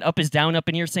 And we got Up is Down up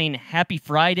in here saying, Happy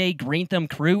Friday, Greenthumb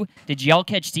crew. Did y'all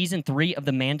catch season 3 of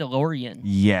The Mandalorian?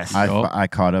 Yes. I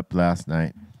caught up last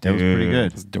night. It was pretty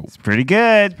good. It's pretty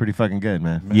good. Pretty fucking good,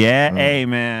 man. Yeah, hey,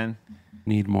 man.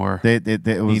 Need more. It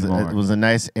was a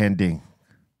nice ending.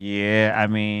 Yeah, I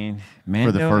mean, man.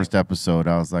 For the first episode,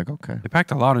 I was like, okay. They packed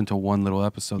a lot into one little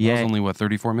episode. That was only, what,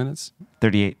 34 minutes?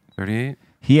 38. 38?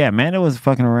 Yeah, Mando was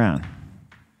fucking around.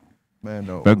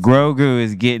 Mando. But Grogu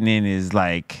is getting in his,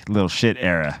 like, little shit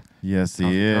era. Yes,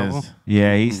 he is.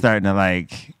 Yeah, he's starting to,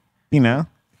 like, you know.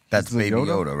 That's Baby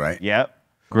Yoda, right? Yep.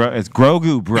 It's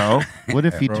Grogu, bro. What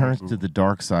if he turns to the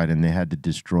dark side and they had to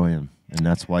destroy him, and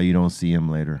that's why you don't see him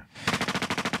later?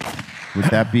 Would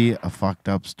that be a fucked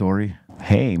up story?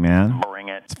 Hey, man. Bring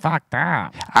it. It's fucked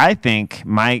up. I think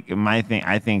my thing.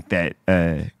 I think that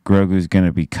Grogu's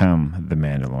gonna become the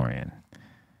Mandalorian.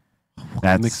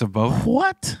 A mix of both.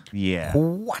 What? Yeah.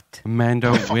 What?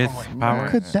 Mando with power. How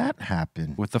could that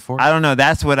happen? With the Force. I don't know.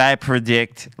 That's what I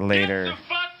predict later.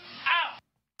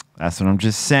 That's what I'm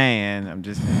just saying. I'm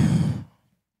just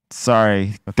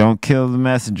sorry. Don't kill the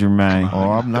messenger, man.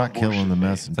 Oh, I'm not killing the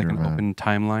messenger. It's like an open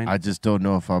timeline. I just don't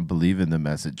know if I'm believing the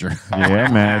messenger. Yeah,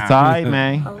 man. It's all right,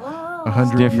 man.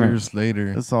 100 years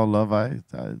later. It's all love. I'm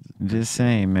just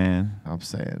saying, man. I'm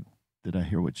saying. Did I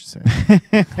hear what you're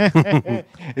saying?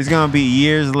 It's gonna be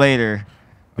years later,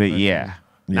 but yeah,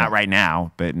 not right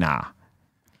now. But nah.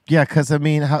 Yeah, because I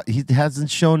mean, he hasn't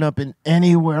shown up in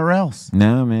anywhere else.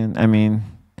 No, man. I mean,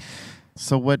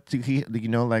 so what? Did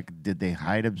they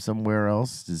hide him somewhere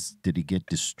else? Did he get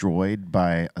destroyed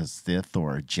by a Sith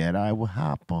or a Jedi? What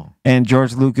happened? And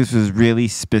George Lucas was really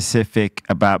specific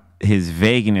about his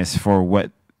vagueness for what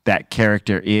that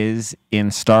character is in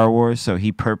Star Wars, so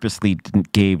he purposely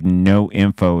gave no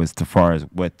info as to far as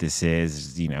what this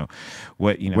is,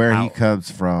 where he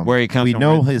comes from. Where he comes we from.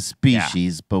 know his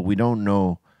species, but we don't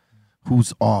know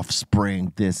whose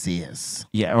offspring this is.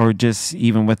 Yeah, or just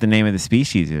even what the name of the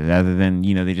species is, other than,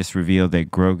 they just revealed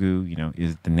that Grogu,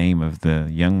 is the name of the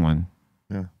young one.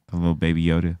 Yeah. The little baby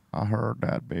Yoda. I heard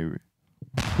that, baby.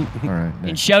 All right.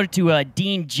 And shout out to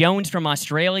Dean Jones from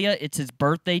Australia. It's his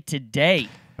birthday today.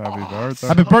 Happy birthday.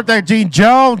 Happy birthday, Dean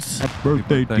Jones. Happy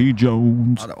birthday, Dean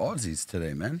Jones. A lot of Aussies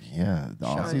today, man. Yeah, the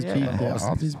Aussies.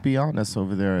 Aussies be on us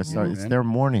over there. It's their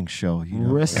morning show.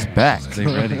 Respect. They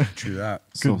ready. True that.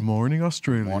 Good morning,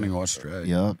 Australia. Morning,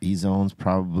 Australia. Yep, E-Zone's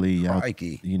probably out,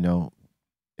 Crikey.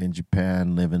 in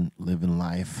Japan living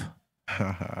life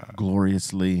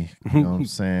gloriously. You know what I'm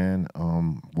saying?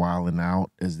 Wilding out,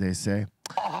 as they say.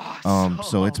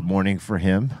 So it's morning for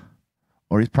him.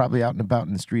 Or he's probably out and about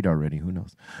in the street already. Who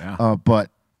knows? Yeah.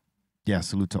 But, yeah,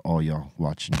 salute to all y'all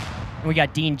watching. And we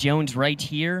got Dean Jones right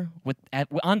here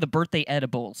on the birthday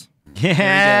edibles.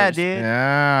 Yeah, dude.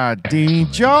 Yeah,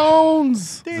 Dean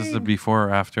Jones. Is this the before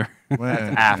or after?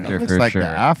 Man, After, Looks for like sure. the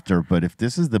after, but if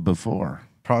this is the before.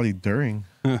 probably during.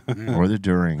 Or the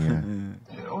during, yeah.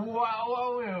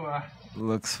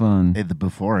 Looks fun. Hey, the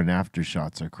before and after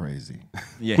shots are crazy.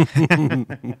 Yeah.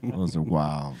 Those are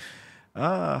wild.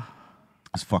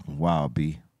 It's fucking wild,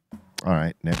 B. All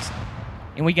right, next.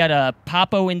 And we got a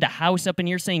Papo in the house up in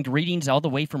here saying greetings all the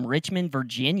way from Richmond,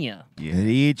 Virginia. Yeah.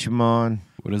 Each man.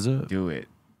 What is it? Do it.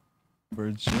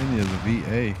 Virginia, the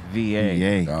VA.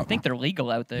 VA. I think they're legal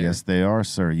out there. Yes, they are,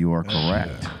 sir. You are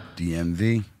correct.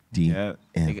 DMV.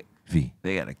 DMV.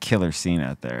 They got a killer scene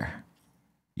out there.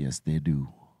 Yes, they do.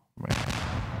 Right.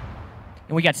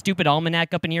 And we got Stupid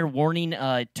Almanac up in here warning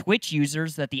Twitch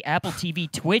users that the Apple TV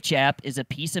Twitch app is a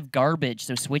piece of garbage,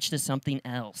 so switch to something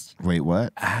else. Wait,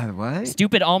 what? What?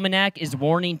 Stupid Almanac is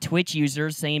warning Twitch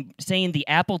users saying the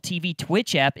Apple TV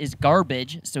Twitch app is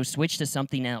garbage, so switch to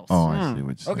something else. Oh, I see what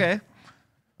you're saying. Okay.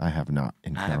 I have not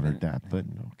encountered that, but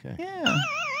okay. Yeah.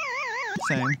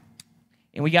 Same.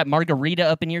 And we got Margarita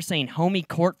up in here saying homie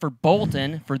court for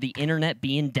Bolton for the internet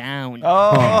being down.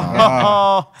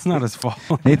 Oh. It's not his fault.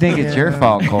 They think it's your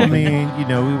fault, I Colby. mean,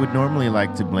 we would normally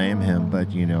like to blame him, but,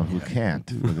 who can't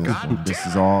for this one. This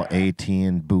is all AT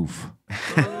and Boof.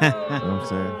 You know what I'm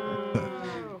saying?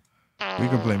 We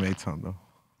can blame Aton, though.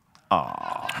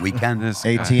 We can.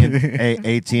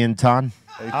 AT and Ton?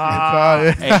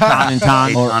 Aton and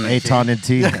Ton. Or Aton and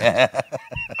T?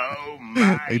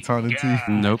 Aton and T.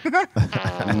 Nope.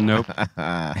 Nope.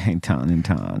 Aton and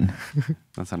Ton.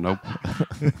 That's a nope.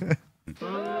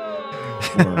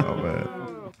 Oh, man.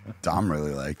 Dom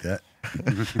really liked that.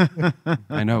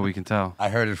 I know, we can tell. I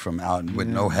heard it from out with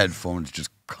no headphones, just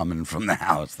coming from the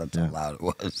house. That's how loud it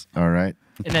was. All right.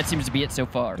 And that seems to be it so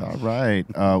far. All right.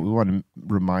 We want to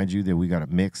remind you that we got a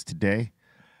mix today.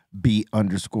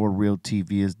 B_Real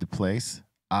TV is the place.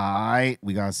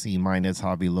 We got C-,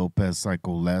 Javi Lopez,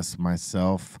 Psycho Les,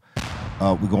 myself.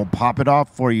 We're going to pop it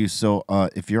off for you. So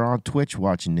if you're on Twitch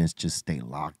watching this, just stay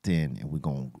locked in and we're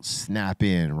going to snap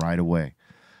in right away.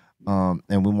 And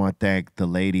we want to thank the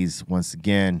ladies once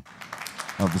again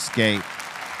of Xscape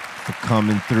for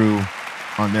coming through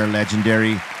on their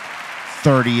legendary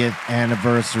 30th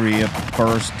anniversary of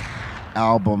first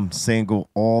album, single,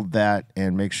 all that.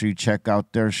 And make sure you check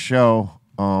out their show,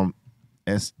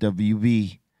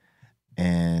 SWB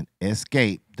and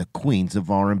Xscape, the Queens of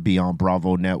R&B on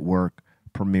Bravo Network.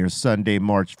 Premieres Sunday,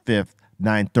 March 5th,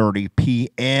 9:30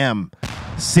 p.m.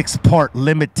 6-part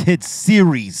limited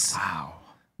series. Wow.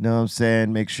 Know what I'm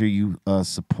saying? Make sure you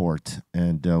support.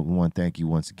 And we want to thank you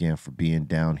once again for being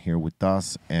down here with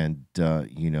us and,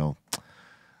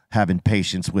 having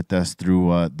patience with us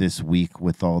through this week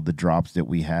with all the drops that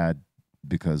we had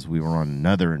because we were on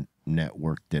another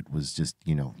network that was just,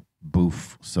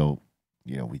 boof. So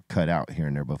we cut out here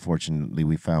and there. But fortunately,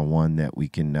 we found one that we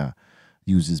can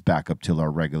use as backup till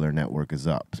our regular network is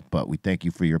up. But we thank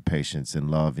you for your patience and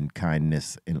love and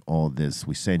kindness in all this.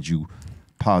 We send you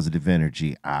positive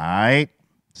energy. All right.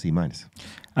 C-.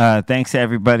 Thanks to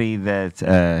everybody that's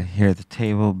here at the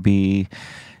table. B,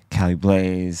 Cali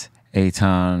Blaze,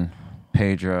 Aton,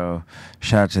 Pedro.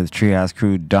 Shout out to the Treehouse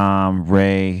crew, Dom,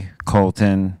 Ray,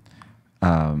 Colton.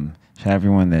 Shout out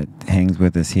everyone that hangs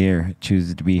with us here,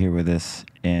 chooses to be here with us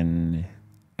in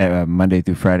Monday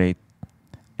through Friday,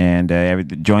 and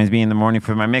joins me in the morning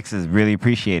for my mixes. Really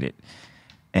appreciate it.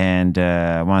 And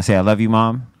I want to say I love you,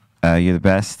 Mom. You're the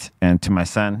best. And to my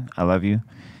son, I love you.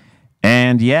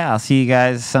 And yeah, I'll see you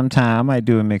guys sometime. I might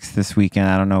do a mix this weekend.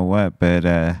 I don't know what, but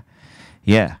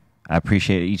yeah, I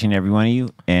appreciate each and every one of you.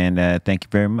 And thank you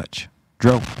very much.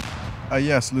 Dro.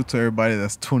 Yeah, salute to everybody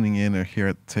that's tuning in or here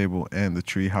at the table and the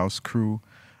Treehouse crew.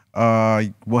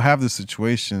 We'll have the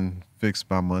situation fixed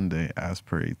by Monday as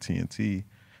per AT&T.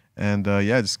 And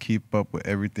yeah, just keep up with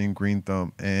everything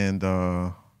Greenthumb and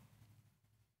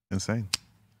Insane.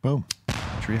 Boom.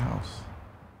 Treehouse.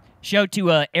 Shout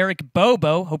to Eric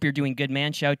Bobo. Hope you're doing good,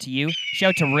 man. Shout to you.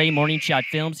 Shout to Ray Morning Shot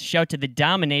Films. Shout to the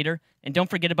Dominator. And don't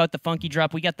forget about the Funky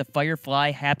Drop. We got the Firefly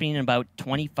happening in about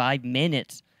 25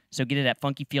 minutes. So get it at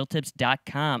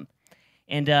funkyfieldtips.com.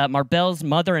 And Marbell's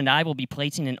mother and I will be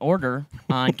placing an order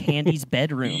on Kandi's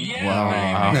bedroom.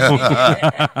 Wow.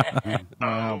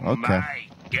 Okay.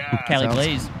 Cali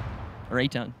Blaze. Or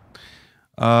Aton.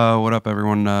 What up,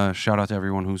 everyone? Shout out to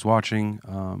everyone who's watching.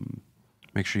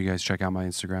 Make sure you guys check out my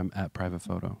Instagram at Private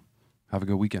Photo. Have a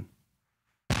good weekend.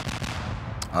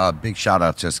 Big shout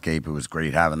out to Xscape. It was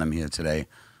great having them here today.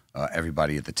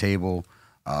 Everybody at the table.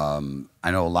 I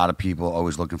know a lot of people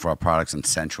always looking for our products in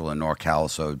Central and NorCal,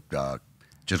 so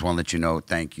just want to let you know,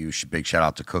 thank you. Big shout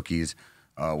out to Cookies.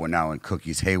 We're now in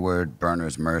Cookies Hayward,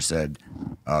 Burners Merced,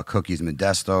 Cookies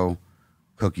Modesto,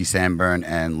 Cookies Sanborn,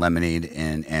 and Lemonade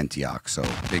in Antioch. So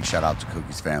big shout out to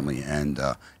Cookies family and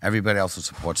everybody else who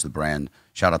supports the brand.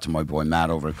 Shout out to my boy Matt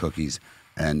over at Cookies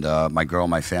and my girl,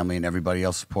 my family, and everybody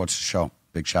else supports the show.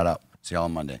 Big shout out. See y'all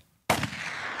on Monday.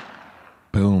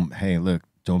 Boom. Hey, look,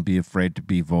 don't be afraid to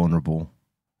be vulnerable.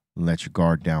 Let your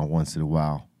guard down once in a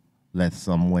while. Let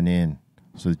someone in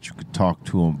so that you could talk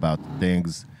to them about the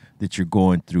things that you're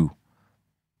going through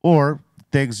or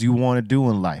things you want to do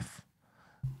in life.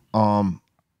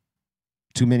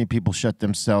 Too many people shut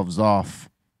themselves off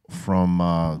from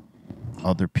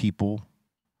other people,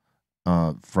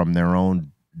 from their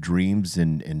own dreams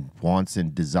and wants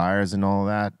and desires and all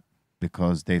that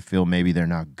because they feel maybe they're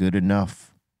not good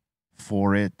enough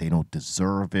for it. They don't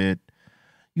deserve it.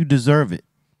 You deserve it.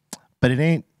 But it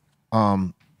ain't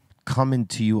coming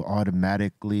to you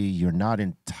automatically. You're not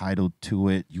entitled to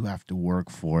it. You have to work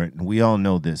for it. And we all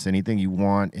know this. Anything you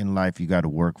want in life, you got to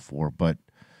work for. But,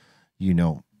 you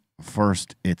know,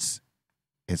 first it's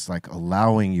like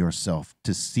allowing yourself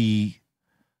to see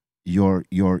your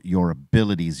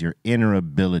abilities, your inner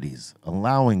abilities,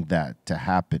 allowing that to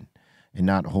happen and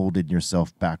not holding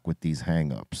yourself back with these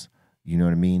hang-ups. You know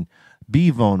what I mean? Be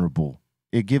vulnerable.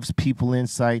 It gives people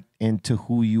insight into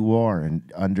who you are and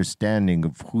understanding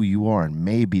of who you are, and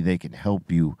maybe they can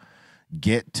help you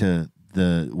get to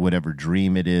the whatever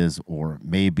dream it is, or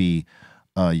maybe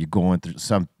you're going through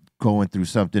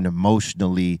something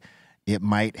emotionally. It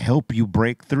might help you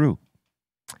break through.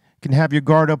 You can have your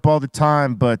guard up all the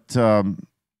time, but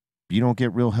you don't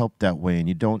get real help that way, and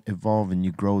you don't evolve and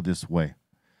you grow this way.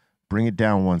 Bring it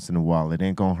down once in a while. It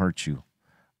ain't gonna hurt you.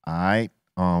 All right.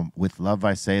 With love,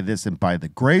 I say this, and by the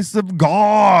grace of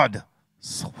God,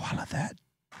 swallow that.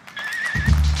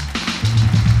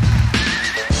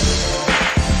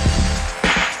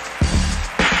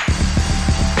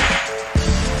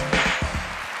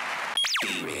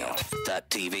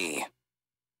 BeReal.tv